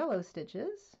the yellow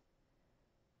stitches.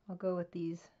 I'll go with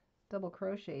these double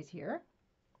crochets here.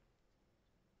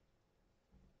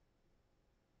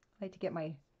 I like to get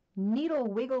my needle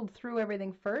wiggled through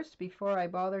everything first before I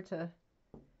bother to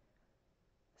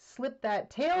slip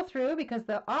that tail through, because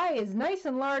the eye is nice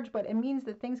and large, but it means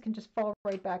that things can just fall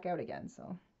right back out again.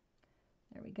 So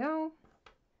there we go.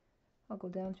 I'll go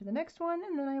down to the next one,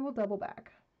 and then I will double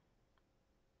back.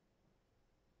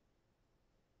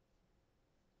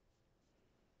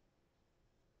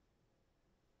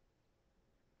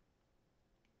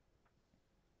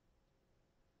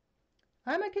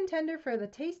 I'm a contender for the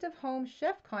Taste of Home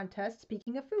Chef Contest.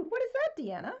 Speaking of food, what is that,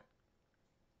 Deanna?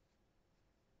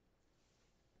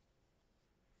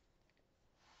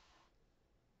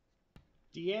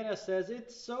 Deanna says,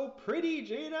 it's so pretty,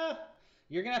 Jayda.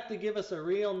 You're going to have to give us a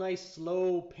real nice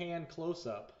slow pan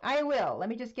close-up. I will. Let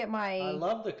me just get my... I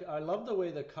love the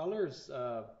way the colors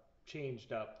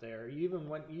changed up there. You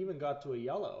even got to a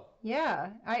yellow.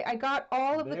 Yeah, I got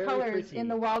all of the colors pretty in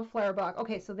the wildflower box.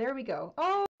 Okay, so there we go.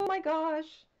 Oh my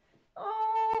gosh.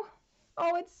 Oh,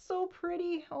 it's so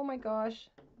pretty. Oh my gosh.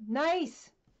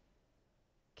 Nice.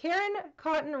 Karen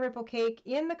Cotton Ripple Cake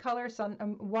in the color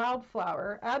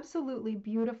Wildflower. Absolutely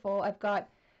beautiful. I've got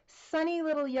sunny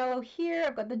little yellow here.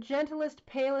 I've got the gentlest,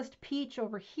 palest peach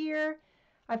over here.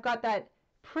 I've got that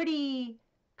pretty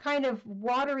kind of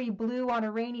watery blue on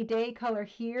a rainy day color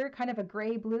here, kind of a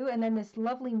gray blue, and then this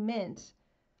lovely mint.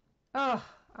 Oh,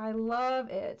 I love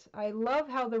it. I love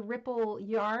how the ripple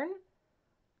yarn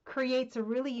creates a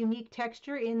really unique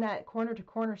texture in that corner to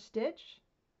corner stitch.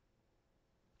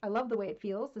 I love the way it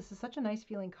feels. This is such a nice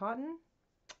feeling cotton.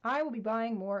 I will be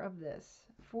buying more of this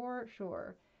for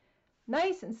sure.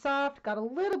 Nice and soft, got a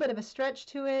little bit of a stretch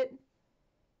to it.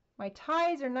 My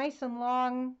ties are nice and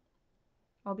long.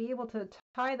 I'll be able to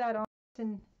tie that on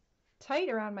and tight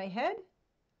around my head.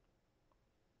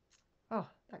 Oh,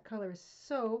 that color is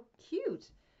so cute.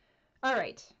 All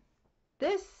right,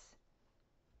 this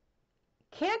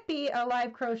can't be a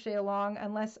live crochet along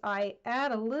unless I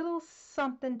add a little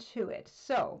something to it.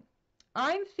 So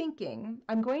I'm thinking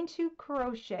I'm going to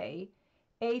crochet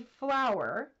a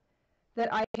flower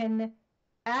that I can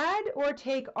add or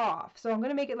take off. So I'm going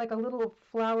to make it like a little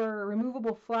flower,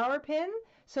 removable flower pin,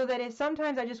 so that if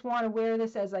sometimes I just want to wear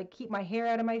this as I keep my hair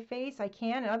out of my face, I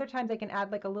can. And other times I can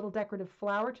add like a little decorative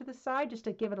flower to the side just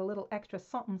to give it a little extra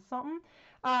something something.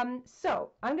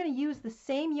 So I'm going to use the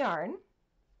same yarn,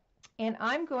 and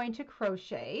I'm going to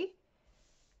crochet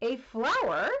a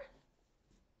flower.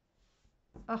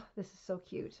 Oh, this is so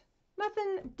cute.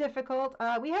 Nothing difficult.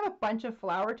 We have a bunch of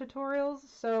flower tutorials,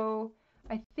 so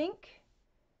I think,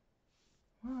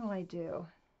 what will I do?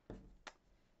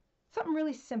 Something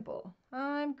really simple.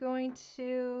 I'm going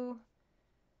to,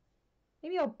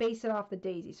 maybe I'll base it off the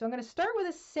daisy. So I'm going to start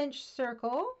with a cinch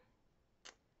circle,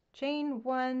 chain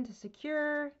 1 to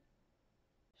secure.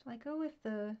 Shall I go with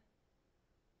the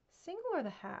single or the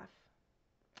half?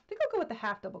 I think I'll go with the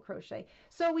half double crochet.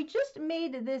 So we just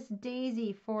made this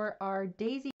daisy for our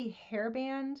daisy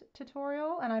hairband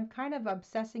tutorial, and I'm kind of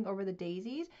obsessing over the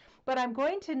daisies, but I'm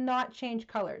going to not change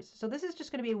colors. So this is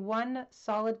just going to be one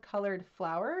solid colored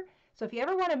flower. So if you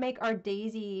ever want to make our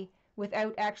daisy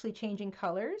without actually changing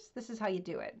colors, this is how you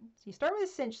do it. So you start with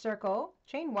a cinch circle,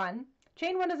 chain 1.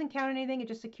 Chain 1 doesn't count anything, it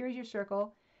just secures your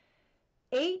circle.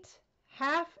 8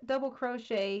 half double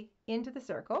crochet into the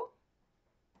circle.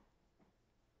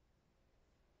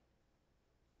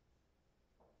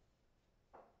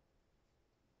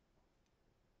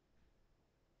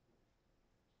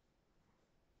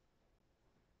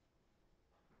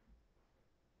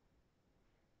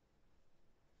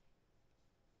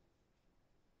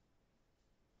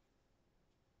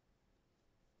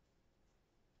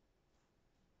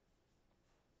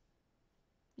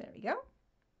 There we go.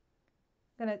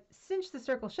 I'm going to cinch the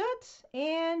circle shut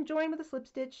and join with a slip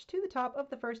stitch to the top of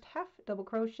the first half double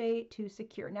crochet to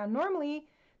secure. Now normally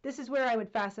this is where I would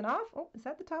fasten off. Oh, is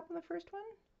that the top of the first one?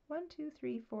 1, 2,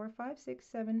 3, 4, 5, 6,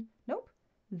 7. Nope.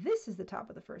 This is the top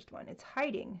of the first one. It's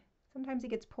hiding. Sometimes it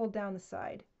gets pulled down the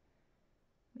side.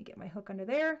 Let me get my hook under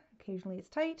there. Occasionally it's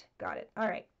tight. Got it. All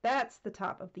right, that's the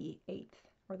top of the 8th,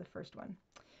 or the first one.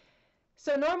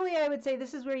 So normally I would say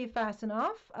this is where you fasten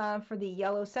off for the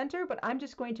yellow center, but I'm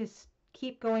just going to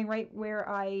keep going right where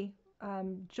I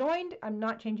joined. I'm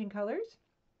not changing colors.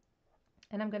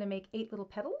 And I'm going to make 8 little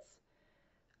petals.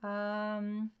 So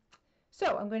I'm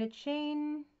going to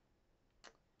chain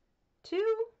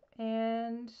 2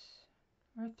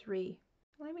 or 3.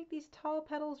 Will I make these tall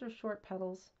petals or short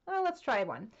petals? Oh, let's try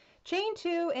one. Chain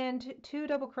 2 and 2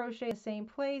 double crochet in the same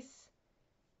place.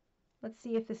 Let's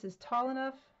see if this is tall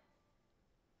enough.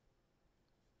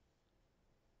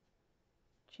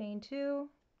 Chain 2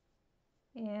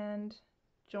 and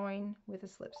join with a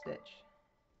slip stitch.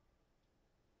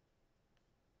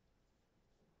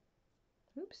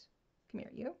 Oops, come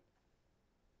here, you.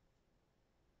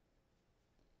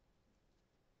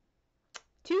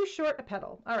 2 short a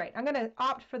petal. All right, I'm going to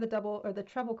opt for the double or the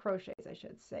treble crochets, I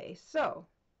should say. So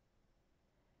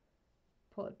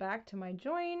pull it back to my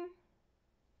join.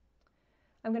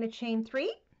 I'm going to chain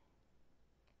 3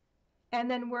 and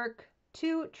then work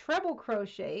 2 treble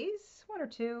crochets, 1 or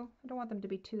 2. I don't want them to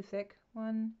be too thick.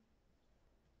 1.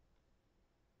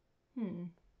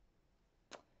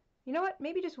 You know what?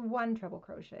 Maybe just 1 treble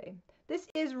crochet. This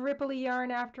is ripply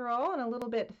yarn after all and a little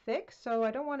bit thick, so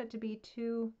I don't want it to be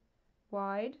too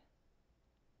wide.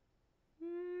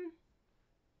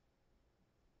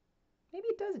 Maybe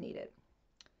it does need it.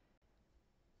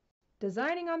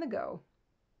 Designing on the go.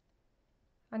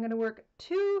 I'm going to work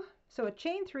 2, so a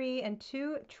chain 3 and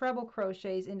 2 treble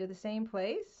crochets into the same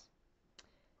place.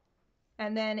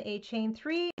 And then a chain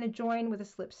 3 and a join with a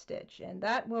slip stitch. And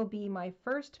that will be my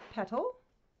first petal.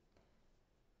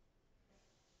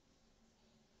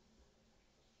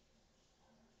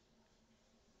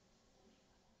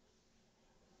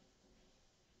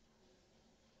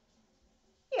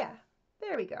 Yeah,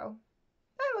 there we go.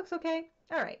 That looks okay.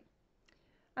 All right.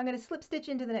 I'm going to slip stitch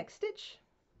into the next stitch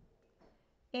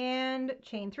and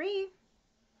chain 3,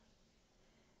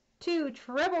 2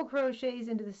 treble crochets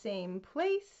into the same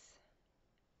place,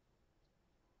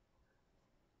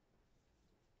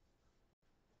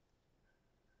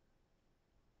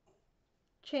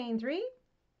 chain 3,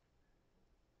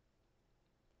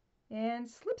 and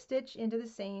slip stitch into the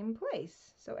same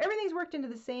place. So everything's worked into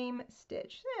the same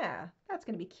stitch. Yeah, that's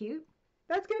going to be cute.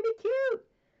 That's going to be cute.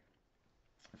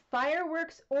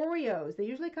 Fireworks Oreos. They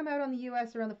usually come out on the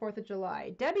US around the 4th of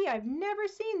July. Debbie, I've never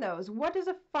seen those. What does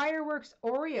a fireworks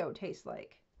Oreo taste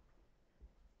like?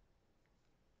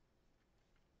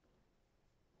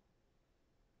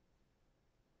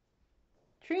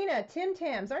 Trina, Tim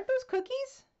Tams, aren't those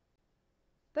cookies?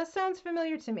 That sounds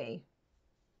familiar to me.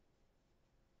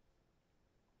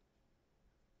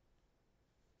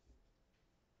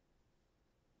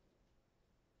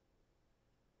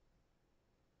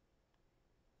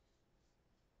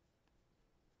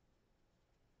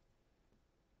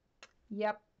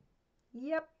 Yep,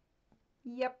 yep,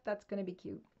 yep, that's going to be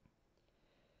cute.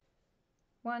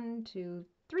 1, 2,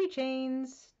 3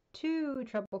 chains, 2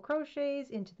 treble crochets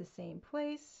into the same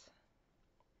place.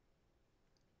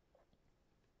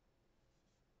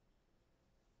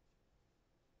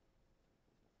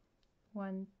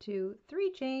 One, 2,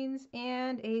 3 chains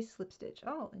and a slip stitch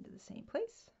all into the same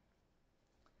place.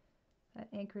 That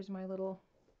anchors my little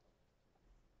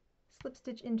slip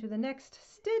stitch into the next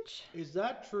stitch. Is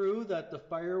that true that the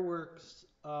fireworks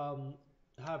have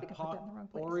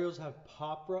Oreos have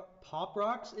pop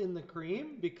rocks in the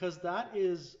cream? Because that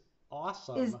is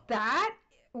awesome. Is that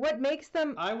what makes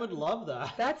them? I would love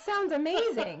that. That sounds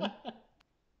amazing.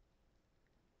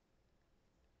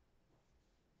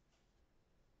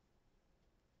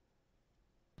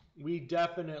 We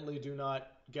definitely do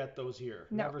not get those here.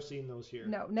 No. Never seen those here.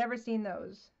 No, never seen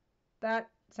those.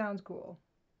 That sounds cool.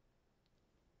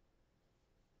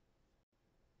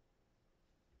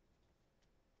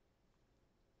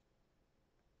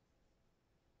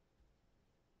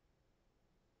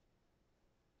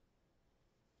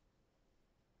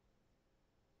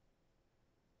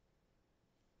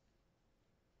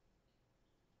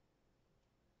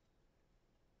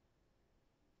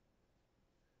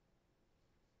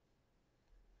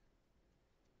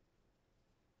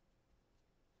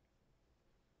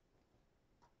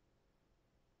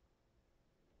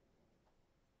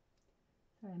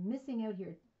 I'm missing out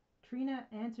here. Trina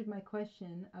answered my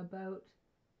question about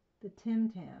the Tim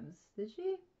Tams. Did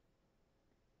she?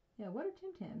 Yeah, what are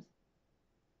Tim Tams?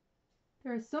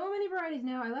 There are so many varieties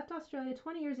now. I left Australia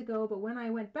 20 years ago, but when I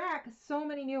went back, so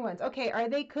many new ones. Okay, are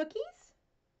they cookies?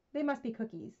 They must be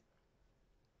cookies.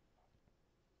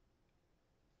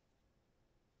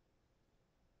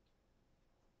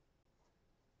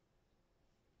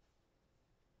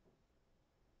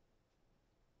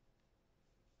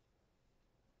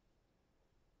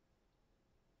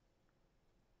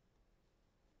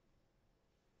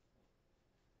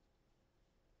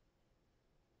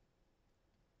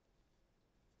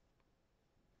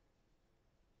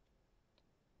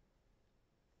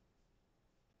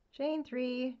 chain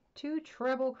 3, 2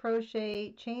 treble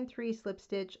crochet, chain 3 slip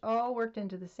stitch, all worked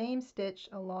into the same stitch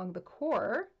along the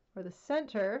core or the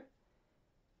center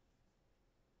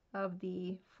of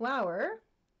the flower,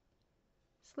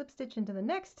 slip stitch into the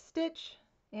next stitch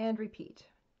and repeat.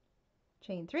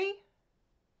 Chain 3,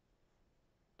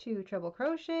 2 treble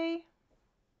crochet,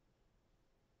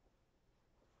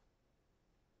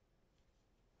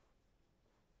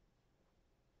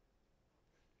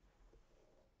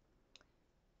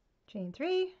 chain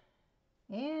 3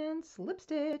 and slip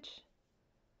stitch,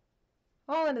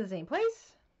 all into the same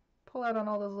place. Pull out on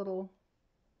all those little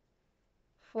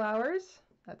flowers.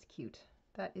 That's cute.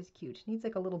 That is cute. Needs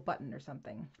like a little button or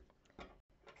something.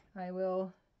 I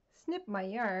will snip my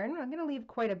yarn. I'm going to leave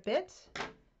quite a bit.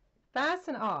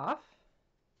 Fasten off.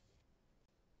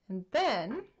 And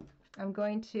then I'm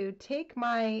going to take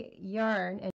my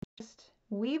yarn and just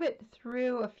weave it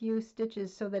through a few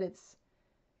stitches so that it's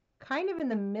kind of in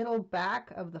the middle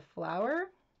back of the flower.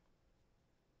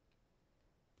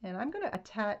 And I'm going to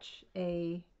attach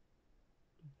a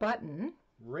button.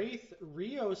 Wraith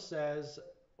Rio says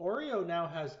Oreo now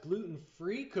has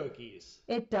gluten-free cookies.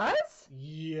 It does?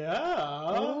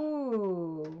 Yeah.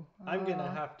 Ooh. I'm going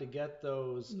to have to get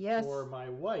those for my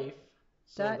wife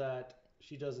so that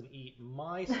she doesn't eat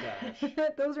my stash.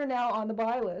 Those are now on the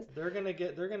buy list. They're going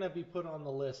to be put on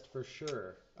the list for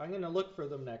sure. I'm going to look for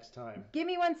them next time. Give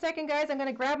me 1 second, guys. I'm going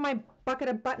to grab my bucket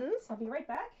of buttons. I'll be right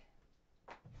back.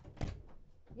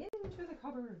 Into the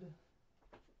cupboard.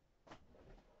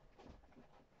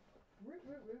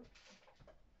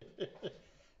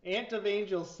 Aunt of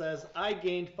Angels says, I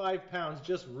gained 5 pounds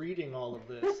just reading all of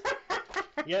this.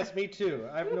 Yes, me too.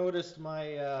 I've noticed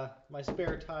my my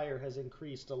spare tire has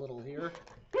increased a little here.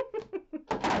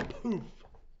 Poof.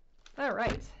 All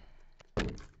right.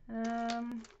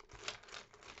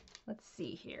 Let's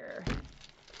see here.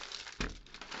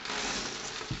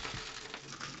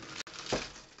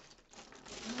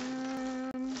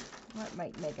 What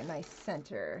might make a nice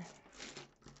center?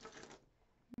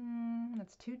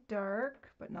 That's too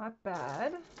dark, but not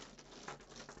bad.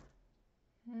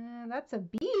 That's a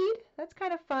bead. That's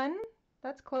kind of fun.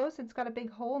 That's close. It's got a big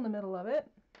hole in the middle of it.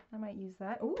 I might use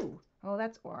that. Ooh, oh,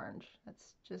 that's orange.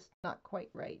 That's just not quite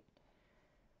right.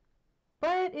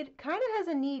 But it kind of has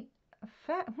a neat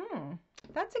effect.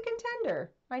 That's a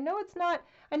contender. I know it's not.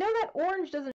 I know that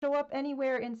orange doesn't show up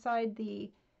anywhere inside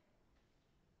the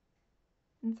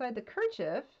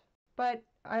kerchief, but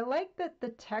I like that the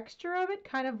texture of it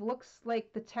kind of looks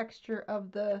like the texture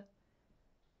of the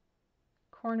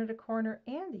corner to corner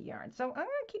and the yarn. So I'm going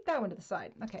to keep that one to the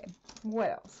side. Okay,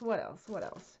 what else? What else? What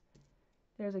else?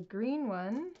 There's a green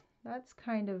one. That's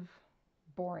kind of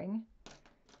boring.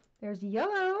 There's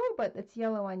yellow, but it's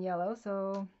yellow on yellow,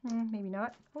 so maybe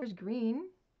not. Oh, there's green.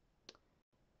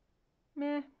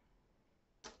 Meh.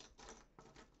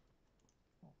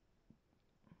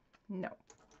 No.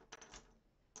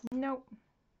 Nope.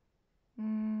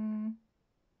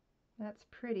 That's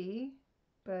pretty,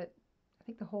 but I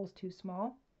think the hole's too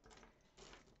small.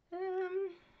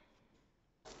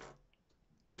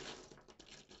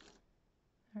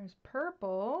 There's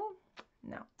purple.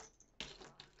 No.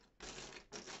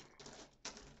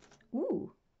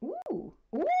 Ooh. Ooh.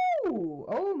 Ooh.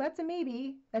 Oh, that's a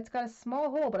maybe. That's got a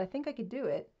small hole, but I think I could do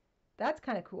it. That's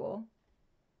kind of cool.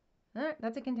 All right,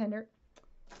 that's a contender.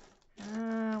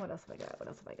 What else have I got? What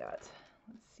else have I got?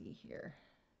 Let's see here.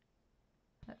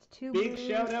 That's two big blues.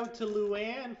 Shout out to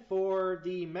Luann for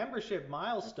the membership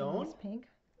milestone. That's pink.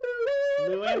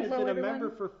 Luann has been a member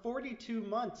for 42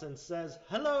 months and says,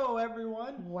 hello,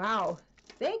 everyone. Wow.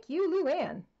 Thank you,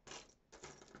 Luann.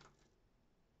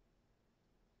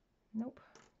 Nope.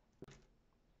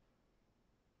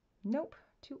 Nope.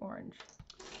 Too orange.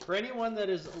 For anyone that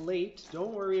is late,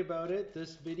 don't worry about it.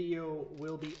 This video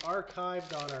will be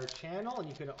archived on our channel, and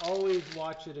you can always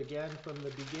watch it again from the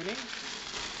beginning.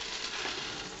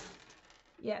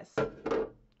 Yes.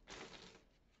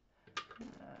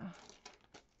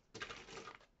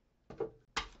 Put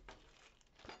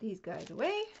these guys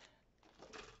away.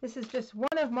 This is just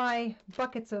one of my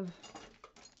buckets of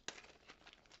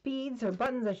beads, or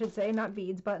buttons I should say, not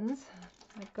beads, buttons.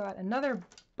 I've got another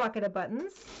bucket of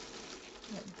buttons.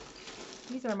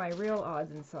 These are my real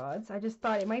odds and sods. I just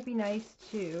thought it might be nice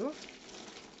to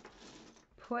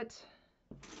put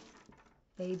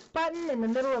a button in the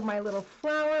middle of my little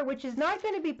flower, which is not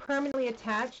going to be permanently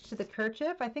attached to the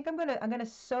kerchief. I think I'm gonna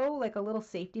sew like a little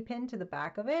safety pin to the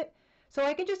back of it, so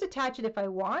I can just attach it if I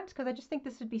want, because I just think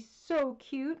this would be so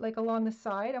cute, like along the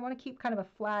side. I want to keep kind of a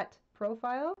flat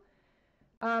profile,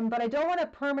 but I don't want to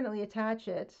permanently attach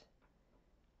it.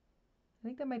 I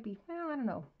think that might be, well, I don't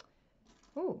know.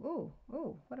 Ooh,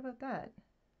 what about that?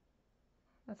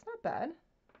 That's not bad.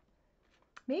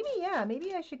 Maybe, yeah,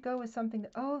 maybe I should go with something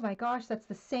that, oh my gosh, that's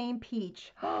the same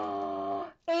peach.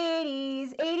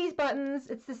 80s buttons.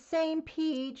 It's the same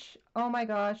peach. Oh my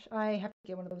gosh, I have to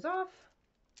get one of those off.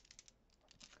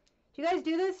 Do you guys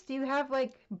do this? Do you have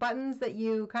like buttons that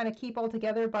you kind of keep all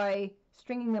together by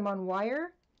stringing them on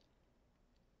wire?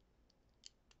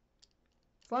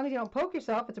 As long as you don't poke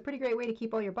yourself, it's a pretty great way to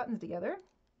keep all your buttons together.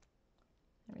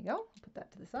 There we go. Put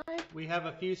that to the side. We have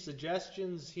a few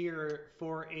suggestions here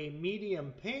for a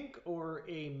medium pink or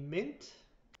a mint.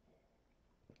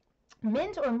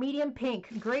 Mint or medium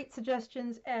pink. Great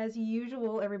suggestions as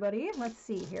usual, everybody. Let's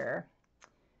see here.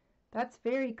 That's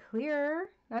very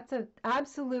clear. That's an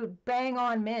absolute bang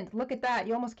on mint. Look at that.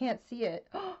 You almost can't see it.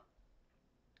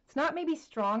 It's not maybe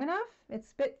strong enough.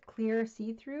 It's a bit clear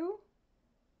see-through.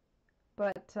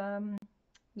 But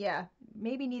yeah,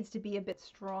 maybe needs to be a bit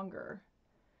stronger.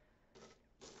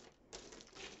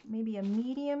 Maybe a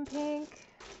medium pink.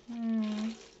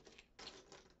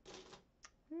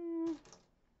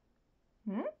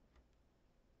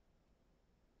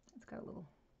 It's got a little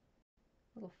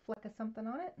fleck of something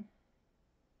on it.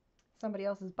 Somebody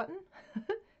else's button.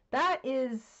 That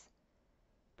is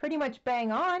pretty much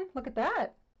bang on. Look at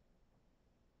that.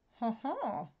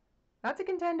 That's a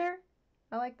contender.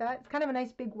 I like that. It's kind of a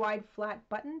nice big wide flat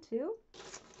button too.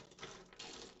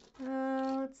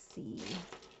 Let's see.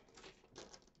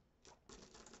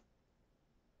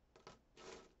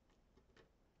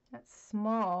 That's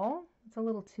small. It's a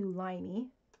little too limey.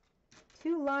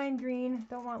 Too lime green.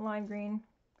 Don't want lime green.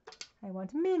 I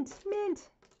want mint. Mint.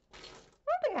 I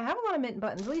don't think I have a lot of mint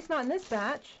buttons, at least not in this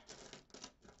batch.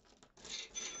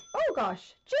 Oh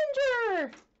gosh,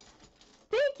 Ginger!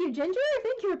 Thank you, Ginger.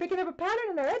 Thank you for picking up a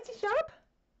pattern in our Etsy shop.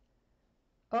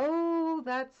 Oh,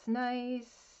 that's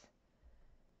nice.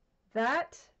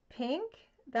 That pink,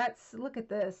 look at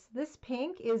this. This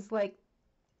pink is like,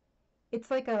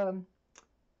 it's like a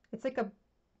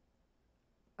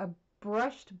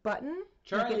brushed button.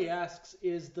 Charlie asks,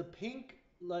 is the pink,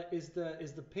 is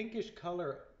the pinkish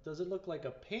color, does it look like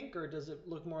a pink or does it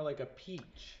look more like a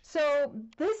peach? So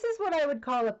this is what I would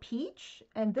call a peach,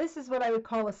 and this is what I would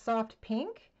call a soft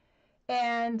pink.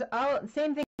 And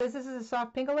same thing, this is a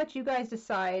soft pink. I'll let you guys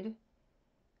decide.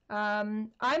 I'm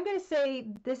going to say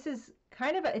this is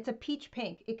kind of it's a peach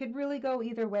pink. It could really go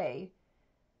either way.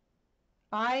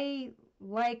 I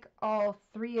like all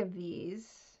three of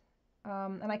these.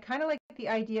 And I kind of like the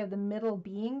idea of the middle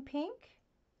being pink.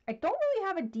 I don't really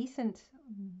have a decent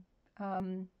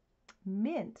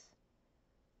mint,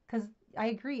 because I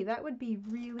agree, that would be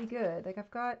really good. Like I've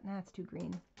got, it's too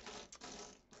green.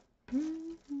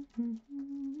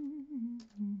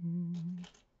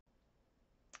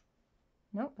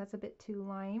 Nope, that's a bit too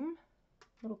lime.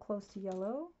 A little close to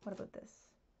yellow. What about this?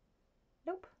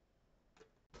 Nope.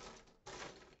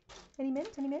 Any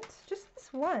mint? Any mint? Just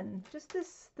this one. Just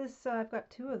this, I've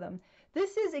got two of them.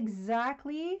 This is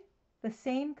exactly the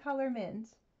same color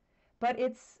mint, but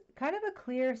it's kind of a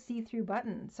clear see-through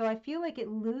button. So I feel like it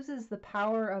loses the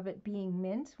power of it being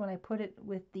mint when I put it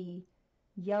with the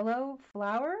yellow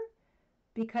flower,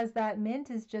 because that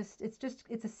mint is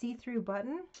it's a see-through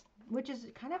button, which is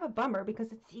kind of a bummer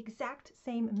because it's the exact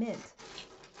same mint.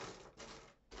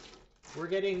 We're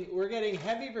getting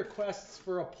heavy requests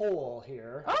for a poll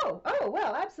here. Oh,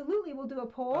 well, absolutely, we'll do a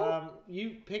poll.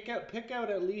 You pick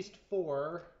out at least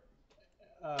 4,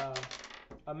 a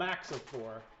max of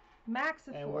 4. Max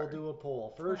of 4. And we'll do a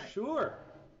poll for sure.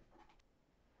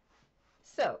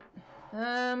 So,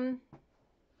 okay,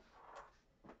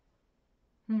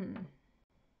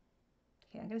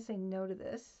 I'm gonna say no to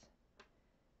this.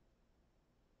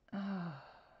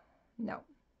 No.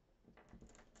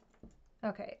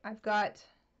 Okay, I've got,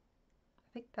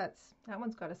 I think that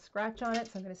one's got a scratch on it,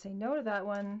 so I'm going to say no to that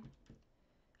one.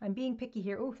 I'm being picky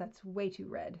here. Oh, that's way too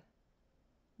red.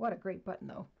 What a great button,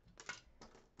 though.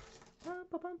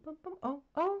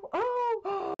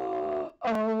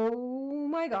 Oh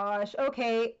my gosh.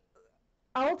 Okay,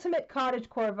 ultimate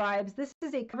cottagecore vibes. This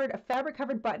is a fabric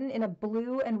covered button in a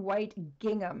blue and white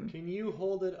gingham. Can you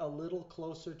hold it a little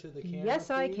closer to the camera, Yes,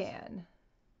 please? I can.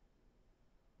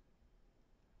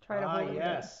 Try to hold it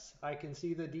yes, I can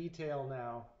see the detail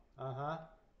now.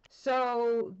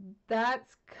 So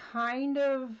that's kind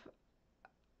of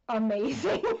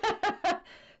amazing.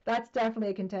 That's definitely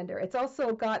a contender. It's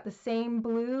also got the same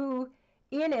blue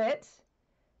in it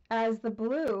as the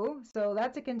blue, so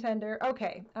that's a contender.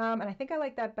 Okay, and I think I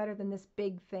like that better than this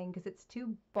big thing because it's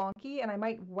too bonky and I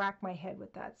might whack my head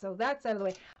with that. So that's out of the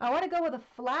way. I want to go with a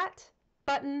flat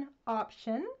button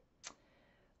option.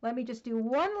 Let me just do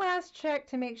one last check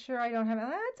to make sure I don't have...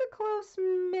 That's a close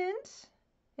mint.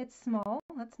 It's small.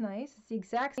 That's nice. It's the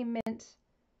exact same mint.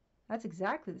 That's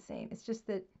exactly the same. It's just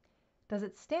that, does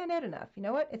it stand out enough? You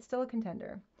know what? It's still a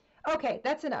contender. Okay,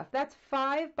 that's enough. That's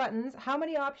 5 buttons. How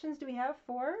many options do we have?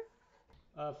 4?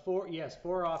 4, yes,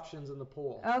 4 options in the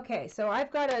poll. Okay, so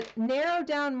I've got to narrow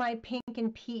down my pink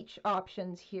and peach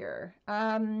options here.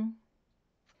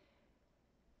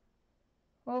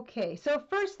 Okay, so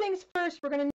first things first, we're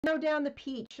going to narrow down the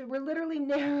peach. We're literally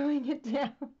narrowing it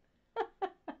down.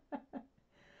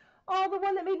 Oh, the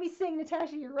one that made me sing,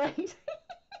 Natasha, you're right.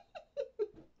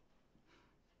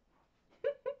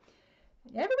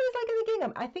 Everybody's liking the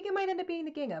gingham. I think it might end up being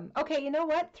the gingham. Okay, you know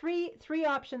what? Three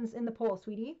options in the poll,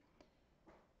 sweetie.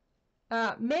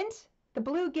 Mint, the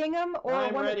blue gingham, or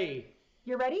I'm ready.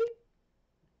 You're ready?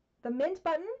 The mint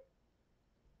button?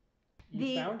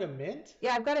 You found a mint?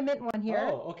 Yeah, I've got a mint one here.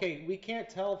 Oh, okay. We can't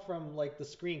tell from like the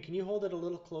screen. Can you hold it a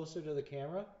little closer to the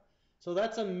camera? So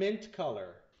that's a mint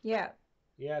color. Yeah.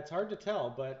 Yeah, it's hard to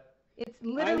tell, but it's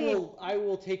literally... I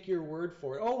will take your word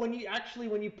for it. Oh, when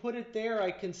you put it there,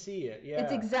 I can see it. Yeah.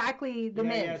 It's exactly the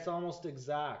mint. Yeah, it's almost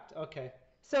exact. Okay.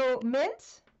 So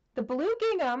mint, the blue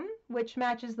gingham, which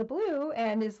matches the blue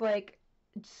and is like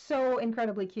so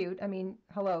incredibly cute. I mean,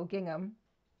 hello, gingham.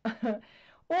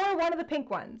 Or one of the pink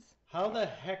ones. How the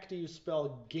heck do you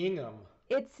spell gingham?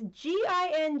 It's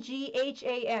Gingham.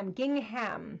 Gingham.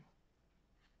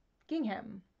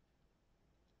 Gingham.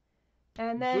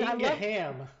 And then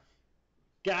Gingham.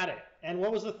 Got it. And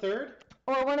what was the third?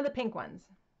 Or one of the pink ones.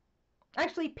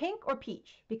 Actually, pink or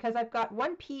peach, because I've got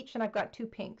 1 peach and I've got 2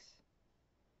 pinks.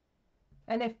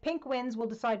 And if pink wins, we'll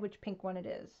decide which pink one it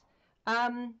is.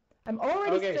 I'm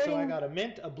already starting... Okay, so I got a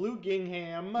mint, a blue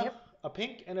gingham, yep, a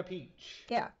pink, and a peach.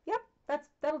 Yeah, yep,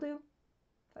 that'll do.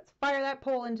 Let's fire that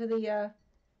poll into the...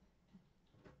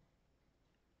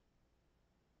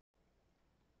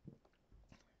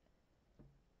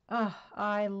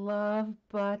 I love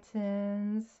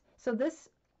buttons. So this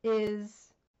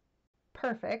is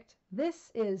perfect. This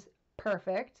is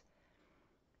perfect.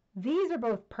 These are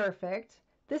both perfect.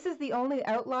 This is the only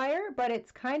outlier, but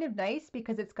it's kind of nice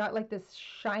because it's got like this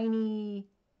shiny,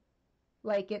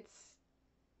 like it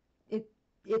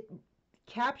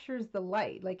captures the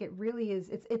light. Like it really is,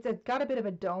 it's got a bit of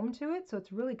a dome to it, so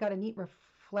it's really got a neat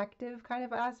reflective kind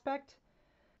of aspect.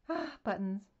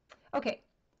 Buttons. Okay.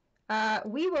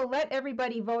 We will let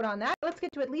everybody vote on that. Let's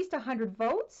get to at least 100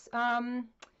 votes.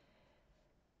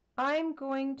 I'm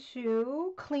going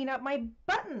to clean up my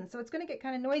buttons. So it's going to get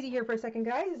kind of noisy here for a second,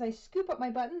 guys, as I scoop up my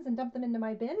buttons and dump them into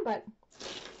my bin, but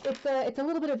it's a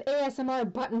little bit of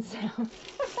ASMR button sound.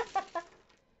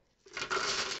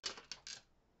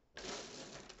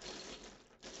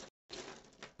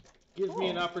 Gives me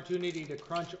an opportunity to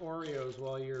crunch Oreos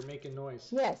while you're making noise.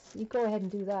 Yes, you go ahead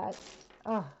and do that.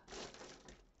 Oh,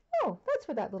 that's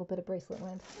where that little bit of bracelet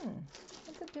went.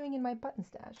 What's it doing in my button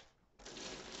stash?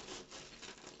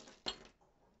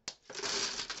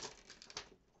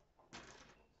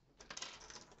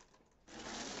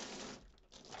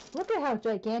 Look at how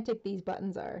gigantic these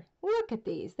buttons are. Look at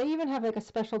these. They even have like a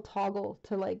special toggle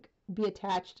to like be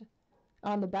attached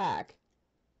on the back.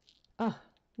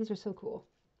 These are so cool.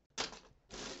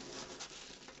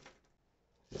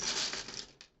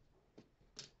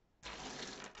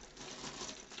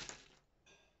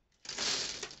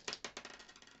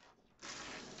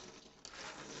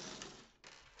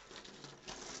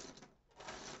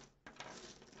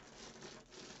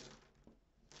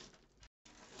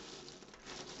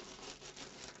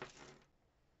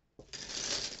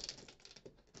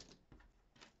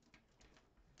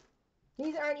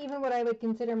 These aren't even what I would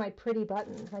consider my pretty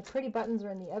buttons. My pretty buttons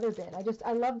are in the other bin.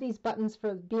 I love these buttons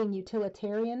for being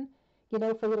utilitarian, you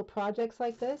know, for little projects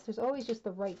like this. There's always just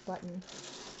the right button.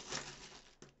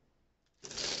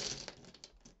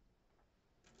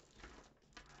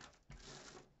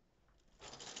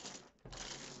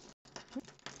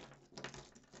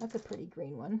 That's a pretty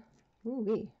green one.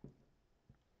 Ooh-wee.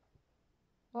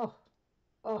 Oh,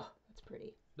 that's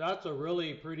pretty. That's a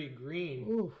really pretty green.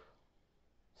 Ooh.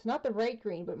 It's not the right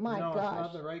green, but my gosh. No, it's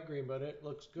not the right green, but it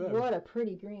looks good. What a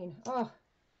pretty green.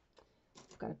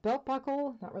 It's got a belt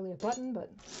buckle. Not really a button, but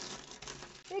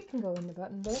it can go in the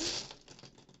button bin.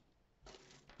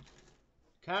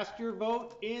 Cast your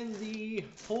vote in the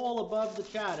poll above the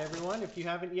chat, everyone. If you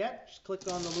haven't yet, just click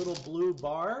on the little blue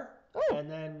bar and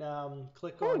then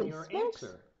click on your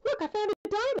answer. Look, I found a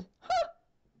diamond. Huh.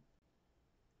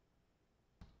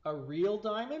 A real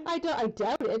diamond? I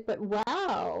doubt it, but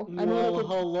wow. Well,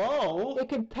 hello. It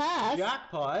could pass.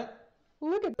 Jackpot.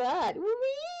 Look at that.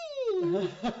 Whee!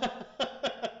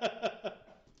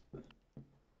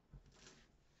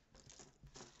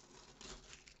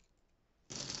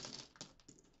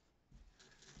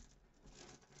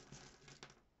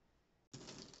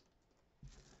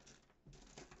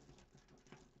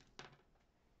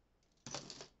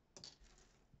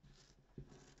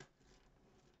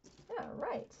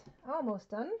 right, almost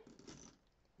done.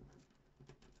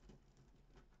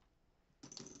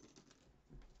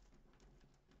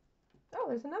 Oh,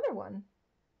 there's another one.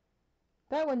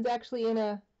 That one's actually in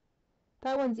a,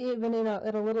 that one's even in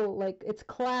a little, like, it's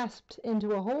clasped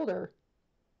into a holder.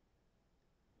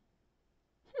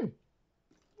 Where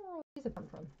all these have come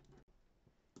from?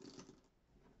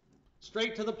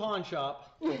 Straight to the pawn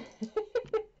shop.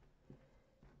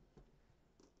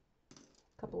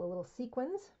 Couple of little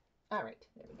sequins. All right,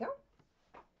 there we go.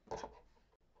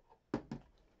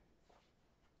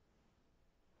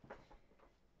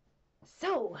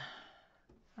 So,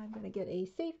 I'm going to get a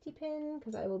safety pin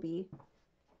because I will be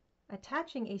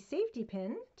attaching a safety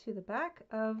pin to the back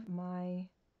of my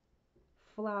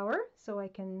flower so I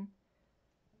can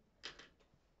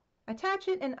attach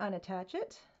it and unattach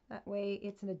it. That way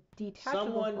it's a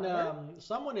detachable flower.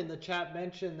 Someone in the chat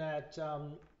mentioned that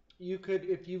you could,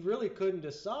 if you really couldn't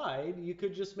decide, you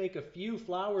could just make a few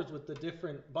flowers with the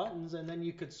different buttons and then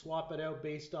you could swap it out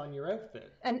based on your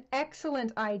outfit. An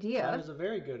excellent idea. That is a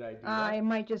very good idea. I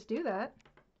might just do that.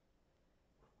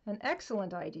 An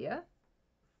excellent idea.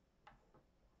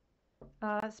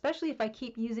 Especially if I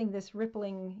keep using this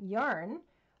rippling yarn,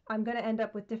 I'm going to end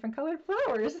up with different colored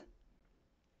flowers.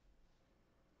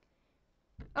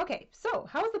 Okay, so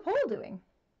how's the poll doing?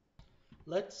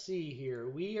 Let's see here.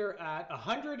 We are at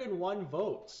 101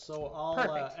 votes, so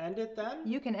I'll end it then.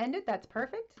 You can end it. That's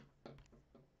perfect.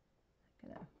 I'm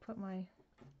going to put my...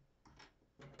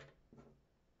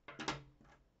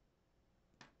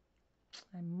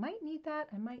 I might need that.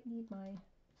 I might need my...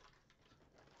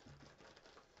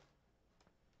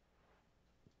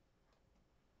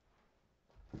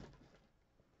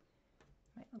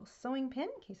 little sewing pin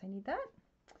in case I need that.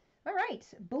 All right,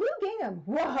 blue gingham.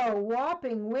 Whoa,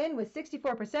 whopping win with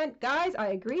 64%. Guys, I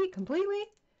agree completely.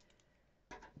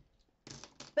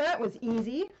 That was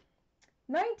easy.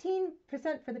 19%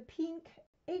 for the pink,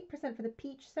 8% for the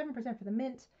peach, 7% for the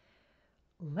mint.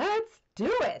 Let's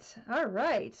do it. All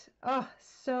right. Oh,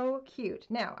 so cute.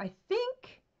 Now, I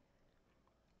think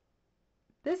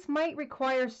this might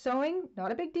require sewing.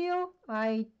 Not a big deal.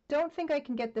 I don't think I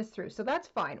can get this through, so that's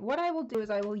fine. What I will do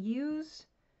is I will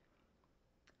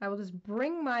just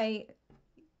bring my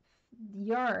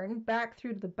yarn back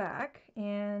through to the back,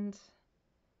 and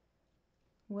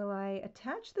will I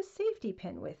attach the safety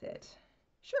pin with it?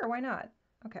 Sure, why not?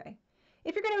 Okay.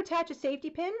 If you're going to attach a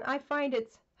safety pin, I find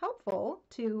it's helpful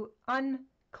to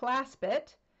unclasp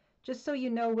it, just so you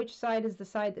know which side is the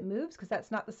side that moves, because that's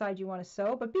not the side you want to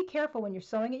sew. But be careful when you're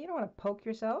sewing it. You don't want to poke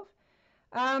yourself.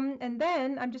 And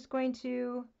then I'm just going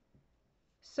to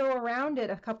sew around it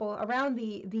around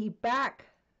the back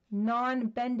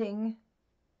non-bending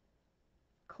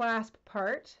clasp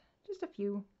part, just a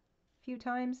few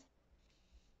times.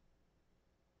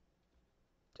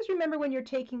 Just remember when you're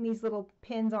taking these little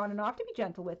pins on and off to be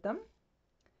gentle with them.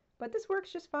 But this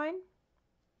works just fine.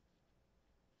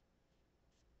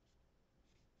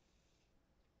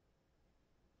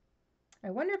 I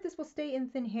wonder if this will stay in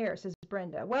thin hair, says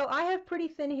Brenda. Well, I have pretty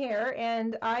thin hair,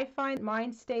 and I find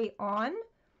mine stay on,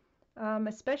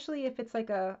 especially if it's like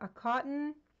a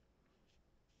cotton.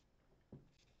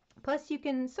 Plus, you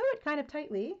can sew it kind of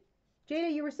tightly.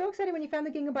 Jayda, you were so excited when you found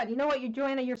the gingham button. You know what,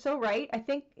 Joanna, you're so right. I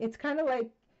think it's kind of like,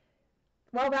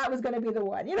 well, that was going to be the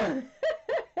one, you know.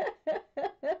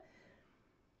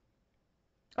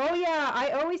 Oh yeah,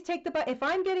 I always take the if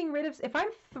I'm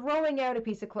throwing out a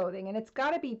piece of clothing, and it's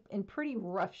got to be in pretty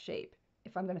rough shape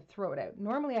if I'm going to throw it out.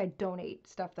 Normally I donate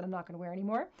stuff that I'm not going to wear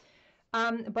anymore.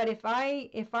 But if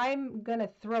I'm going to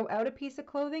throw out a piece of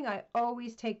clothing, I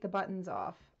always take the buttons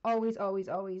off. Always, always,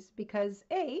 always, because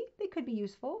A, they could be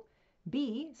useful.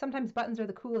 B, sometimes buttons are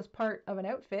the coolest part of an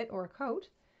outfit or a coat.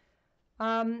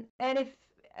 And if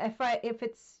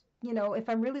it's, you know, if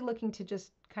I'm really looking to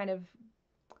just kind of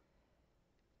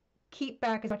keep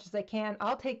back as much as I can,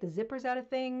 I'll take the zippers out of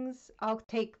things. I'll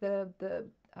take the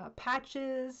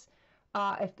patches.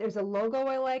 If there's a logo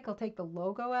I like, I'll take the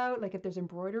logo out. Like if there's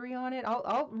embroidery on it,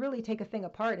 I'll really take a thing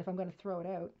apart if I'm going to throw it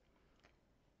out.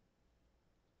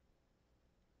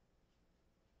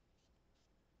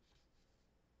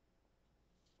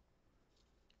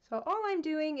 So all I'm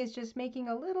doing is just making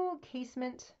a little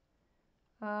casement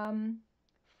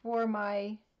for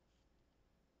my,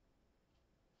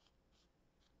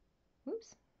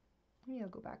 oops, maybe I'll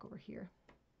go back over here.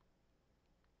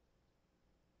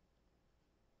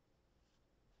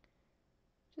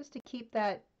 Just to keep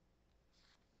that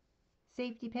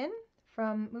safety pin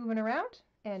from moving around,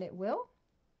 and it will.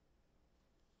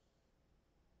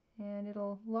 And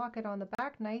it'll lock it on the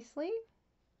back nicely.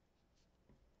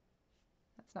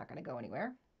 That's not going to go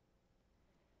anywhere.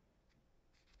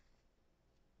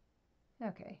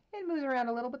 Okay, it moves around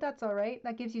a little, but that's all right.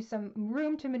 That gives you some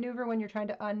room to maneuver when you're trying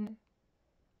to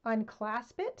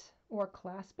unclasp it or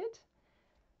clasp it.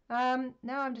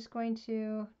 Now I'm just going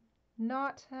to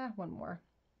not, one more.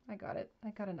 I got it.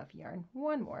 I got enough yarn.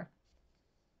 One more.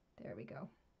 There we go.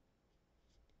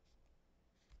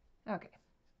 Okay.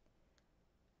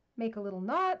 Make a little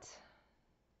knot.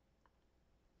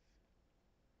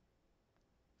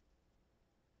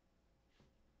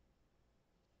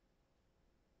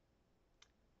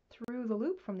 Through the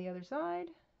loop from the other side.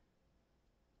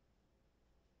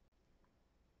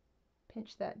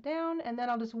 Pinch that down, and then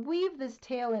I'll just weave this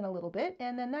tail in a little bit,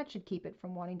 and then that should keep it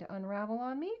from wanting to unravel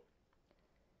on me.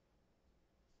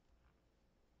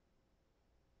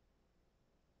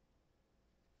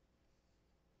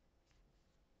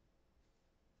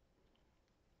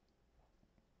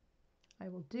 I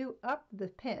will do up the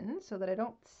pin so that I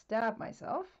don't stab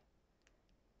myself.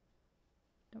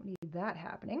 Don't need that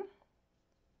happening.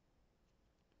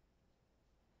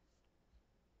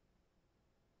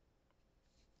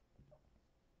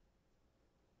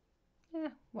 Yeah,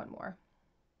 one more.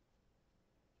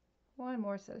 One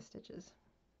more set of stitches.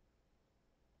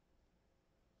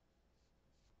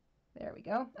 There we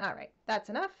go. All right, that's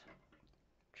enough.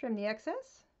 Trim the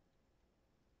excess.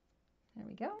 There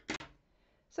we go.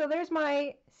 So there's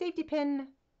my safety pin.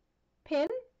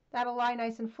 That'll lie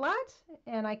nice and flat,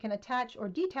 and I can attach or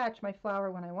detach my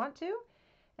flower when I want to.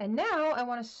 And now I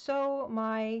want to sew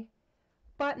my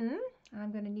button.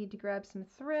 I'm going to need to grab some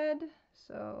thread.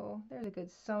 So there's a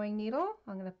good sewing needle.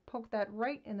 I'm going to poke that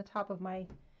right in the top of my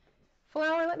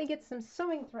flower. Let me get some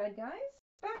sewing thread, guys.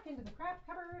 Back into the craft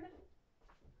cupboard.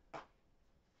 Oh,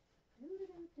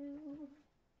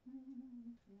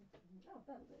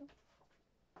 that'll do.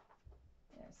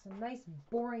 There's some nice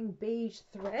boring beige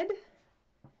thread.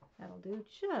 That'll do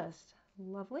just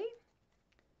lovely.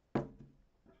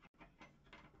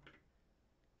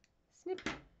 Snip.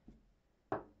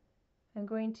 I'm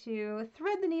going to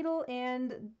thread the needle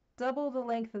and double the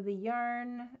length of the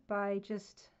yarn by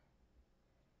just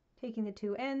taking the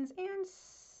two ends and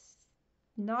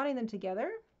knotting them together.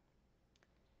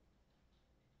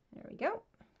 There we go.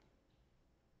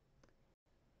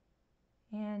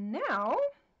 And now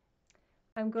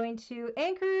I'm going to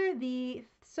anchor the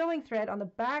sewing thread on the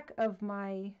back of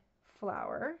my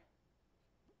flower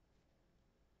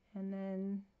and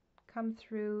then come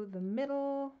through the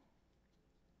middle.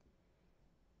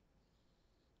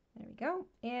 There we go.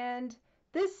 And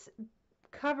this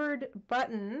covered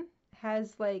button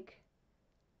has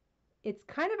it's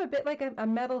kind of a bit like a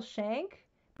metal shank,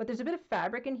 but there's a bit of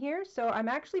fabric in here, so I'm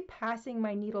actually passing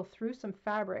my needle through some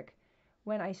fabric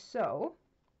when I sew.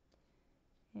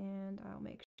 And I'll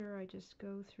make sure I just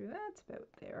go through, that's about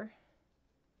there,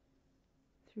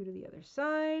 through to the other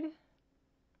side.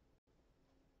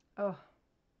 Oh,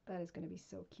 that is going to be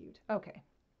so cute. Okay.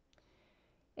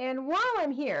 And while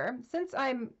I'm here, since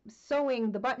I'm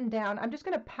sewing the button down, I'm just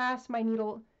going to pass my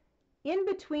needle in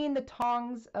between the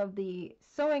tongs of the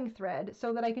sewing thread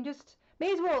so that I can just, may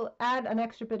as well add an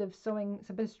extra bit of sewing,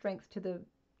 some bit of strength to the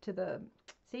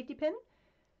safety pin.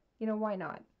 You know, why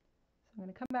not? So I'm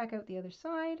going to come back out the other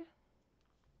side.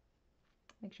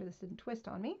 Make sure this didn't twist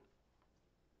on me.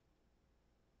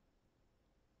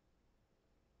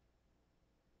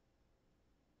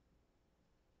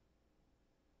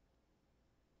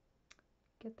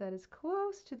 Get that as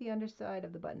close to the underside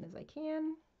of the button as I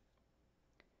can.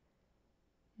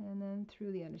 And then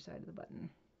through the underside of the button.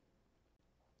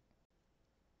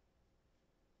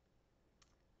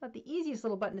 Not the easiest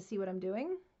little button to see what I'm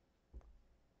doing,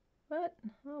 but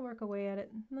I'll work away at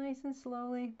it nice and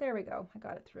slowly. There we go. I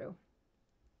got it through.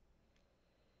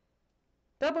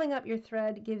 Doubling up your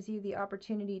thread gives you the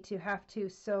opportunity to have to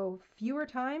sew fewer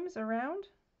times around,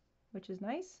 which is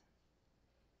nice.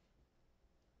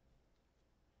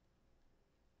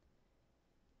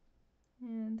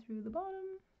 And through the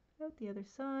bottom, out the other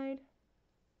side.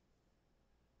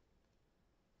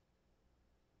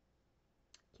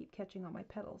 Keep catching on my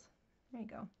petals. There you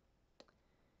go.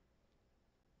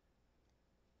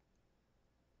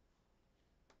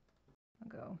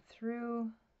 I'll go through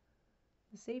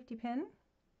the safety pin.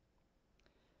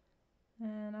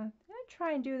 And I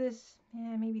try and do this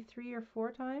maybe 3 or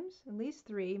 4 times, at least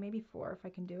 3, maybe 4 if I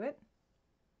can do it.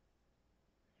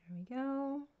 There we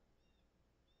go.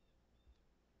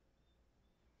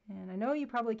 And I know you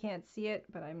probably can't see it,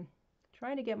 but I'm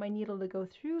trying to get my needle to go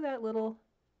through that little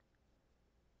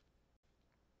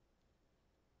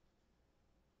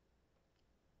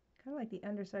kind of like the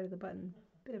underside of the button,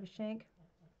 bit of a shank.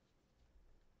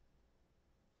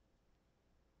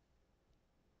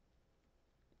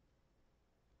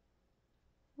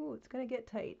 Ooh, it's going to get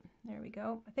tight. There we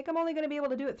go. I think I'm only going to be able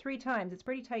to do it 3 times. It's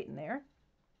pretty tight in there.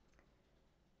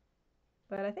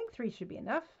 But I think 3 should be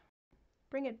enough.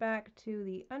 Bring it back to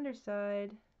the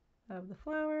underside of the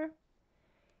flower.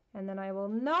 And then I will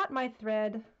knot my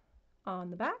thread on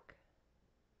the back.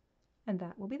 And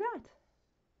that will be that.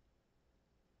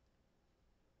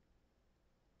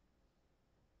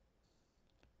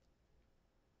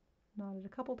 Knot it a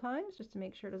couple times just to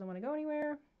make sure it doesn't want to go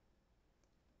anywhere.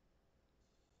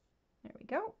 There we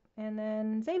go. And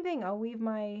then same thing, I'll weave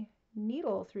my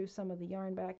needle through some of the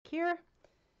yarn back here.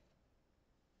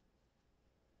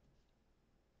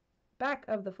 Back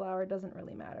of the flower doesn't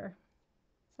really matter.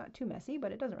 It's not too messy,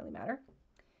 but it doesn't really matter.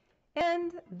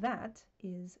 And that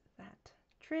is that.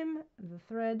 Trim the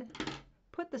thread.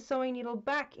 Put the sewing needle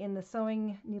back in the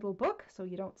sewing needle book so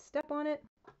you don't step on it.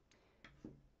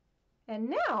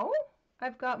 And now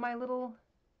I've got my little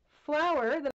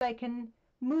flower that I can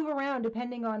move around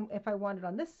depending on if I want it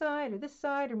on this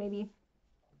side, or maybe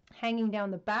hanging down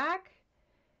the back,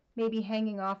 maybe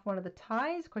hanging off one of the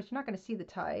ties. Of course, you're not going to see the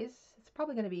ties. It's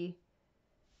probably going to be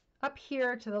up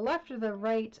here to the left or the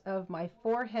right of my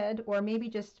forehead, or maybe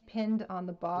just pinned on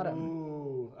the bottom.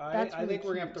 Ooh, I think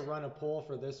we're going to have to run a poll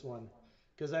for this one.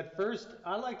 Because at first,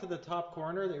 I liked the top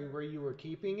corner where you were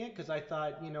keeping it, because I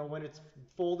thought, you know, when it's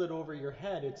folded over your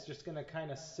head, it's just going to kind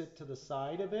of sit to the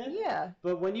side a bit. Yeah.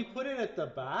 But when you put it at the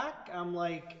back, I'm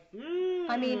like,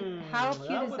 I mean, how cute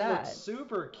that is would that? look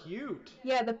super cute.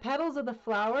 Yeah, the petals of the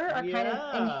flower are kind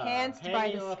of enhanced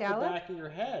by the scallop. Hanging off the back of your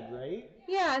head, right?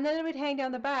 Yeah, and then it would hang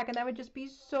down the back, and that would just be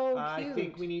so I cute.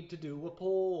 think we need to do a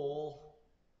poll.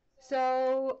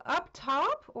 So up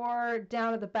top or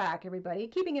down at the back, everybody.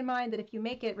 Keeping in mind that if you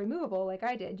make it removable like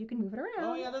I did, you can move it around.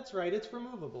 Oh yeah, that's right. It's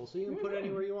removable, so you can put it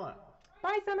anywhere you want.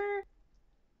 Bye, Summer.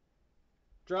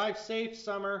 Drive safe,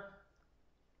 Summer.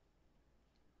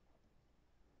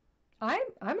 I'm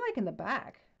liking the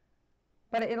back,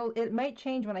 but it might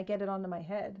change when I get it onto my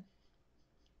head.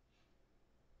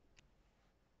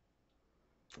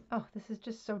 Oh, this is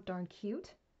just so darn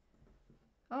cute.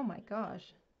 Oh my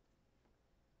gosh.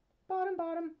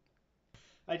 Bottom.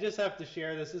 I just have to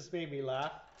share this. This made me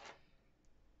laugh.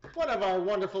 One of our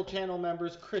wonderful channel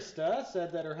members, Krista,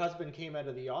 said that her husband came out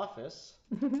of the office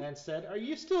and said, "Are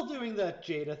you still doing that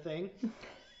Jayda thing?"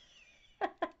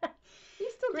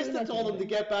 He's still doing Krista told him to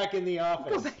get back in the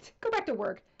office. Go back to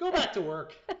work. Go back to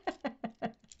work.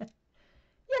 Yes,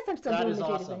 I'm still doing the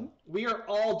Jayda thing. We are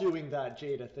all doing that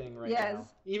Jayda thing right now.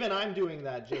 Even I'm doing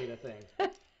that Jayda thing.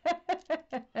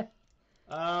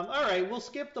 All right, we'll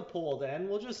skip the poll then.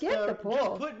 We'll just just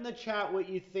put in the chat what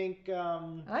you think.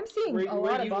 I'm seeing a lot of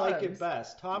where you bottoms. like it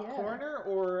best, top corner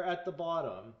or at the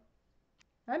bottom.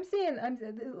 I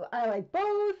like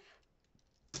both.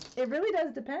 It really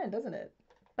does depend, doesn't it?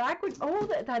 Backward. Oh,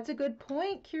 that's a good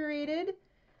point. Curated.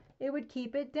 It would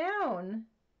keep it down.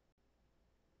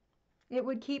 It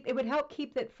would help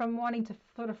keep it from wanting to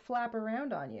sort of flap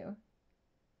around on you.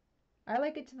 I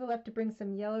like it to the left to bring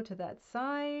some yellow to that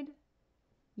side.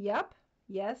 Yep.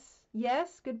 Yes.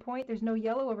 Good point. There's no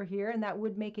yellow over here, and that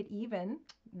would make it even.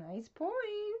 Nice point.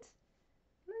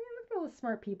 Look at all the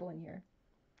smart people in here.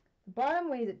 The bottom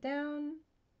weighs it down.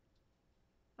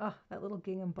 Oh, that little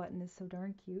gingham button is so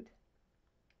darn cute.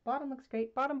 Bottom looks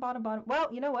great. Bottom.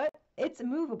 Well, you know what? It's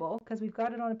movable because we've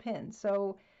got it on a pin.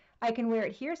 So I can wear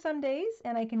it here some days,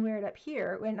 and I can wear it up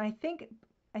here. And I think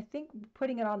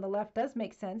putting it on the left does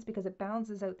make sense because it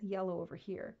balances out the yellow over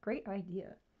here. Great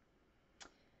idea.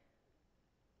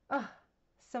 Oh,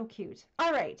 so cute.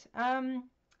 All right,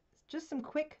 just some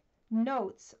quick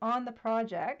notes on the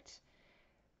project.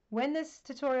 When this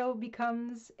tutorial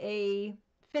becomes a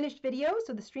finished video,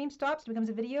 so the stream stops, becomes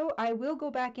a video, I will go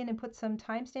back in and put some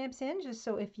timestamps in, just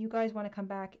so if you guys want to come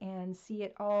back and see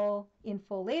it all in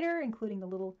full later, including the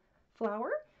little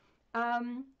flower,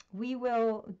 we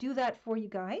will do that for you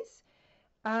guys.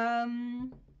 I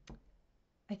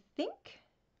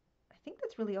think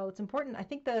that's really all that's important. I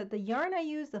think the yarn I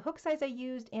used, the hook size I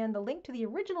used, and the link to the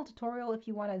original tutorial if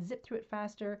you want to zip through it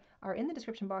faster are in the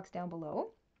description box down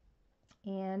below.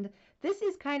 And this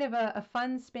is kind of a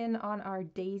fun spin on our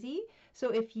daisy. So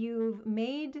if you've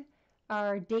made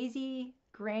our daisy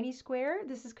granny square,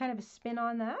 this is kind of a spin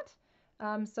on that.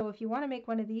 So if you want to make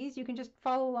one of these, you can just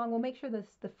follow along. We'll make sure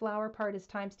the flower part is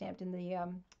timestamped in the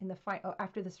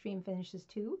after the stream finishes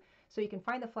too. So you can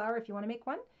find the flower if you want to make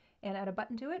one and add a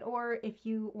button to it, or if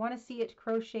you want to see it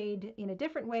crocheted in a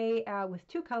different way with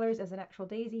 2 colors as an actual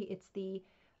daisy, it's the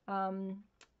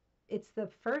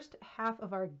first half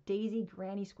of our daisy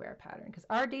granny square pattern, because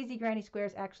our daisy granny square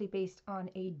is actually based on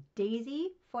a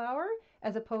daisy flower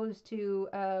as opposed to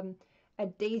a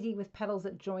daisy with petals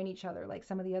that join each other like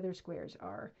some of the other squares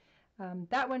are.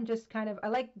 That one just kind of, I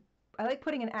like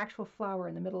putting an actual flower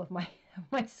in the middle of my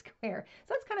my square.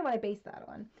 So that's kind of what I based that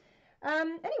on.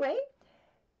 Anyway,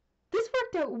 this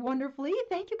worked out wonderfully.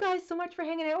 Thank you guys so much for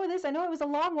hanging out with us. I know it was a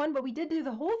long one, but we did do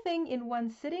the whole thing in one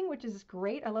sitting, which is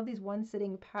great. I love these one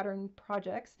sitting pattern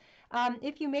projects.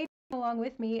 If you made it along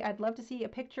with me, I'd love to see a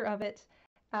picture of it.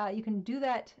 You can do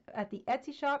that at the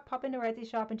Etsy shop. Pop into our Etsy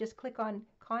shop and just click on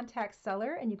Contact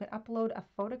Seller, and you can upload a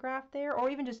photograph there, or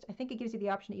even just, I think it gives you the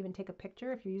option to even take a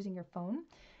picture if you're using your phone.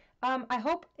 I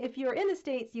hope if you're in the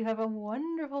States, you have a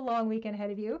wonderful long weekend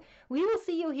ahead of you. We will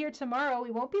see you here tomorrow.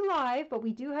 We won't be live, but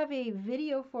we do have a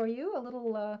video for you, a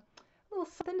little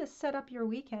something to set up your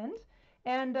weekend.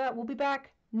 And we'll be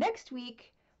back next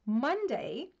week,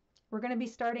 Monday. We're going to be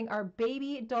starting our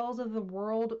Baby Dolls of the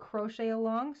World crochet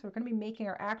along. So we're going to be making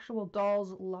our actual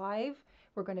dolls live.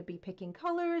 We're going to be picking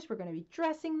colors. We're going to be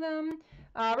dressing them.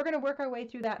 We're going to work our way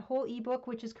through that whole ebook,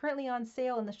 which is currently on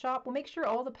sale in the shop. We'll make sure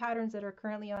all the patterns that are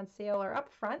currently on sale are up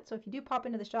front. So if you do pop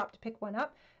into the shop to pick one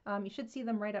up, you should see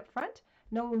them right up front.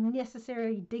 No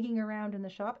necessary digging around in the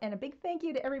shop. And a big thank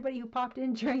you to everybody who popped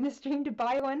in during the stream to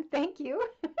buy one. Thank you.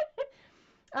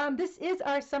 This is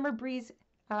our Summer Breeze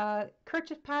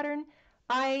kerchief pattern.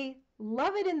 I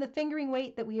love it in the fingering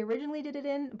weight that we originally did it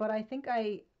in, but I think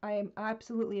I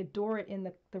absolutely adore it in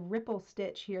the ripple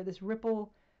stitch here, this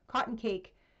ripple cotton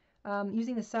cake,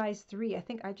 using the size 3.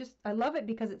 I love it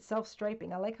because it's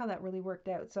self-striping. I like how that really worked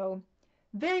out. So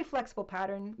very flexible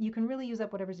pattern. You can really use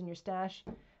up whatever's in your stash,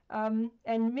 and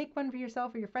make one for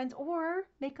yourself or your friends, or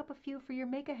make up a few for your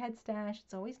make-ahead stash.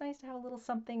 It's always nice to have a little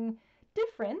something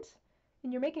different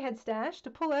in your make-ahead stash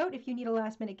to pull out if you need a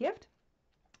last-minute gift.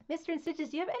 Mr. InStitches,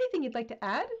 do you have anything you'd like to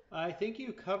add? I think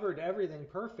you covered everything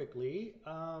perfectly.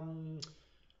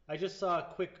 I just saw a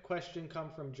quick question come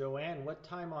from Joanne. What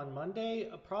time on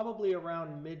Monday? Probably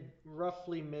around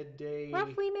roughly midday.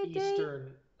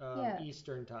 Eastern,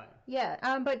 Eastern time.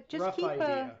 Yeah, but just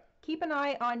keep an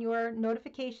eye on your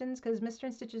notifications, because Mr.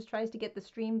 InStitches tries to get the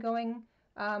stream going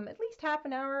at least half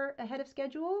an hour ahead of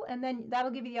schedule, and then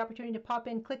that'll give you the opportunity to pop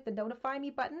in, click the notify me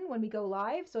button when we go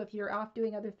live. So if you're off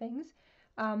doing other things,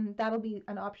 that'll be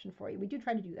an option for you. We do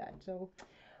try to do that. So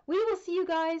we will see you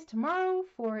guys tomorrow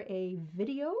for a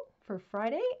video for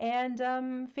Friday, and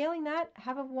failing that,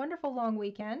 have a wonderful long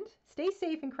weekend. Stay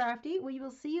safe and crafty. We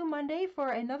will see you Monday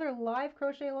for another live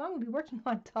crochet along. We'll be working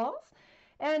on dolls.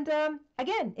 And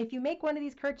again, if you make one of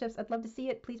these kerchiefs, I'd love to see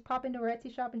it. Please pop into our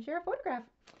Etsy shop and share a photograph.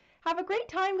 Have a great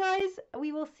time, guys.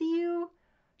 We will see you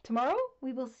tomorrow.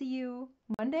 We will see you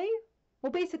Monday.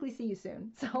 We'll basically see you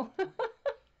soon. So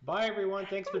bye, everyone.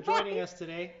 Thanks for joining us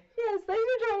today. Yes, thanks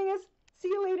for joining us. See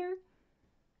you later.